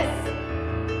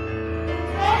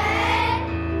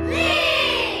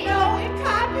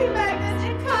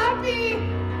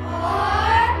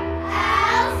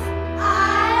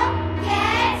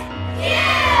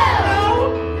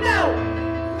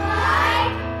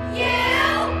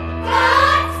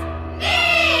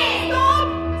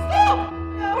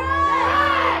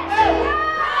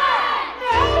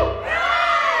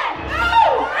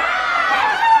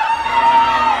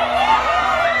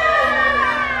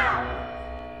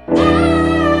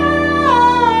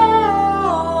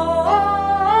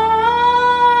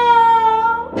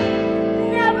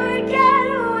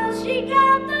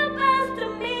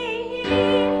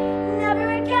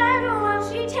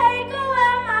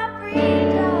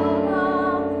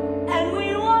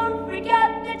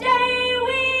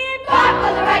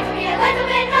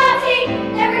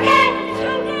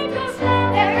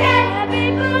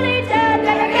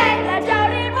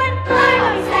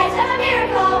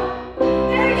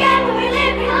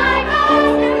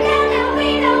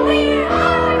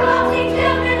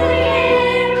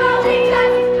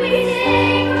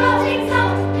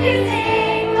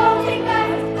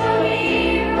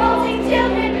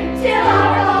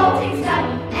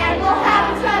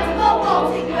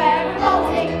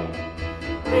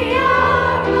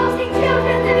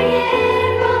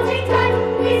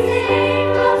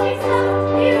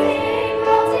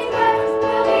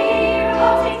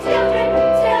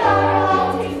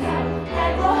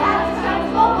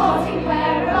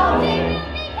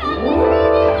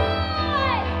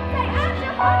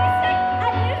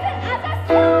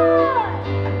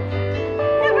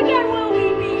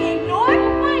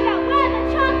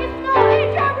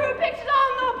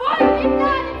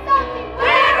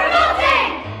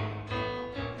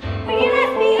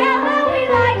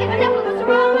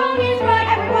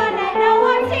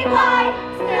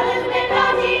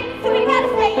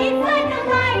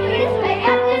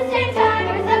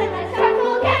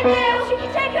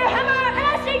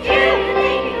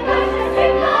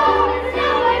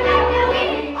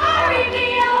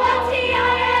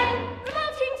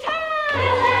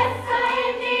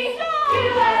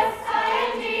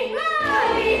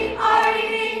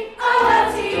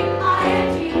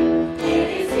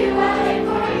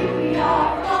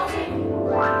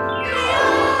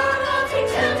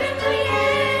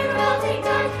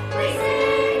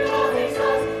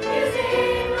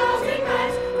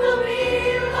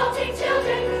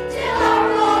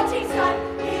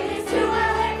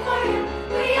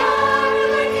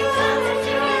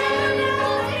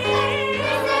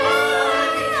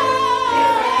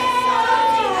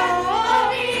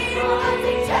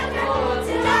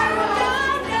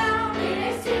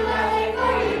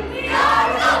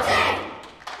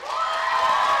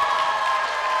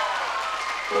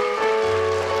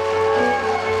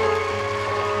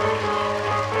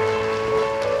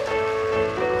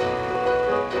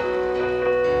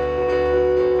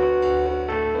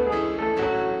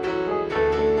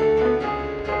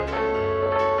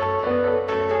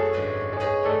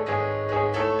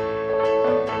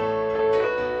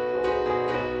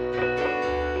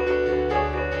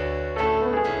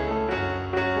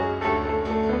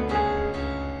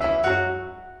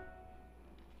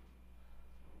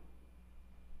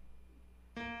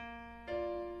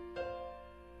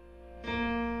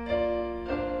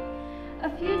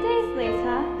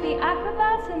the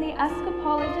acrobat and the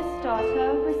escapologist's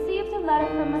daughter received a letter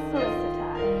from a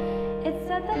solicitor. It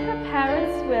said that her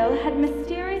parents' will had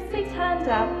mysteriously turned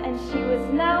up and she was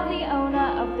now the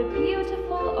owner of the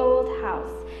beautiful old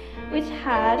house, which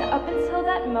had, up until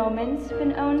that moment,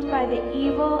 been owned by the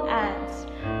evil aunt,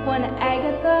 one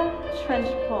Agatha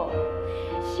Trenchpole.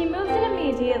 She moved in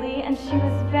immediately and she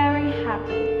was very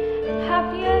happy,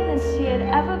 happier than she had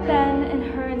ever been in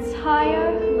her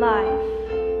entire life.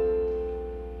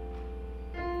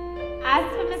 As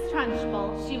for Miss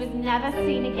Trunchbull, she was never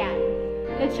seen again.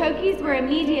 The Chokies were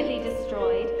immediately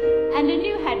destroyed, and a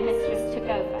new headmistress took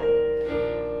over.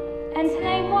 And her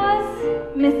name was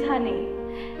Miss Honey,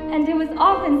 and it was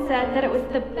often said that it was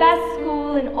the best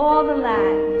school in all the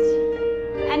land.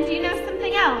 And do you know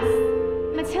something else?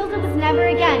 Matilda was never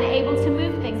again able to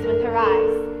move things with her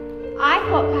eyes. I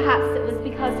thought perhaps it was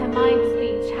because her mind was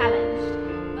being challenged,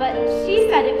 but she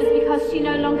said it was because she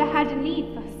no longer had a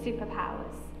need for her superpowers.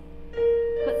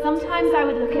 But sometimes I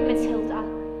would look at Matilda,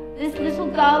 this little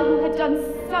girl who had done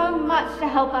so much to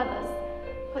help others,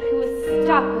 but who was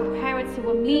stuck with parents who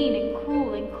were mean and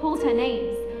cruel and called her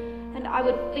names, and I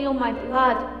would feel my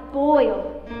blood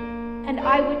boil, and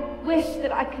I would wish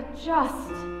that I could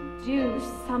just do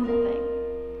something.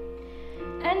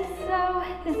 And so,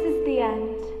 this is the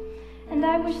end. And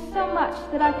I wish so much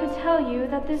that I could tell you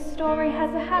that this story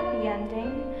has a happy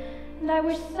ending. And I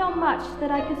wish so much that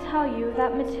I could tell you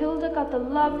that Matilda got the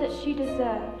love that she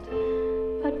deserved.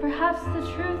 But perhaps the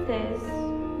truth is,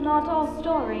 not all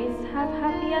stories have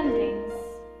happy endings.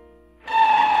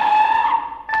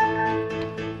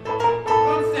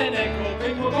 Don't stand there,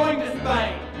 Colping. We're going to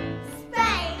Spain.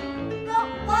 Spain? But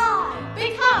why?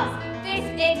 Because this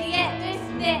idiot,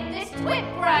 this twit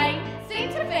brain,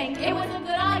 seemed to think it was a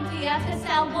good idea to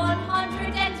sell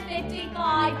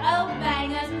 155 old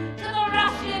bangers to the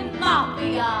Russian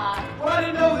mafia. Well, I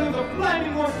didn't know there was a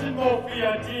flaming Russian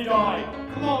mafia, did I?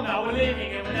 Come on now, we're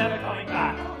leaving and we're never coming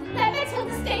back. Let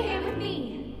Matilda stay here with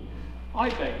me. I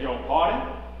beg your pardon.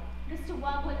 Mr.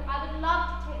 Wormwood, I would love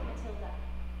to take Matilda.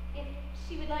 If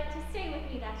she would like to stay with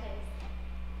me, that is.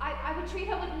 I would treat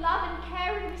her with love and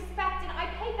care and respect, and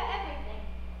I'd pay for everything.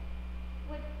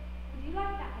 Would you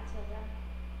like that, Matilda?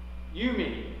 You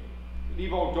mean,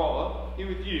 leave old daughter here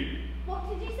with you? What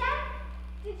did you say?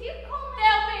 Did you call me?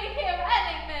 They'll be here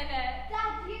any minute.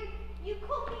 Dad, you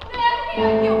called me? They're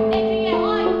here, you idiot. I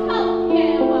told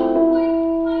you. Quick,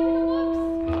 find the books.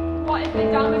 What if they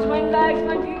damage my legs,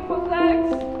 my beautiful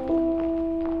legs?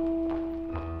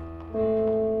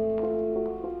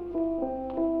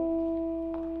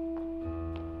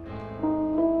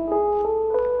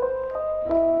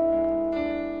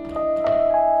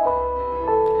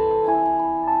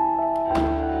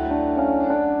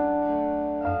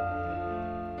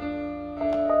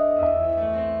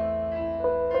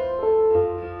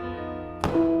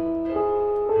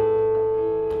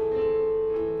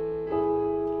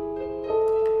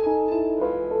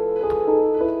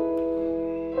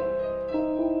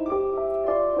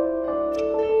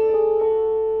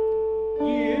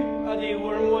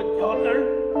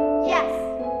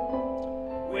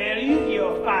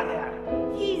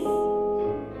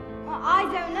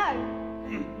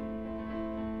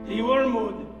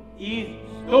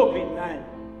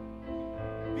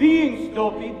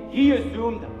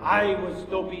 I was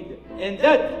stupid, and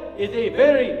that is a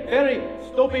very, very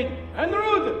stupid and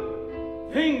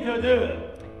rude thing to do.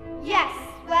 Yes,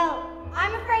 well,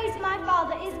 I'm afraid my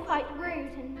father is quite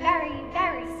rude and very,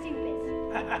 very stupid.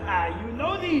 You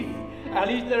know this. At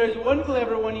least there is one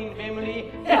clever one in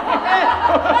family.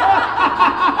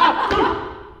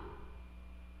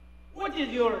 What is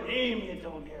your name,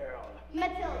 little girl?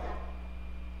 Matilda.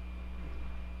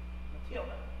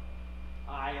 Matilda.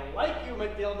 I like you,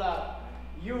 Matilda.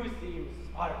 You seem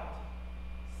smart.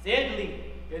 Sadly,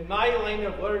 in my line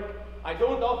of work, I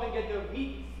don't often get to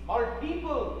meet smart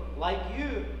people like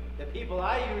you. The people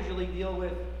I usually deal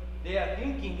with, their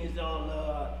thinking is all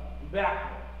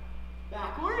backward.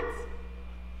 Backwards?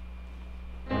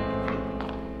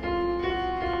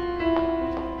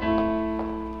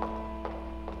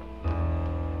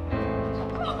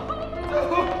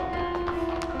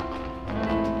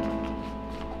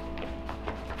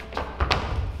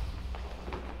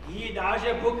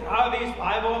 Даже букраві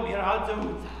спайво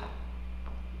мірадзуться.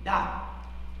 Да,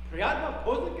 приятно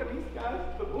познакомиться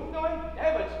с умной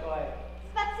девочкой.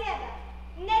 Спасибо.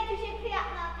 Мне дуже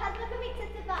приятно познакомиться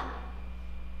с вами.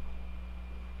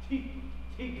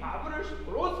 Ты говоришь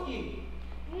по-русски?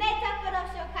 Не так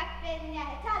хорошо, как вы мне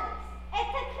хотелось.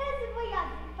 Это красивый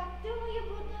язык, подумаю,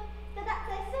 буду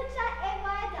стараться изучать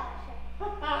его дальше.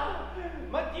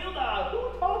 Matilda, who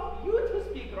taught you to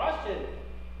speak Russian?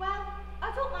 Well,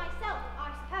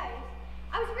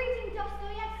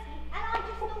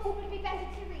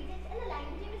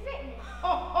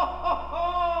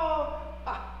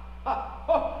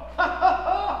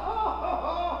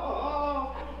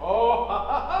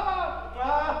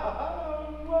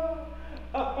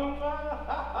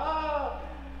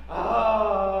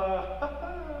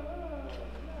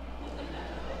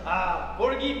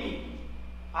 Forgive me.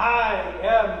 I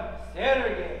am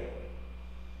Sergei.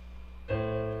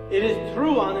 It is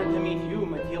true honor to meet you,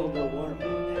 Matilda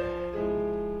Wormwood.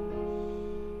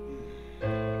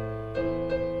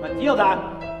 Matilda,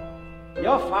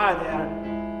 your father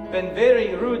been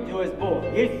very rude to us both,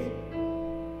 yes?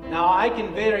 Now I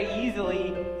can very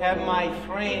easily have my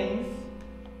friends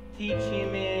teach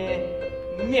him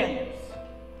manners.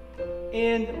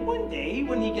 And one day,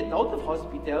 when he gets out of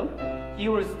hospital, he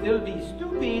will still be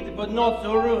stupid, but not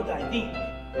so rude, I think.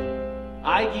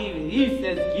 I give this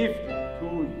as gift to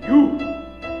you.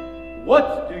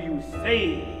 What do you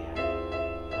say?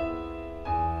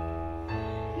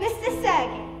 Mr.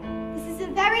 Sergei, this is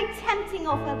a very tempting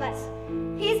offer, but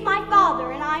he's my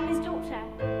father and I'm his daughter.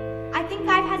 I think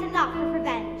I've had enough of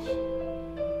revenge.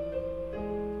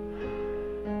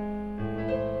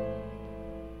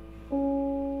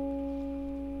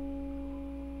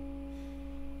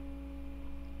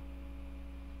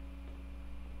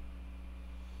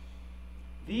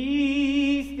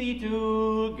 This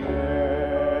little girl,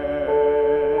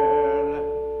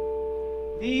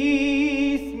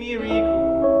 this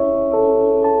miracle,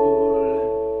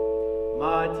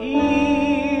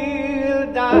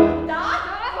 Matilda. No!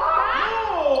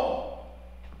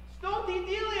 Stone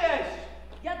Delius!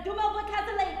 Ja dummer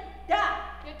Brokazele, da,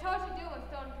 You're totally doing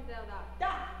Stone Griselda.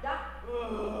 da, da.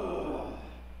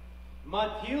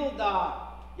 Matilda.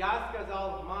 Я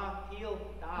сказал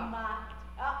Matilda.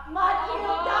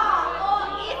 Matilda, oh,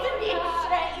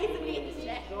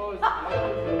 iznicze.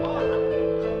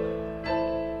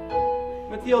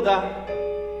 Matilda,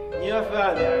 your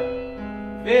father,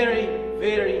 very,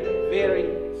 very, very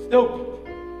stupid.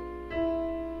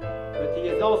 But he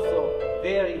is also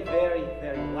very, very,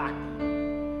 very lucky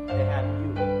to have you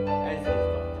as his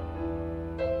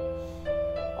daughter.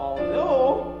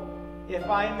 Although, if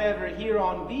I'm ever here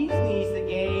on business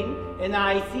again and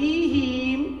I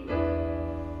see him,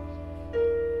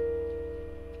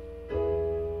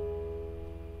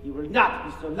 you will not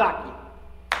be so lucky.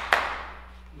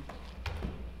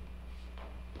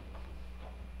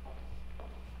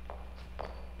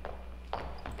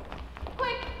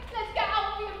 Quick, let's get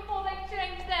out of here before they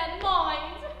change their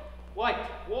mind. Wait,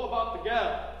 what about the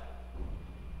girl?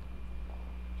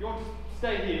 Do you want to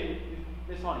stay here,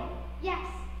 Miss Honey? Yes,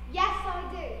 yes I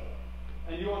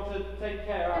do. And you want to take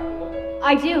care after that?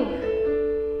 I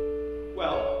do.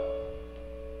 Well,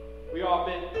 we are a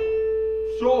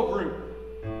bit short of room.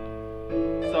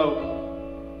 So,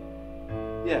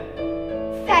 yeah.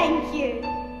 Thank you.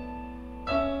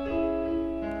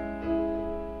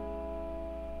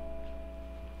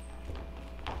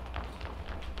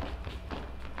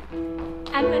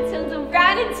 And Matilda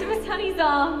ran into Miss Honey's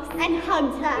arms, And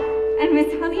hugged her. and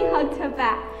Miss Honey hugged her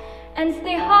back. And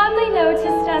they hardly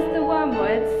noticed as the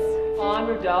Wormwoods On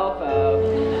Rodolfo.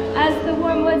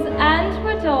 and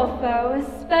Rodolfo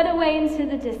sped away into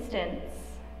the distance.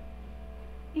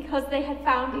 Because they had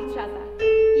found each other.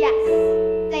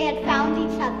 Yes, they had found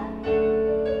each other.